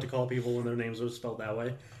torn on what to call people when their names are spelled that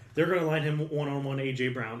way. they're going to line him one-on-one A.J.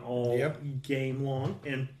 Brown all game long,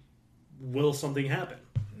 and will something happen?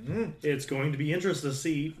 It's going to be interesting to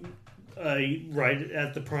see right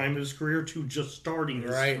at the prime of his career to just starting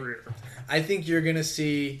his career. I think you're going to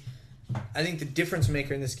see... I think the difference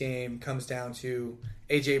maker in this game comes down to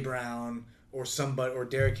A.J. Brown or somebody or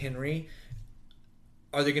Derrick Henry.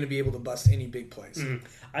 Are they going to be able to bust any big plays?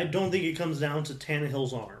 I don't think it comes down to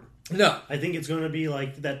Tannehill's arm. No. I think it's going to be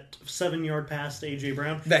like that 7-yard pass to A.J.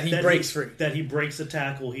 Brown. That he breaks free. That he breaks a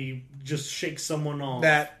tackle. He just shakes someone off.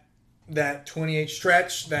 That 28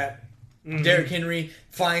 stretch, that Derrick Henry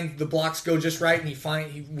finds the blocks go just right, and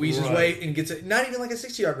he weaves his way and gets it. Not even like a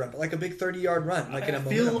 60-yard run, but like a big 30-yard run. Like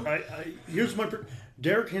Here's my...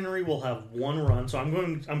 Derrick Henry will have one run, so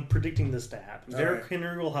I'm predicting this to happen. Derrick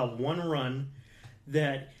Henry will have one run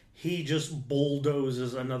that he just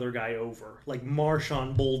bulldozes another guy over. Like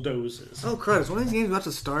Marshawn bulldozes. Oh, crud. Is one of these games about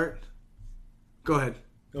to start? Go ahead.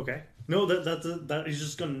 Okay. No, that he's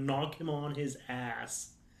just going to knock him on his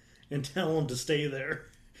ass and tell him to stay there.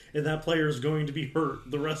 And that player is going to be hurt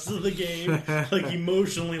the rest of the game. Like,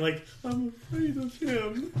 emotionally, like, I'm afraid of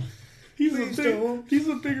him. He's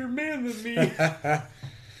a bigger man than me.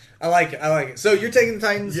 I like it. So you're taking the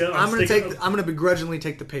Titans. Yeah, I'm gonna begrudgingly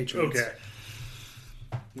take the Patriots.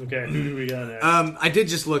 Okay. Who do we got next? I did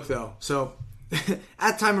just look though. So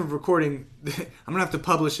at time of recording, I'm gonna have to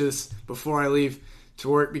publish this before I leave to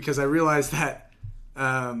work because I realized that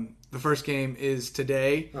the first game is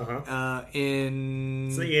today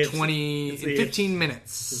in 15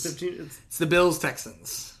 minutes. It's the Bills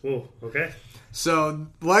Texans. Oh, okay. So,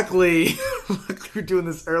 luckily, we're doing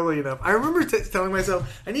this early enough. I remember telling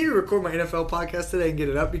myself, I need to record my NFL podcast today and get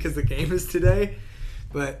it up because the game is today.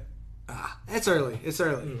 But, it's early.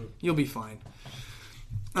 You'll be fine.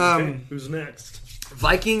 Okay, who's next?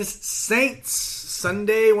 Vikings, Saints,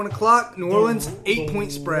 Sunday, 1 o'clock, New Orleans,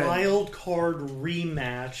 8-point spread. Wild card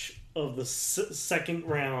rematch of the second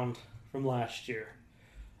round from last year.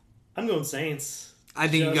 I'm going Saints. I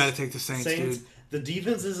think you got to take the Saints, dude. The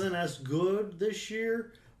defense isn't as good this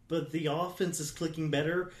year, but the offense is clicking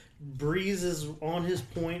better. Breeze is on his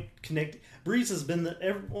point. Breeze has been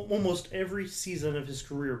almost every season of his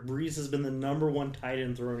career. Breeze has been the number one tight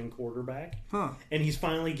end throwing quarterback, and he's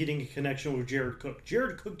finally getting a connection with Jared Cook.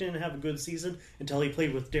 Jared Cook didn't have a good season until he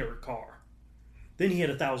played with Derek Carr. Then he had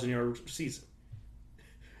a 1,000-yard season.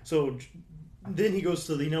 So then he goes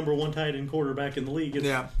to the number one tight end quarterback in the league,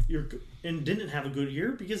 and didn't have a good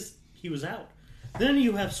year because he was out. Then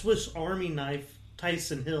you have Swiss Army knife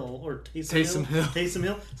Taysom Hill. Taysom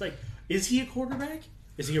Hill. It's like, is he a quarterback?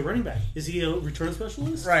 Is he a running back? Is he a return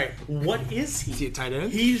specialist? Right. What is he? Is he a tight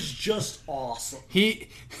end? He's just awesome.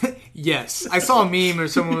 Yes. I saw a meme or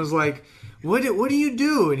someone was like, "What do you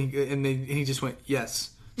do?" And he just went, "Yes."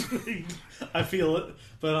 I feel it,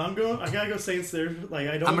 but I gotta go Saints there. Like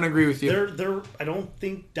I'm gonna agree with you. I don't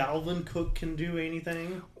think Dalvin Cook can do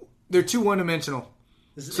anything. They're too one-dimensional.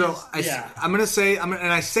 I'm gonna say, and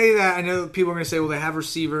I say that I know people are gonna say, well, they have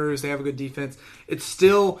receivers, they have a good defense. It's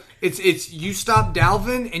still, it's you stop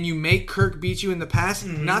Dalvin and you make Kirk beat you in the pass.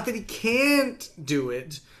 Mm-hmm. Not that he can't do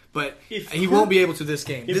it, but he won't be able to this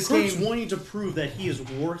game. If Kirk's wanting to prove that he is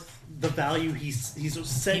worth the value he's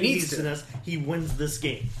said he needs to, he wins this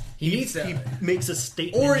game. He needs to. He makes a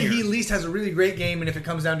statement, or he at least has a really great game, and if it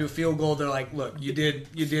comes down to a field goal, they're like, "Look, you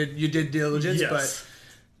did diligence." Yes.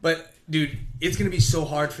 But dude, it's going to be so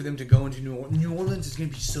hard for them to go into New Orleans. New Orleans is going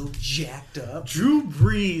to be so jacked up. Drew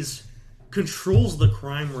Brees controls the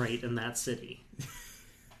crime rate in that city.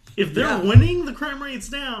 If they're winning, the crime rate's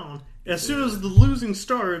down. As soon as the losing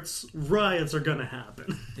starts, riots are going to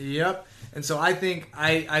happen. Yep. And so I think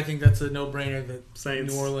that's a no-brainer that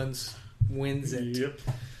Saints. New Orleans wins it. Yep.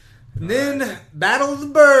 And then Battle of the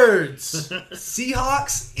Birds.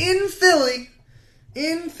 Seahawks in Philly.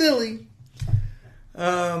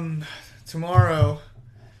 Tomorrow,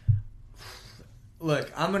 look,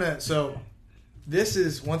 this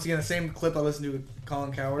is, once again, the same clip I listened to with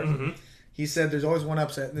Colin Cowherd. Mm-hmm. He said there's always one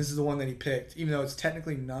upset, and this is the one that he picked, even though it's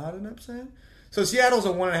technically not an upset. So Seattle's a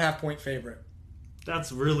 1.5-point favorite.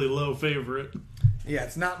 That's really low favorite. Yeah,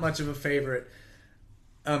 it's not much of a favorite.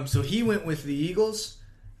 So he went with the Eagles,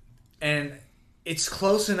 and it's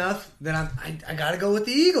close enough that I got to go with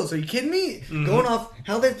the Eagles. Are you kidding me? Mm-hmm. Going off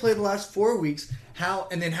how they've played the last 4 weeks, how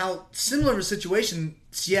similar of a situation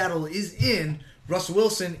Seattle is in. Russell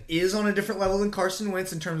Wilson is on a different level than Carson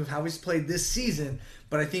Wentz in terms of how he's played this season.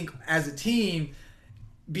 But I think as a team,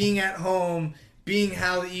 being at home, being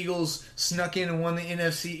how the Eagles snuck in and won the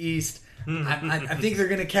NFC East, I think they're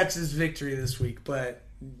going to catch this victory this week. But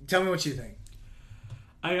tell me what you think.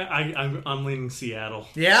 I'm leaning Seattle.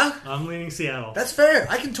 Yeah? I'm leaning Seattle. That's fair.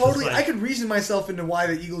 I can totally, That's I fine. could reason myself into why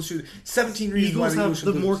the Eagles should, 17 reasons why Eagles the Eagles have should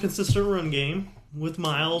the lose. more consistent run game with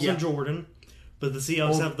Miles Yeah. and Jordan, but the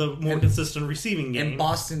Seahawks Well, have the more and- consistent receiving game. And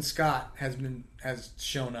Boston Scott has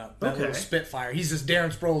shown up. That Okay. little Spitfire. He's just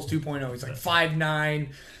Darren Sproles 2.0. He's like 5'9".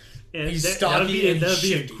 And he's that'd stocky be, and he's that'd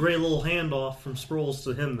be a shifty. great little handoff from Sproles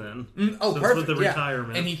to him then. Oh, Since perfect. With the yeah.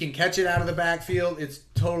 retirement. And he can catch it out of the backfield. It's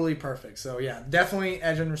totally perfect. So, yeah, definitely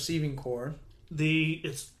edge on receiving core.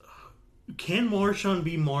 Can Marshawn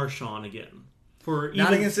be Marshawn again?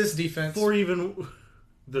 Not against this defense.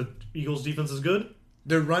 The Eagles' defense is good.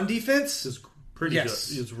 Their run defense Is pretty Yes.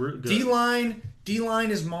 good. It's good. D-line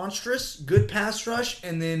is monstrous. Good pass rush.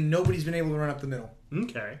 And then nobody's been able to run up the middle.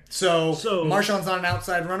 Okay. So Marshawn's not an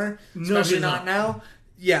outside runner, No, especially he's not not. now.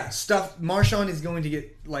 Yeah, Marshawn is going to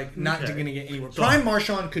get not Okay. going to get anywhere. So- Prime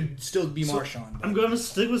Marshawn could still be Marshawn. but- I'm going to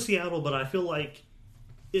stick with Seattle, but I feel like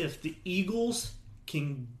if the Eagles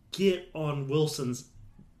can get on Wilson's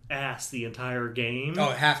ass the entire game,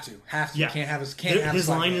 Oh, have to. yeah, You can't have his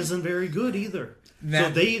slide line game. isn't very good either.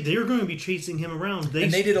 That- So they're going to be chasing him around.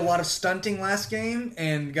 And they did a lot of stunting last game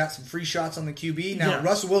and got some free shots on the QB. Now Yeah.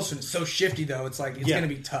 Russell Wilson is so shifty though. It's like it's Yeah. going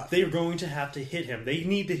to be tough. They're going to have to hit him. They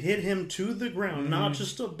need to hit him to the ground, not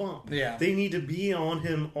just a bump. Yeah. They need to be on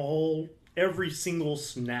him every single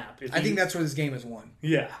snap. I think that's where this game is won.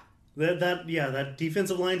 yeah. That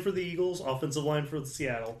defensive line for the Eagles, offensive line for the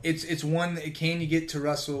Seattle. It's one that can you get to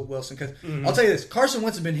Russell Wilson because Mm-hmm. I'll tell you this: Carson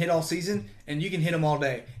Wentz has been hit all season, and you can hit him all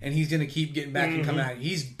day, and he's going to keep getting back and coming at you.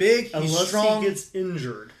 He's big, he's Unless strong, he gets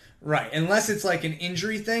injured. right? Unless it's like an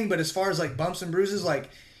injury thing, but as far as like bumps and bruises, like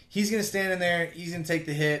he's going to stand in there, he's going to take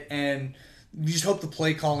the hit, and you just hope the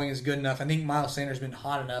play calling is good enough. I think Miles Sanders has been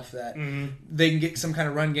hot enough that they can get some kind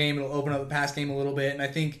of run game. It'll open up the pass game a little bit, and I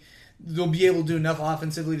think they'll be able to do enough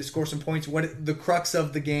offensively to score some points. The crux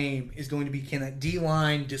of the game is going to be, can that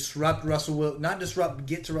D-line disrupt Russell Wilson, not disrupt,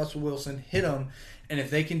 get to Russell Wilson, hit him, and if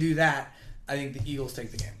they can do that, I think the Eagles take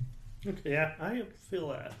the game. Okay, yeah, I feel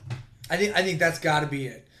that. I think that's got to be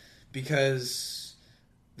it, because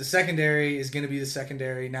the secondary is going to be the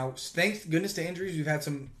secondary. Now, thanks goodness to injuries, we've had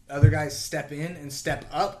some other guys step in and step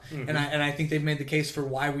up, and I think they've made the case for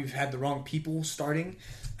why we've had the wrong people starting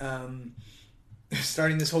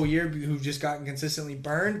this whole year who've just gotten consistently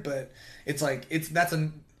burned. But it's like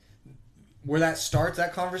where that starts,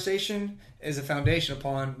 that conversation is a foundation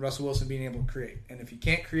upon Russell Wilson being able to create. And if he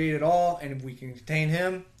can't create at all, and if we can contain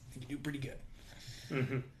him, he can do pretty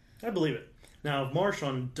good. I believe it. Now, if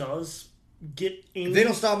Marshawn does get If they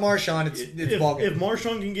don't stop Marshawn, it's ball game. if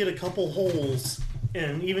Marshawn can get a couple holes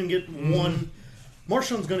and even get one,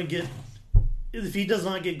 Marshawn's going to get. If he does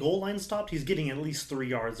not get goal line stopped, he's getting at least 3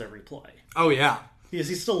 yards every play. Oh yeah. Yes,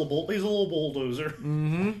 he's still he's a little bulldozer.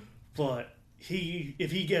 Mm-hmm. But if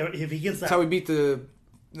he gets that, That's how we beat the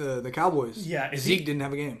Cowboys. Yeah, if Zeke he- didn't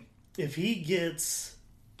have a game. if he gets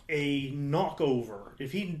a knockover,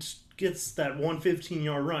 if he gets that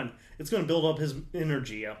 115-yard run, it's going to build up his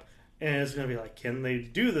energy up. And it's going to be like, can they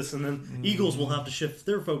do this? And then Eagles will have to shift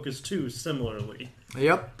their focus too, similarly.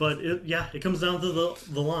 Yep. But it comes down to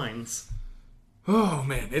the lines. Oh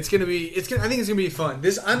man, I think it's gonna be fun.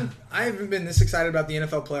 I haven't been this excited about the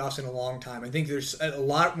NFL playoffs in a long time. I think there's a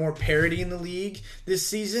lot more parity in the league this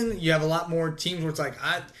season. You have a lot more teams where it's like,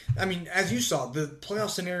 I mean, as you saw, the playoff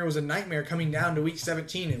scenario was a nightmare coming down to week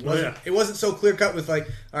 17. It wasn't so clear cut with like,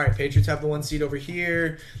 all right, Patriots have the 1 seed over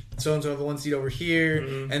here, so and so have the 1 seed over here,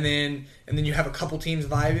 and then you have a couple teams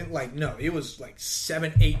vibing. Like, no, it was like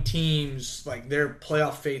 7-8 teams. Like their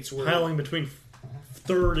playoff fates were Piling between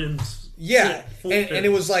third and yeah, fourth and it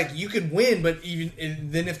was like you could win, but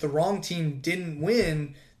then if the wrong team didn't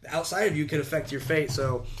win, the outside of you could affect your fate.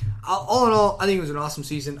 So, all in all, I think it was an awesome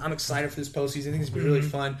season. I'm excited for this postseason. I think it's been really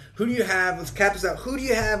fun. Who do you have? Let's cap this out. Who do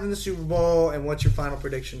you have in the Super Bowl, and what's your final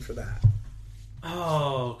prediction for that?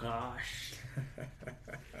 Oh gosh.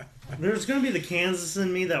 There's going to be the Kansas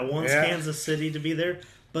in me that wants Yeah. Kansas City to be there,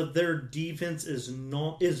 but their defense is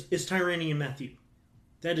Tyranny and Matthew.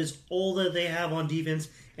 That is all that they have on defense,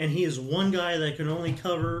 and he is one guy that can only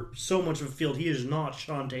cover so much of the field. He is not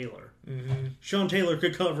Sean Taylor. Mm-hmm. Sean Taylor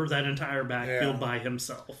could cover that entire backfield by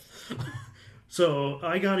himself. So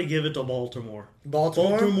I got to give it to Baltimore.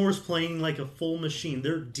 Baltimore's playing like a full machine.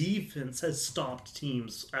 Their defense has stopped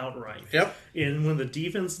teams outright. Yep. And when the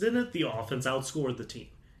defense did it, the offense outscored the team.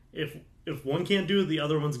 If one can't do it, the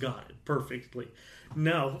other one's got it perfectly.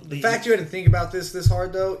 Now, The fact you had to think about this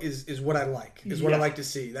hard though is what I like. Is what I Yeah. like to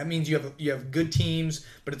see. That means you have good teams,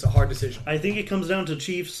 but it's a hard decision. I think it comes down to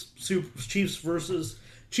Chiefs versus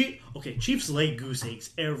Chiefs. Okay, Chiefs lay goose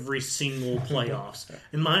eggs every single playoffs.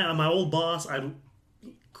 And my old boss,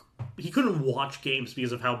 he couldn't watch games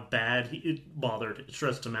because of how bad it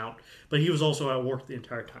stressed him out. But he was also at work the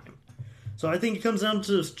entire time. So I think it comes down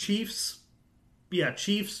to Chiefs. Yeah,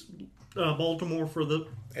 Chiefs, Baltimore for the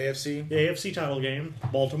AFC title game.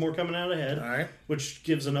 Baltimore coming out ahead, All right. which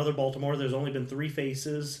gives another Baltimore. There's only been 3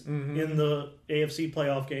 faces in the AFC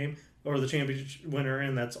playoff game or the championship winner,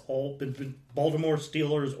 and that's all been Baltimore,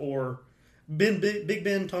 Steelers, or Big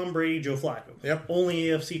Ben, Tom Brady, Joe Flacco. Yep. Only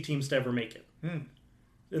AFC teams to ever make it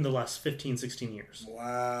in the last 15, 16 years.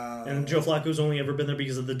 Wow. And Joe Flacco's only ever been there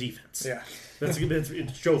because of the defense. Yeah. It's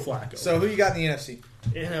Joe Flacco. So who you got in the NFC?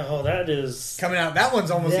 That is... Coming out, that one's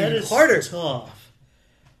almost That even is harder. tough.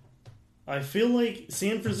 I feel like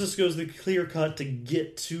San Francisco's the clear cut to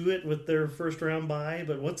get to it with their first round bye,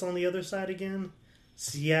 but what's on the other side again?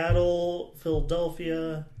 Seattle,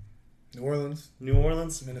 Philadelphia, New Orleans, New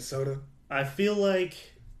Orleans. Minnesota. I feel like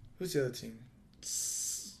Who's the other team?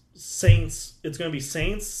 Saints. It's going to be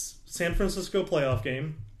Saints, San Francisco playoff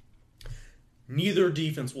game. Neither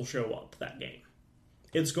defense will show up that game.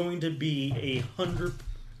 It's going to be 100.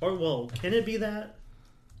 Or well, can it be that?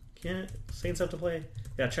 Can it? Saints have to play.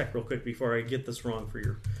 Yeah, check real quick before I get this wrong for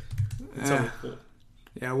your. Cool.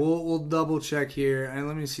 Yeah, we'll double check here, and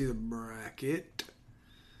let me see the bracket.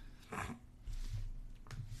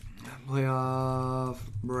 Playoff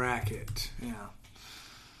bracket. Yeah.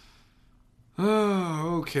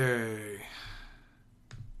 Oh, okay.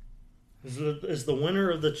 Is the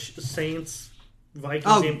winner of the Saints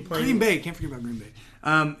Vikings game playing? Green Bay. Can't forget about Green Bay.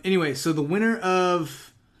 Anyway, so the winner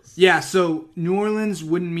of... Yeah, so New Orleans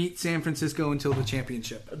wouldn't meet San Francisco until the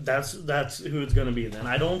championship. That's who it's going to be then.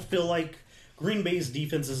 I don't feel like Green Bay's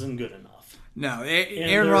defense isn't good enough. No,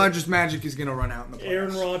 Aaron Rodgers' magic is going to run out in the playoffs.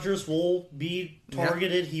 Aaron Rodgers will be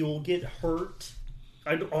targeted. He will get hurt.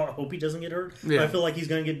 I hope he doesn't get hurt. Yeah. I feel like he's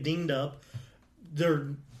going to get dinged up.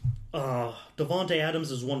 Devontae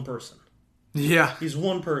Adams is one person. Yeah. He's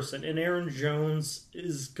one person, and Aaron Jones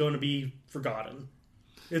is going to be forgotten.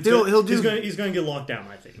 He's going to get locked down,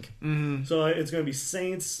 I think. Mm-hmm. So it's going to be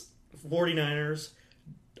Saints, 49ers,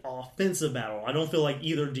 offensive battle. I don't feel like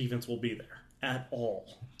either defense will be there at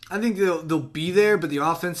all. I think they'll be there, but the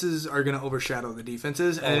offenses are going to overshadow the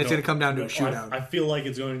defenses, and it's going to come down to a shootout. I feel like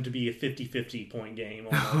it's going to be a 50-50 point game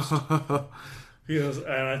almost. And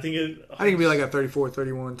I think it'll be like a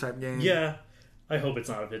 34-31 type game. Yeah. I hope it's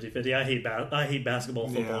not a 50-50. I hate basketball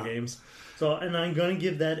football games. So, and I'm going to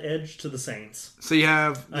give that edge to the Saints. So I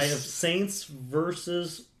have Saints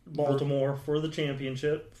versus Baltimore for the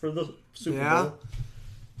championship, for the Super Bowl.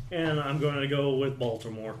 And I'm going to go with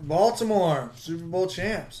Baltimore. Baltimore, Super Bowl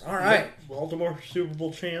champs. All right. Baltimore, Super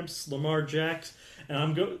Bowl champs, Lamar Jackson. And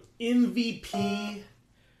I'm going MVP.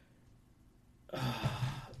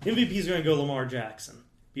 MVP is going to go Lamar Jackson.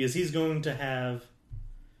 Because he's going to have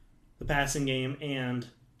the passing game and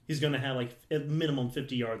he's going to have like at minimum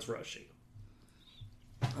 50 yards rushing.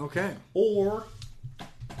 Okay. Or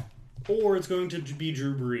it's going to be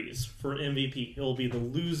Drew Brees for MVP. It'll be the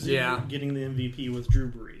loser getting the MVP with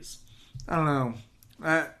Drew Brees. I don't know.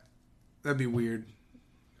 That'd be weird.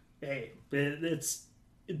 Hey,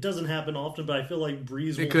 it doesn't happen often, but I feel like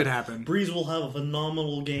Brees could happen. Brees will have a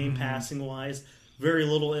phenomenal game passing wise. Very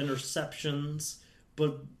little interceptions,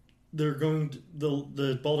 but they're going to,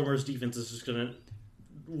 the Baltimore's defense is just going to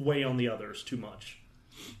weigh on the others too much.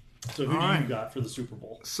 So who do you got for the Super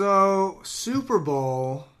Bowl? So Super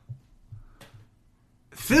Bowl,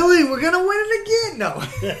 Philly, we're gonna win it again.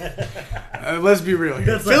 No, let's be real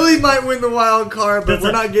here. Philly might win the wild card, but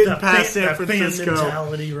we're not getting past San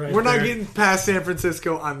Francisco. We're not getting past San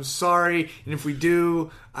Francisco. I'm sorry, and if we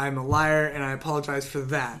do, I'm a liar, and I apologize for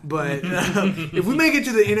that. But if we make it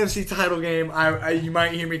to the NFC title game, you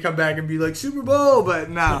might hear me come back and be like Super Bowl.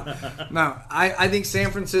 But no. I think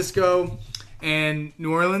San Francisco and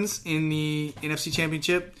New Orleans in the NFC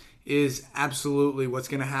Championship is absolutely what's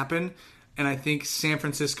going to happen. And I think San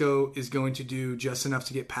Francisco is going to do just enough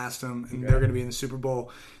to get past them, and they're going to be in the Super Bowl.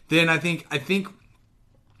 Then I think.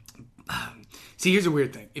 See, here's a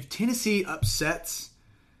weird thing: if Tennessee upsets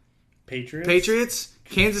Patriots,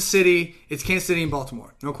 Kansas City, it's Kansas City and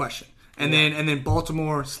Baltimore, no question. And then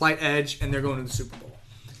Baltimore slight edge, and they're going to the Super Bowl.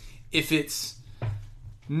 If it's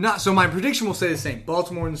not, so my prediction will stay the same: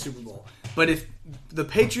 Baltimore in the Super Bowl. But if the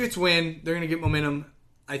Patriots win, they're going to get momentum.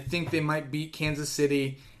 I think they might beat Kansas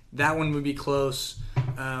City. That one would be close,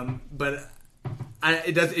 but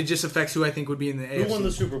it just affects who I think would be in the AFC. Who won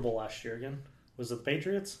the Super Bowl last year again? Was it the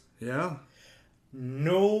Patriots? Yeah.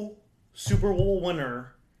 No Super Bowl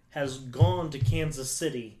winner has gone to Kansas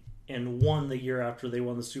City and won the year after they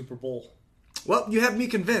won the Super Bowl. Well, you have me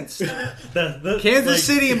convinced. Kansas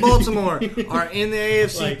City and Baltimore are in the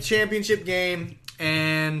AFC Championship game,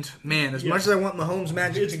 And man, as Yeah. much as I want Mahomes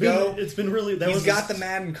magic to go, It's been really. he's got the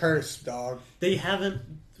Madden curse, dog. They haven't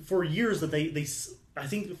for years that they I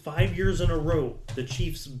think 5 years in a row the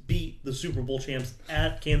Chiefs beat the Super Bowl champs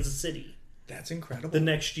at Kansas City That's incredible. the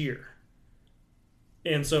next year.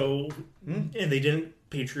 And so and they didn't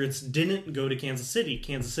Patriots didn't go to Kansas City.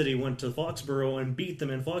 Kansas City went to Foxborough and beat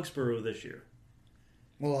them in Foxborough this year.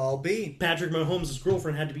 Well, I'll be. Patrick Mahomes'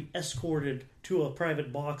 girlfriend had to be escorted to a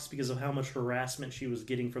private box because of how much harassment she was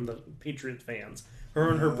getting from the Patriot fans.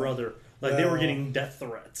 Her and her brother. Like, they were getting death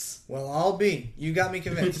threats. Well, I'll be. You got me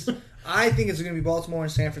convinced. I think it's going to be Baltimore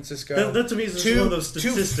and San Francisco. That to me is just one of those two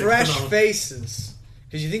statistics. fresh faces.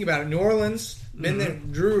 Because you think about it, New Orleans, been there.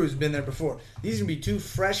 Drew has been there before. These are going to be two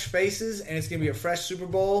fresh faces, and it's going to be a fresh Super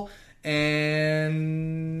Bowl.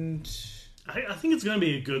 And I think it's going to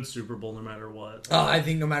be a good Super Bowl no matter what. I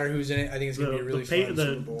think no matter who's in it, I think it's going to be a really fun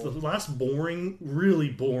Super Bowl. The last really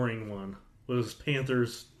boring one was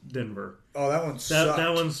Panthers-Denver. Oh, that one sucked.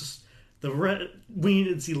 That one's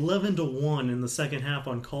it's 11-1 in the second half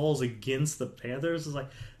on calls against the Panthers. It's like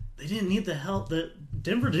they didn't need the help. That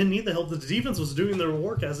Denver didn't need the help. The defense was doing their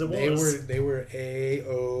work as it was. They were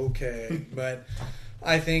A-okay. But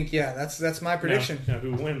I think that's my prediction. Now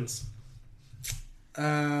who wins?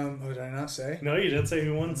 What did I not say? No, you didn't say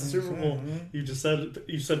who wins the Super Bowl.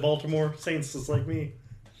 You said Baltimore Saints, just like me.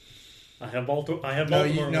 I have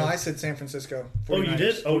Baltimore. No, I said San Francisco. 49ers. Oh, you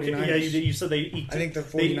did? Okay, 49ers. yeah, you did. You said they. I think the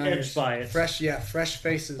 49ers. They edged by it. Fresh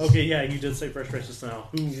faces. Okay, yeah, you did say fresh faces. Now,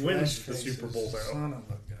 who wins the Super Bowl? Though Son of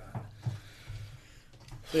a god.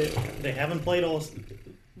 they haven't played all. Did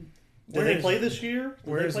they play this year?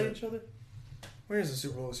 Did they play each other? Where is the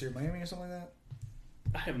Super Bowl this year? Miami or something like that?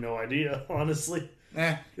 I have no idea, honestly.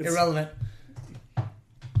 Irrelevant.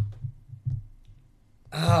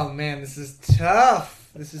 Oh man, this is tough.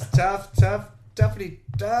 This is toughity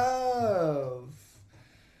tough.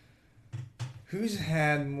 Who's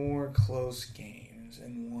had more close games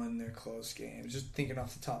and won their close games? Just thinking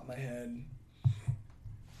off the top of my head.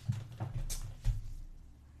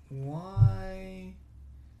 Why?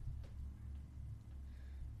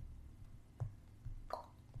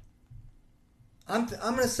 I'm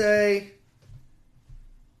gonna say.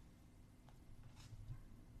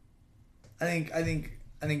 I think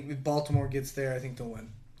if Baltimore gets there, I think they'll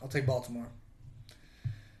win. I'll take Baltimore.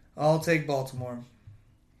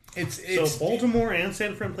 It's so Baltimore and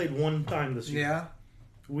San Fran played one time this year. Yeah.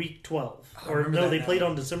 Week 12. Or no, they played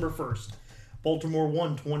on December 1st. Baltimore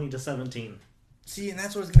won 20-17. See, and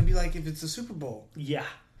that's what it's going to be like if it's a Super Bowl. Yeah.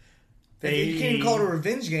 You can't even call it a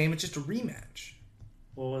revenge game. It's just a rematch.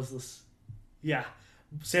 What was this? Yeah.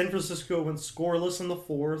 San Francisco went scoreless in the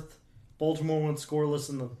 4th. Baltimore went scoreless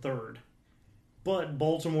in the 3rd. But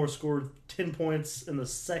Baltimore scored 10 points in the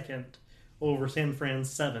 2nd over San Fran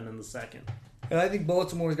 7 in the 2nd. And I think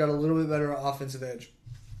Baltimore's got a little bit better offensive edge.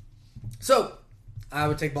 So, I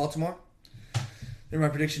would take Baltimore. They're my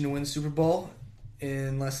prediction to win the Super Bowl.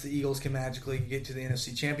 Unless the Eagles can magically get to the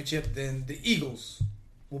NFC Championship, then the Eagles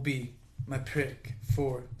will be my pick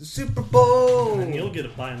for the Super Bowl. And you'll get to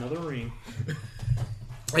buy another ring.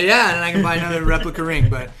 Yeah, and I can buy another replica ring.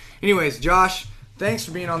 But anyways, Josh, thanks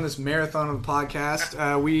for being on this marathon of the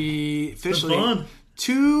podcast. We officially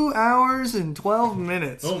 2 hours and 12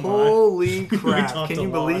 minutes. Oh my. Holy crap. Can you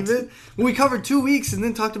a lot. believe it? Well, we covered 2 weeks and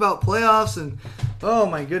then talked about playoffs and oh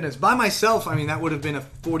my goodness. By myself, I mean, that would have been a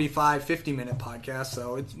 45, 50-minute podcast,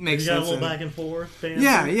 so it makes sense. You got a little back and forth. Fancy.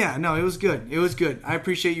 Yeah. No, it was good. I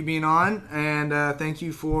appreciate you being on, and thank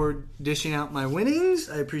you for dishing out my winnings.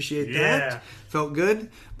 I appreciate that. Felt good.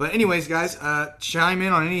 But anyways, guys, chime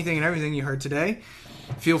in on anything and everything you heard today.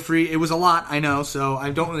 Feel free. It was a lot, I know, so I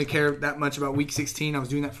don't really care that much about Week 16. I was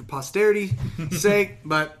doing that for posterity's sake,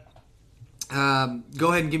 but go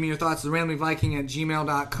ahead and give me your thoughts at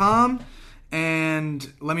randomlyviking@gmail.com,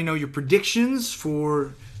 and let me know your predictions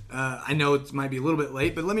for, I know it might be a little bit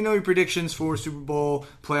late, but let me know your predictions for Super Bowl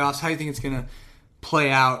playoffs, how you think it's going to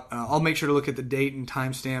play out. I'll make sure to look at the date and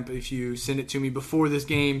timestamp if you send it to me before this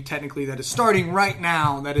game. Technically, that is starting right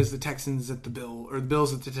now. That is the Texans at the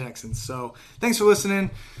Bills at the Texans. So, thanks for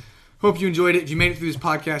listening. Hope you enjoyed it. If you made it through this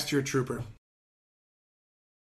podcast, you're a trooper.